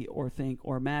see or think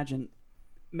or imagine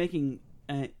making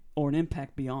an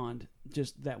impact beyond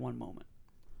just that one moment.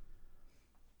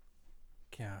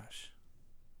 Gosh.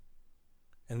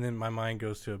 And then my mind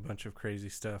goes to a bunch of crazy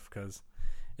stuff because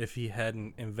if he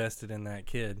hadn't invested in that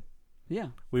kid,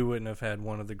 we wouldn't have had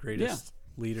one of the greatest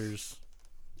leaders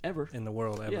ever in the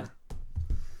world ever.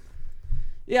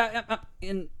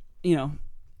 And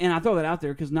I throw that out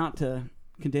there because not to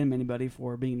condemn anybody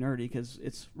for being nerdy, because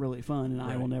it's really fun, and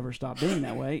I will never stop being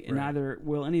that way, and neither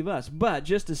will any of us. But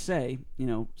just to say,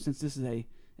 since this is a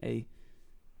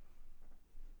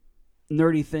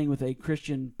nerdy thing with a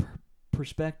Christian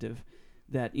perspective,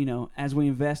 that as we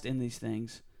invest in these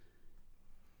things,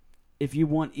 if you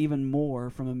want even more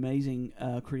from amazing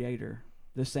Creator,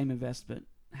 the same investment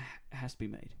has to be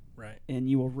made, right? And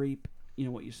you will reap,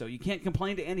 what you sow. You can't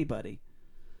complain to anybody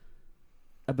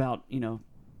about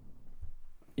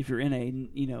if you're in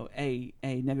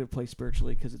a negative place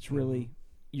spiritually, because it's really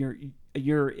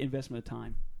your investment of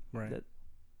time, right?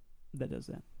 That does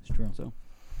that. It's true. So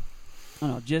I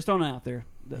don't know, just throwing it out there.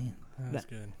 That's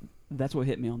good. That's what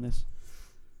hit me on this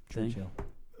thing. Churchill.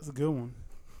 That's a good one.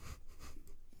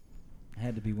 It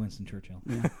had to be Winston Churchill.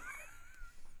 Yeah.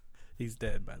 He's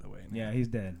dead, by the way. now. Yeah, he's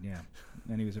dead. Yeah,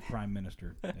 and he was a prime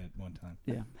minister at one time.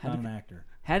 Yeah, Not an actor.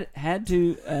 had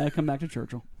to come back to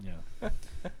Churchill. Yeah.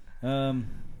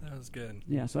 That was good.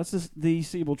 Yeah, so that's the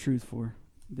Siebel truth for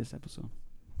this episode.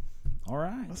 All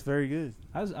right. That's very good.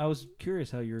 I was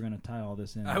curious how you were going to tie all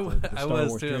this in. I with the Star was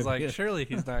Wars too. I was trivia. like, surely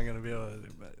he's not going to be able to do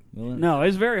it. But Well, No,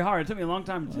 it's very hard. It took me a long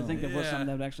time to think of what Yeah. something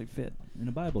that would actually fit. in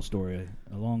a Bible story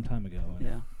a long time ago. In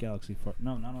Yeah. a galaxy far.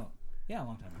 No, not a. Yeah, a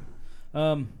long time ago.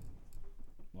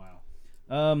 Wow.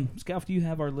 Scout, do you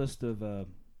have our list of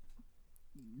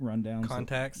rundowns?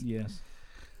 Contacts? Yes.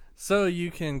 So you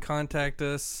can contact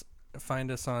us,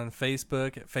 find us on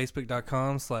Facebook at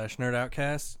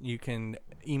facebook.com/NerdOutCast. You can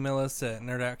email us at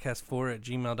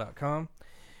nerdoutcast4@gmail.com.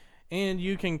 And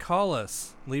you can call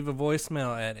us. Leave a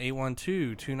voicemail at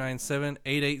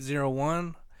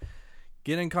 812-297-8801.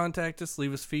 Get in contact us.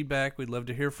 Leave us feedback. We'd love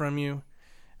to hear from you.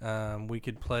 We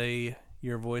could play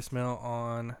your voicemail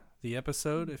on the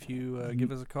episode if you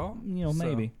give us a call. You know, So,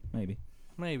 maybe.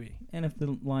 Maybe. And if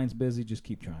the line's busy, just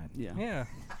keep trying. Yeah. Yeah.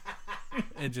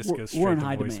 It just We're- goes we're straight in to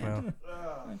high voicemail.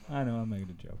 I know, I'm making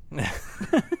a joke.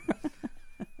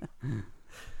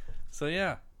 So,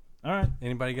 yeah. All right.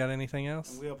 Anybody got anything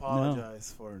else? We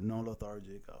apologize for no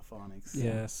lethargic phonics.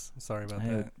 Yes. Sorry about I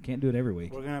that. can't do it every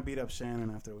week. We're going to beat up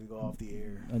Shannon after we go off the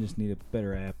air. I just need a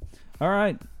better app. All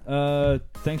right.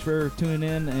 Thanks for tuning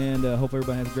in, and hope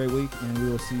everybody has a great week, and we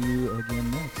will see you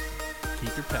again next.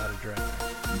 Keep your powder dry.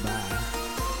 Bye.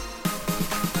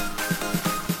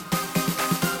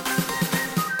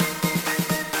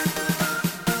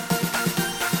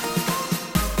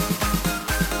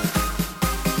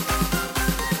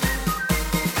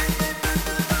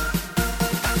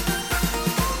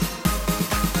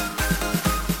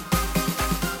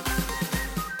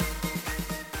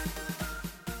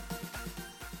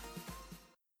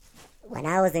 When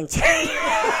I was in church.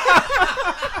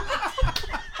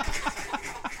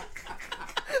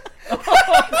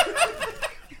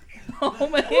 Oh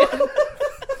man,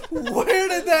 Where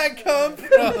did that come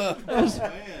from?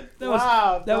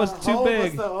 That was too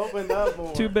big. Opened up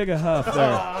more. Too big a huff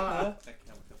there.